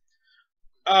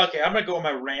 okay, I'm gonna go on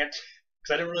my rant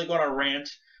because I didn't really go on a rant.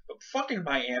 But fucking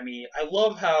Miami, I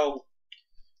love how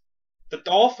the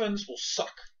Dolphins will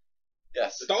suck.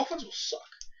 yes. The Dolphins will suck.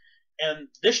 And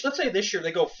let's say this year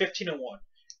they go 15-1.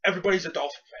 Everybody's a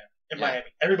Dolphin fan in Yeah. Miami.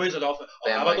 Everybody's a Dolphin. Oh,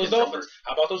 how about Bandwagon those Dolphins? jumpers.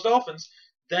 How about those Dolphins?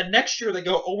 Then next year they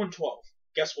go 0-12.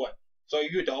 Guess what? So are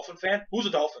you a Dolphin fan? Who's the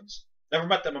Dolphins? Never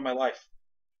met them in my life.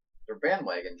 They're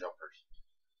bandwagon jumpers.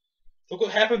 Look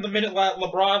what happened the minute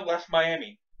LeBron left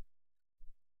Miami.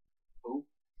 Who?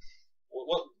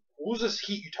 Who's this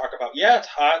Heat you talk about? Yeah, it's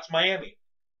hot. It's Miami.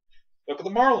 Look at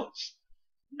the Marlins.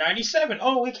 97.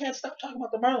 Oh, we can't stop talking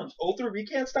about the Marlins. 03. We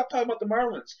can't stop talking about the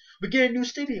Marlins. We get a new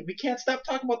stadium. We can't stop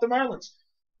talking about the Marlins.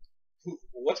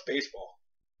 What's baseball?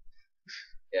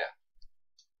 Yeah.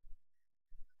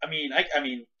 I mean,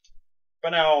 but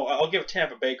now I'll give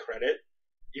Tampa Bay credit,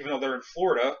 even though they're in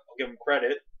Florida. I'll give them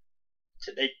credit.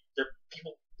 They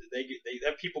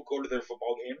have people go to their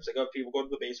football games. They got people go to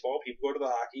the baseball. People go to the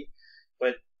hockey.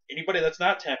 But anybody that's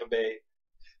not Tampa Bay,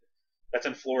 that's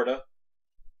in Florida.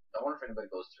 I wonder if anybody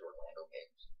goes to Orlando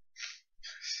games.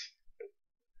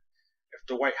 If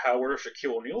Dwight Howard or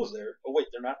Shaquille O'Neal is there. Oh wait,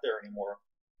 they're not there anymore.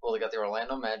 Well, they got the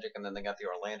Orlando Magic, and then they got the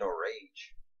Orlando Rage,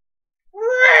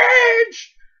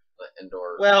 Rage. the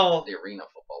indoor, Well, the arena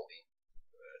football league.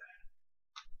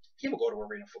 people go to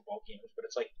arena football games, but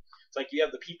it's like you have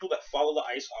the people that follow the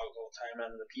Ice Hogs all the time,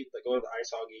 and the people that go to the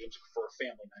Ice Hog games for a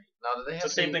family night. Now, do they It's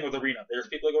have the same thing with arena. There's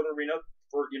people that go to arena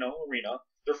for arena.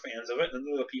 They're fans of it, and then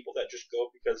there are the people that just go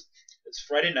because it's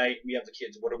Friday night and we have the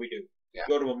kids. What do we do? Yeah.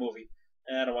 Go to a movie.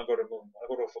 And I don't want to go to a movie. Want to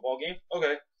go to a football game?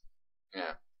 Okay.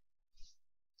 Yeah.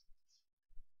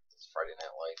 It's Friday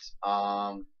Night Lights.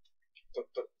 But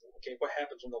okay, what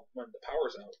happens when the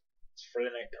power's out? It's Friday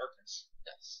Night Darkness.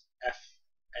 Yes.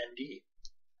 FND.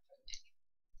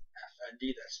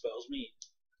 FND. That spells me.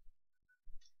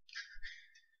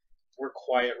 We're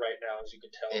quiet right now, as you can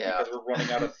tell, Yeah. because we're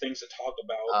running out of things to talk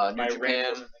about. New My Japan. rant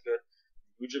wasn't that good.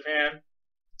 New Japan.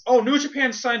 Oh, New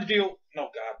Japan signed a deal. No,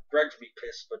 God, Greg's gonna be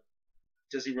pissed, but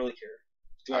does he really care?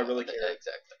 Do I really care?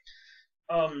 Exactly.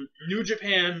 New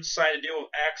Japan signed a deal with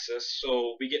Access,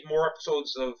 so we get more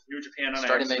episodes of New Japan on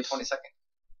Starting May Access.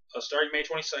 22nd. Starting May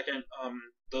 22nd.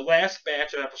 The last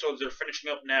batch of episodes they're finishing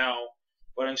up now,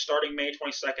 but starting May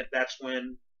 22nd, that's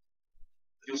when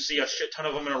you'll see a shit ton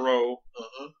of them in a row.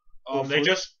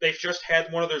 They've just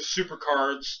had one of their super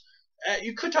cards.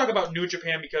 You could talk about New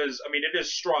Japan because it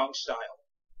is strong style,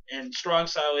 and strong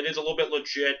style it is a little bit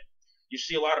legit. You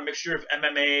see a lot of mixture of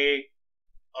MMA.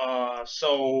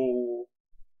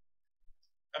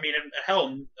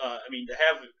 To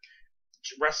have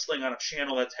wrestling on a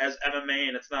channel that has MMA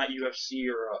and it's not UFC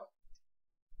or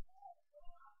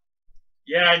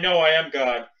yeah, I know I am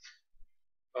God.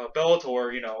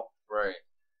 Bellator, Right.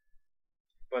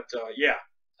 but yeah.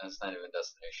 And it's not even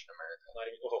Destination America.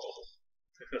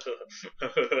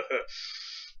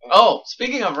 Oh. Oh,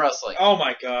 speaking of wrestling, Oh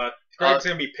my God, Greg's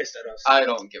gonna be pissed at us. I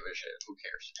don't give a shit. Who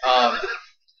cares?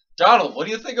 Donald, what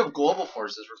do you think of Global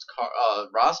Force's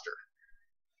roster?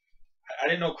 I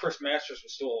didn't know Chris Masters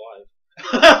was still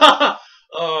alive.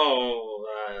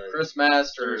 Chris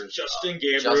Masters, there's Justin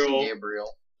Justin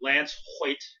Gabriel, Lance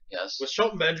Hoyt. yes. Was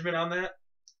Shelton Benjamin on that?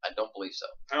 I don't believe so.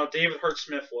 I know David Hurt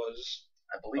Smith was.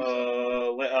 I believe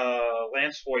so.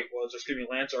 Lance Hoyt was.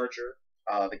 Lance Archer.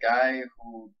 The guy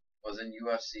who was in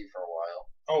UFC for a while.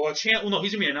 Oh, no,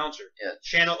 he's gonna be an announcer. Yeah.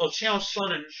 Chael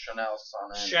Sonnen. Chanel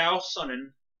Sonnen. Chael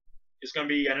Sonnen is gonna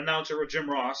be an announcer with Jim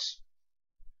Ross.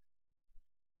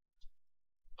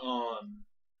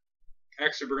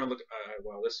 Actually, we're gonna look.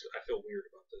 Wow, I feel weird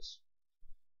about this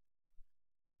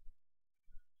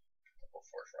Global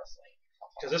Force Wrestling.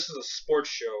 because this is a sports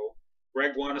show.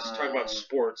 Greg wanted us to talk about Um,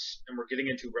 sports, and we're getting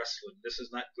into wrestling. This is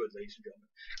not good, ladies and gentlemen.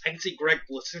 I can see Greg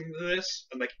listening to this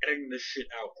and editing this shit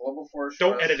out. Global Force.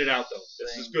 Don't edit it out though.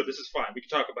 This is Wrestling. good. This is fine. We can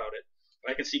talk about it.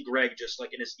 But I can see Greg just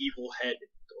in his evil head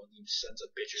going, you sons of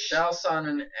bitches. Shao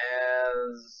Sonnen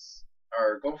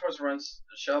Global Force runs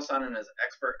Shao Sonnen as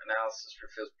expert analysis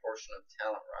reveals portion of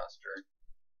talent roster.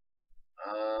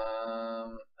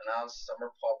 Announced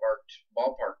summer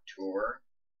ballpark tour.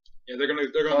 Yeah, they're gonna.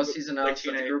 Plus, he's announced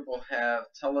like that the group will have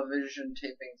television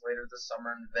tapings later this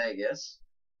summer in Vegas.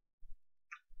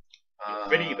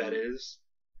 Vinny, that is.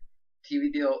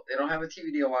 TV deal. They don't have a TV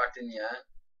deal locked in yet.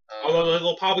 Although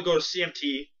they'll probably go to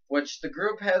CMT. Which the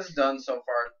group has done so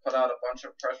far. Put out a bunch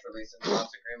of press releases and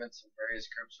announced agreements in various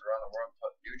groups around the world.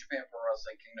 Put New Japan Pro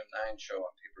Wrestling Kingdom 9 show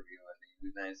on pay-per-view in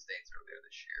the United States earlier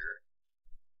this year.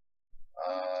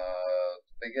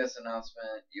 Biggest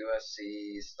announcement: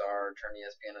 USC star turn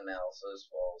ESPN analysis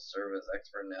will serve as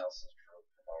expert analysis for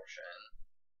promotion.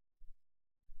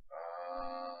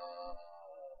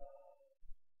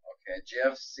 Okay,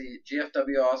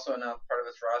 GFW also announced part of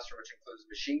its roster, which includes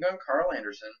Machine Gun Carl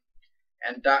Anderson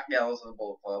and Doc Gallows of the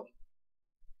Bullet Club.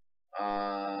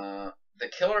 The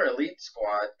Killer Elite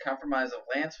Squad, comprised of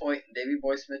Lance Hoyt and Davey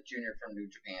Boy Smith Jr. from New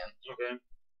Japan. Okay.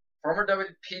 Former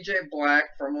PJ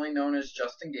Black, formerly known as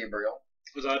Justin Gabriel.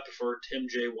 Because I prefer Tim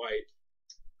J. White.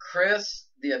 Chris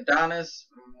the Adonis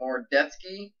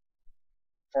Mordetsky,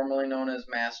 formerly known as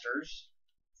Masters.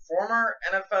 Former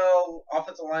NFL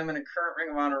offensive lineman and current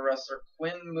Ring of Honor wrestler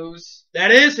Quinn Moose.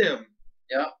 That is him.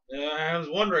 Yep. I was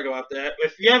wondering about that.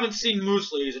 If you haven't seen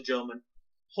Moose, ladies and gentlemen,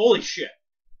 holy shit.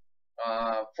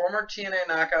 Former TNA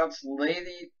Knockouts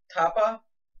Lady Tapa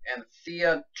and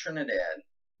Thea Trinidad.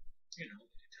 You know,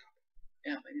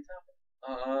 Yeah, Lady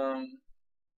Tapa.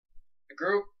 The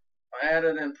group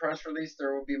added in press release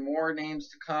there will be more names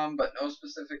to come, but no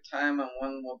specific time on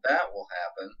when that will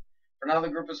happen. For now, the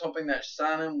group is hoping that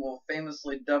Sonnen will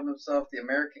famously dub himself the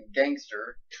American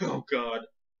Gangster. Oh, God.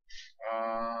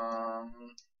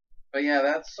 But yeah,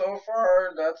 that's so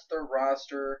far. That's their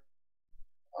roster.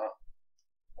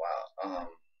 Wow.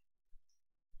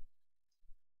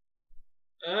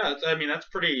 I mean, that's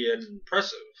pretty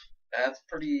impressive. That's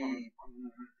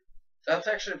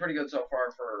actually pretty good so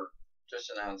far for just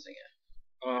announcing it.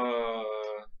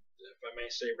 If I may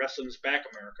say, wrestling's back,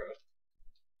 America.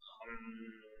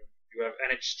 You have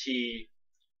NXT,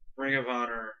 Ring of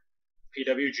Honor,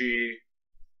 PWG.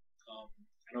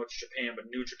 I know it's Japan, but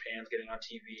New Japan's getting on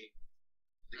TV.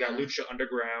 You got Lucha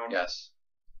Underground. Yes.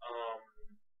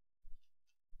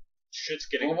 Shit's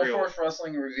getting Global real. Force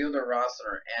Wrestling revealed their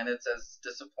roster, and it's as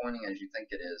disappointing as you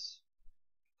think it is.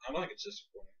 I don't think it's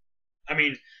disappointing. I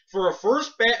mean, for a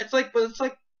first it's like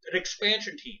an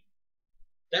expansion team.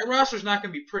 That roster's not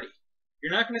going to be pretty.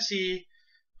 You're not going to see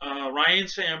Ryan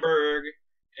Sandberg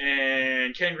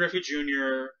and Ken Griffey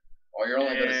Jr. Oh, you're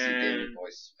only going to see David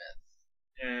Boy Smith.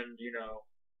 And,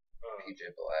 PJ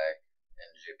Black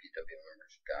and JPW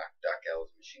members Doc Gallows,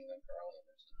 Machine Gun Carl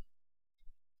Anderson.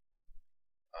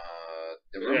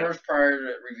 The rumors prior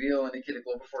to reveal indicated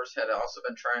Global Force had also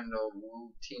been trying to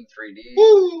woo Team 3D.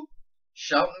 Woo!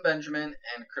 Shelton Benjamin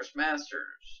and Chris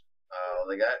Masters.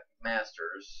 They got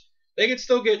Masters. They can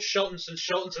still get Shelton since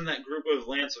Shelton's in that group with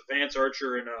Vance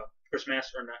Archer and Chris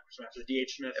Masters,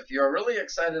 D.H. Smith. If you're really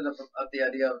excited about the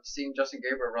idea of seeing Justin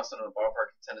Gabriel wrestle in a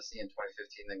ballpark in Tennessee in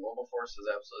 2015, then Global Force is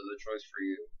absolutely the choice for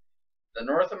you. The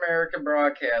North American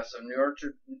broadcast of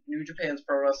New Japan's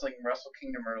Pro Wrestling Wrestle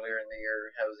Kingdom earlier in the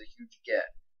year has a huge get.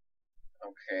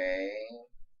 Okay.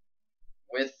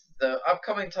 With the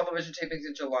upcoming television tapings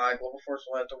in July, Global Force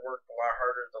will have to work a lot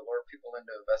harder to lure people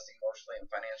into investing emotionally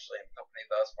and financially in the company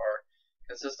thus far.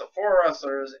 Consists of 4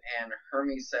 wrestlers and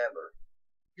Hermes Sadler.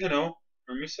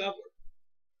 Hermes Sadler.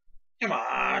 Come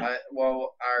on. We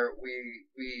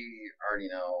already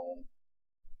know.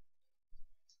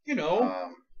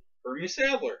 Hermes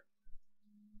Sadler.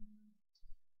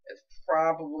 It's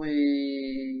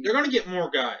probably... They're going to get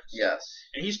more guys. Yes.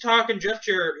 And he's talking, Jeff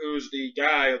Jarrett, who's the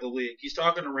guy of the league, he's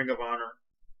talking to Ring of Honor.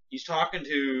 He's talking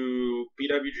to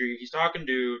PWG. He's talking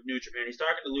to New Japan. He's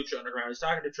talking to Lucha Underground. He's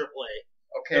talking to AAA.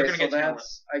 Okay, so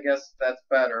I guess that's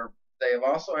better. They have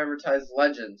also advertised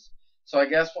Legends. So I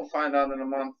guess we'll find out in a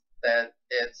month that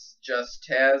it's just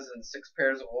Taz and 6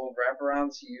 pairs of old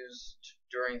wraparounds used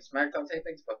during SmackDown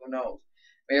tapings, but who knows?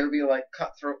 Maybe it'll be like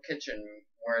Cutthroat Kitchen,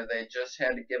 where they just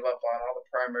had to give up on all the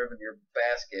prime rib in your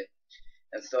basket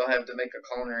and still have to make a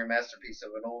culinary masterpiece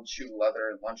of an old shoe leather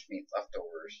and lunch meat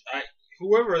leftovers.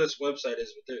 Whoever this website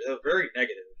is, they're very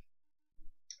negative.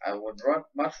 I would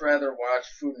much rather watch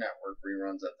Food Network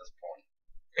reruns at this point.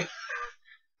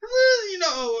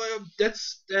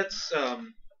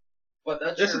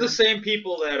 This is the same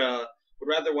people that would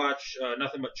rather watch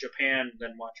nothing but Japan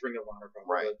than watch Ring of Honor,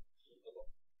 probably. Right.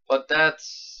 But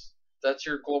that's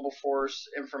your Global Force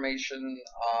information.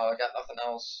 Got nothing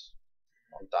else.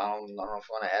 Donald, I don't know if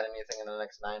you want to add anything in the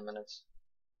next 9 minutes.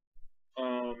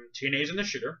 TNA's in the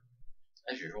shitter.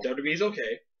 As usual. WWE's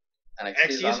okay. NXT NXT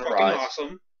is is on the fucking rise.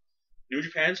 awesome. New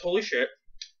Japan's holy shit.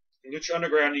 Lucha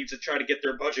Underground needs to try to get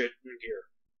their budget in gear.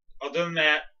 Other than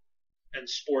that, and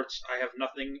sports, I have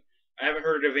nothing. I haven't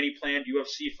heard of any planned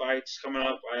UFC fights coming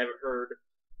up. I haven't heard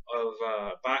of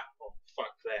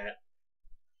fuck that.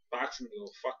 Boxing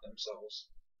will fuck themselves.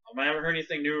 I haven't heard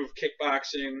anything new of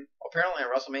kickboxing. Apparently, at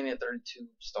WrestleMania 32,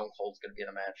 Stone Cold's going to be in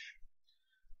a match.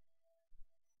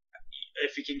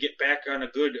 If he can get back on a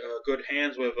good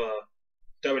hands with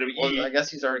WWE. Well, I guess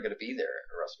he's already going to be there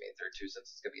at WrestleMania 32 since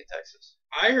it's going to be in Texas.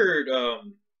 I heard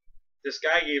this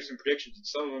guy gave some predictions, and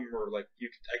some of them were like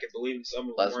I could believe, and some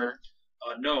of them Lesnar?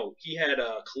 weren't. No, he had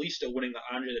Kalisto winning the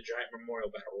Andre the Giant Memorial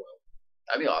Battle Royal.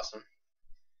 That'd be awesome.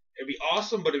 It'd be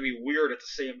awesome, but it'd be weird at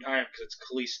the same time because it's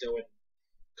Kalisto, and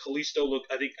Kalisto look.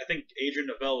 I think Adrian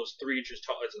Novell is 3 inches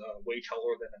tall, is way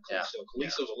taller than Kalisto. Yeah.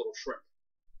 Kalisto's a little shrimp.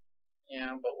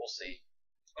 Yeah, but we'll see.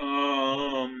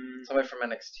 Um, Somebody from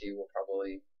NXT will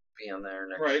probably be on there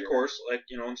next right, year. of course. Like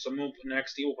and some of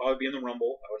NXT will probably be in the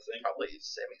Rumble. I would think. Probably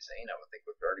Sami Zayn, I would think,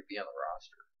 would already be on the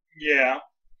roster. Yeah.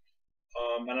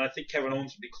 And I think Kevin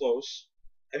Owens would be close.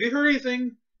 Have you heard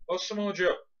anything about Samoa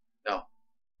Joe? No.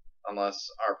 Unless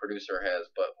our producer has,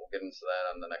 but we'll get into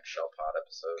that on the next Shell Pod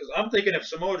episode. Because I'm thinking if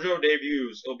Samoa Joe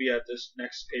debuts, he'll be at this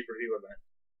next pay-per-view event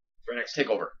for next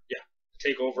Takeover.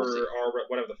 Takeover We'll see. or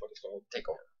whatever the fuck it's called.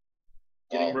 Takeover.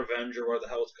 Getting Well, Revenge or whatever the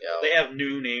hell it's called. yeah. They have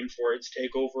new names for it. It's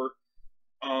Takeover.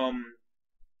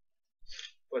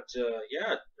 But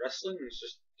yeah, wrestling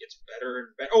just gets better and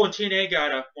better. Oh, and TNA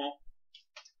got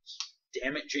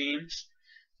damn it, James.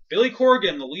 Billy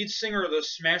Corgan, the lead singer of the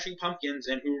Smashing Pumpkins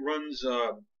and who runs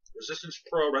Resistance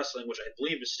Pro Wrestling, which I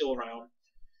believe is still around,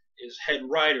 is head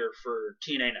writer for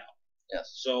TNA now.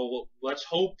 Yes. So let's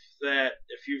hope that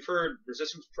if you've heard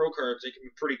Resistance Pro cards, they can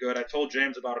be pretty good. I told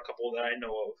James about a couple that I know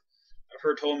of.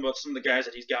 I've told him about some of the guys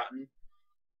that he's gotten.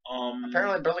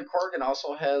 Apparently, Billy Corgan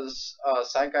also has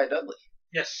Side Guy Dudley.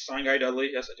 Yes, Sign Guy Dudley.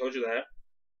 Yes, I told you that.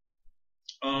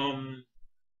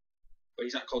 But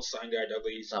he's not called Sign Guy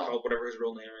Dudley. He's called whatever his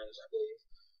real name is, I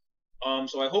believe.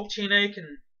 So I hope TNA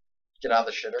can Get out of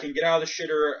the shitter. get out of the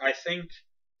shitter. I think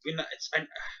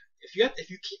if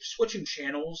you keep switching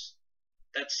channels,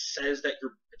 that says that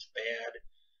it's bad.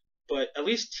 But at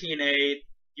least TNA,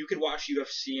 you could watch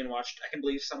UFC and watch. I can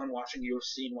believe someone watching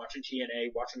UFC and watching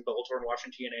TNA, watching Bellator and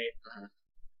watching TNA. Mhm.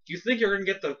 Do you think you're gonna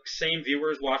get the same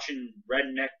viewers watching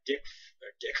redneck dick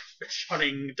fish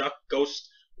hunting, duck ghost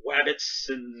wabbits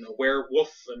and a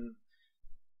werewolf and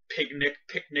picnic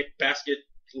basket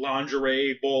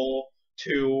lingerie bowl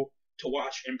to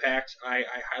watch Impact? I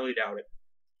highly doubt it.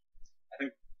 I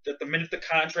think that the minute the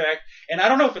contract, and I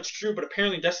don't know if it's true, but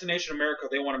apparently Destination America,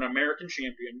 they want an American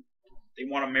champion. They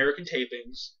want American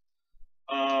tapings.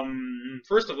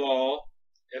 First of all,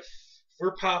 if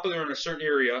we're popular in a certain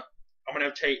area, I'm gonna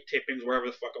have tapings wherever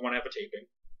the fuck I want to have a taping.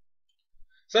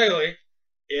 Secondly,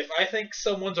 if I think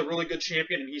someone's a really good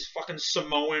champion and he's fucking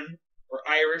Samoan or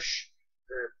Irish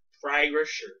or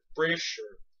Irish or British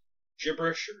or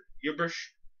gibberish or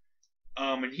gibberish,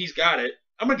 and he's got it,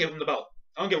 I'm gonna give him the belt.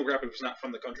 I don't give a crap if he's not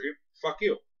from the country. Fuck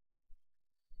you.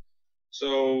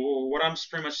 So what I'm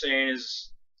pretty much saying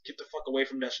is get the fuck away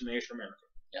from Destination America.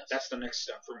 Yes. That's the next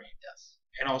step for me. Yes.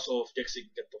 And also if Dixie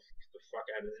can get the fuck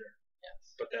out of there.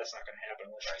 Yes. But that's not going to happen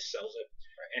unless she sells it.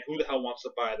 Right. And who the hell wants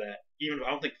to buy that? Even if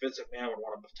I don't think Vince McMahon would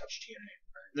want to touch TNA.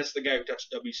 And this is the guy who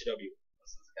touched WCW.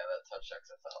 This is the guy that touched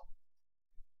XFL.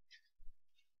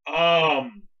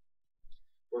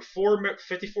 We're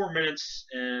 54 minutes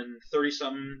and 30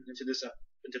 something into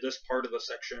this part of the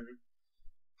section.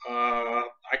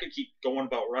 I could keep going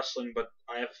about wrestling, but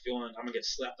I have a feeling I'm gonna get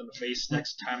slapped in the face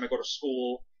next time I go to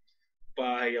school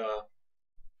by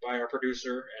our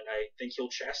producer, and I think he'll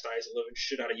chastise the living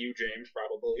shit out of you, James,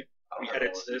 probably. He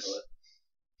edits this.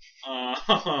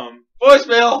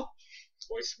 Voicemail!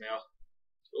 Voicemail.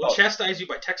 We'll chastise you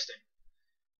by texting.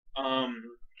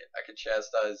 I could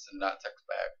chastise and not text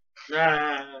back.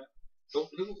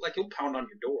 He'll pound on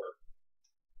your door.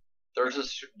 There's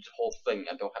this whole thing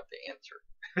I don't have to answer.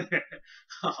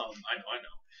 I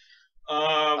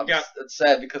know. It's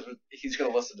sad because he's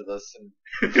gonna listen to this and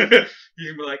You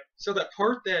can be like, so that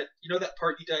part that you guys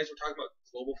were talking about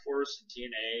Global Force and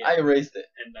TNA I erased it.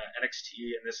 and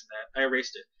NXT and this and that. I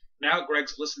erased it. Now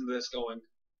Greg's listening to this going,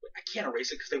 I can't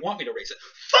erase it because they want me to erase it.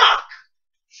 Fuck!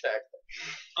 Exactly.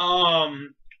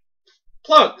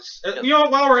 Plugs.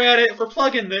 While we're at it, if we're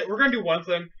plugging it, we're gonna do one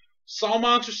thing. Saw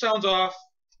Monster sounds off.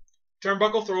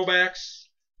 Turnbuckle throwbacks.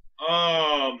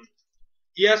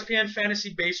 ESPN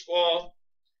Fantasy Baseball.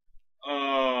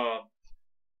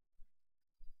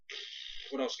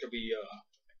 what else could we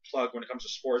plug when it comes to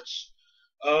sports?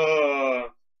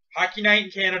 Hockey Night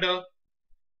in Canada,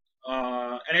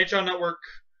 NHL Network,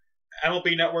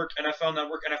 MLB Network, NFL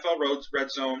Network, NFL Red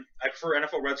Zone. I prefer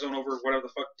NFL Red Zone over whatever the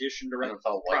fuck Dish and Direct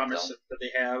NFL White promise Zone. that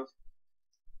they have.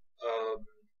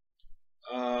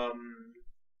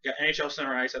 Got NHL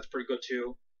Center Ice, that's pretty good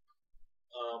too.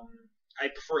 I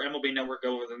prefer MLB Network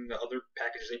over than the other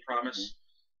packages they promise.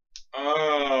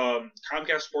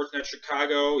 Comcast Sportsnet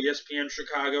Chicago, ESPN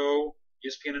Chicago,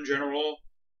 ESPN in general.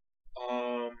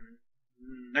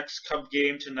 Next Cub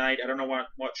game tonight, I don't know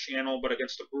what channel, but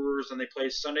against the Brewers. Then they play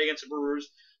Sunday against the Brewers.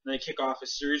 Then they kick off a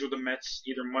series with the Mets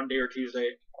either Monday or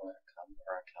Tuesday.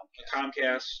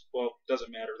 Comcast. Well,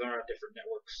 doesn't matter. They're on different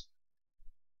networks.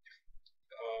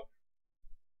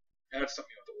 That's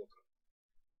something you have to look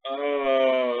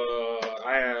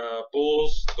up.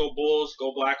 Bulls,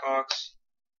 go Blackhawks.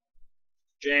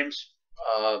 James.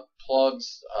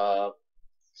 Plugs.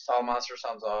 Solid Monster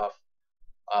sounds off.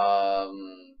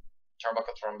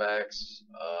 Turnbuckle Throwbacks.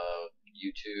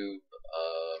 YouTube.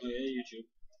 YouTube.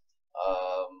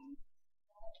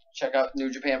 Check out New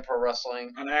Japan Pro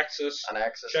Wrestling On Access. on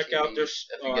Access Check TV, out this.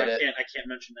 if you get it. I can't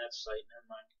mention that site. Never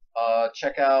mind.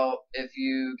 Check out if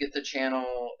you get the channel.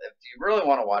 If you really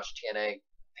want to watch TNA,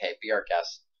 hey, be our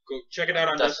guest. Go check it out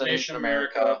on Destination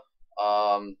America.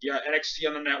 Yeah, NXT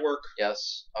on the network.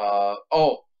 Yes.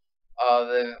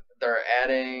 They're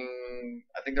adding.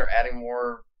 I think they're adding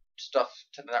more stuff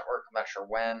to the network. I'm not sure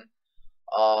when.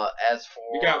 As for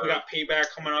We got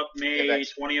Payback coming up May Payback.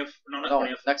 20th. No, not no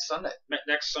 20th. next Sunday.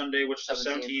 Next Sunday, which is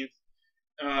the 17th.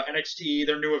 17th. NXT,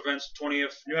 their new events,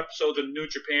 20th. New episodes of New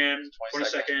Japan,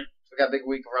 22nd. We got a big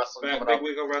week of wrestling coming Big up.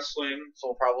 week of wrestling. So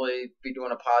we'll probably be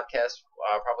doing a podcast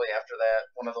probably after that.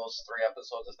 One of those 3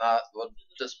 episodes. If not, we'll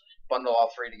just bundle all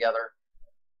 3 together.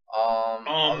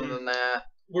 Other than that,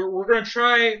 We're gonna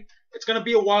try. It's gonna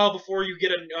be a while before you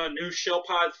get a new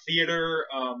ShellPod Theater.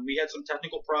 We had some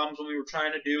technical problems when we were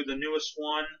trying to do the newest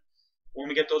one. When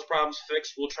we get those problems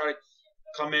fixed, we'll try to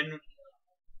come in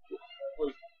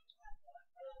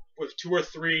with 2 or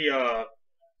 3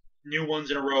 new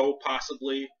ones in a row,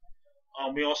 possibly.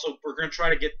 We're gonna try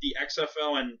to get the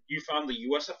XFL, and you found the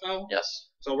USFL. yes.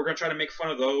 So we're gonna try to make fun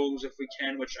of those if we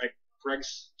can, which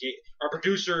our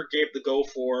producer gave the go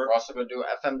for. We're also going to do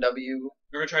FMW,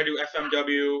 We're gonna try to do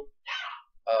FMW.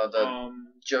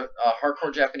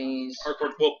 Hardcore Japanese,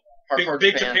 Hardcore. Well, Hardcore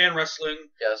Big Japan Wrestling.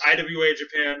 Yes. IWA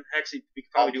Japan. Actually, we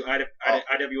could probably do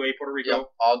IWA Puerto Rico. Yep.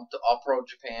 All Pro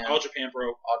Japan. All Japan Pro.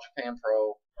 All Japan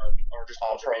Pro. Or just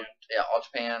All All Pro. Japan. Yeah, All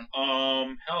Japan.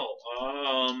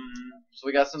 So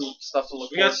we got some stuff to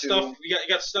look forward to. We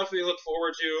got stuff we look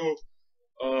forward to.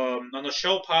 On the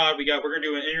show pod, we're gonna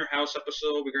do an In Your House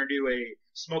episode. We're gonna do a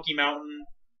Smoky Mountain.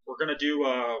 We're gonna do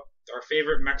our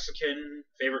favorite Mexican,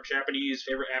 favorite Japanese,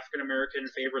 favorite African American,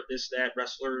 favorite this that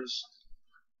wrestlers.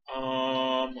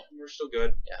 We're still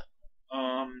good. Yeah.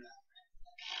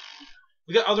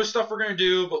 We got other stuff we're gonna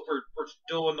do, but we're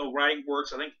still in the writing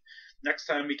works. I think next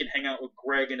time we can hang out with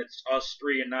Greg and it's us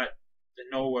 3 and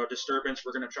no disturbance.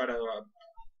 We're gonna try to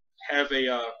have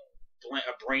a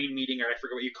brain meeting, or I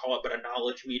forget what you call it, but a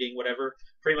knowledge meeting, whatever.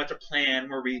 Pretty much a plan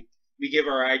where we give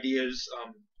our ideas,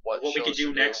 what we could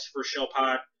do next for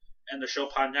ShellPod and the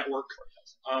ShellPod network.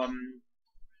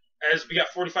 As we got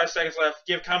 45 seconds left,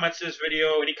 give comments to this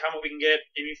video. Any comment we can get,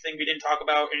 anything we didn't talk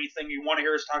about, anything you want to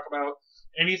hear us talk about,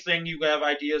 anything you have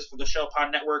ideas for the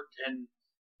ShellPod network and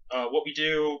what we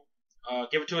do,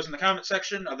 give it to us in the comment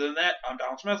section. Other than that, I'm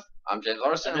Donald Smith. I'm James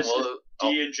Larson. And this is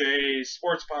D&J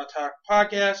Sports Talk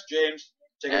Podcast. James,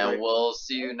 take it away. And we'll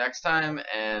see you next time,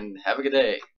 and have a good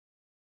day.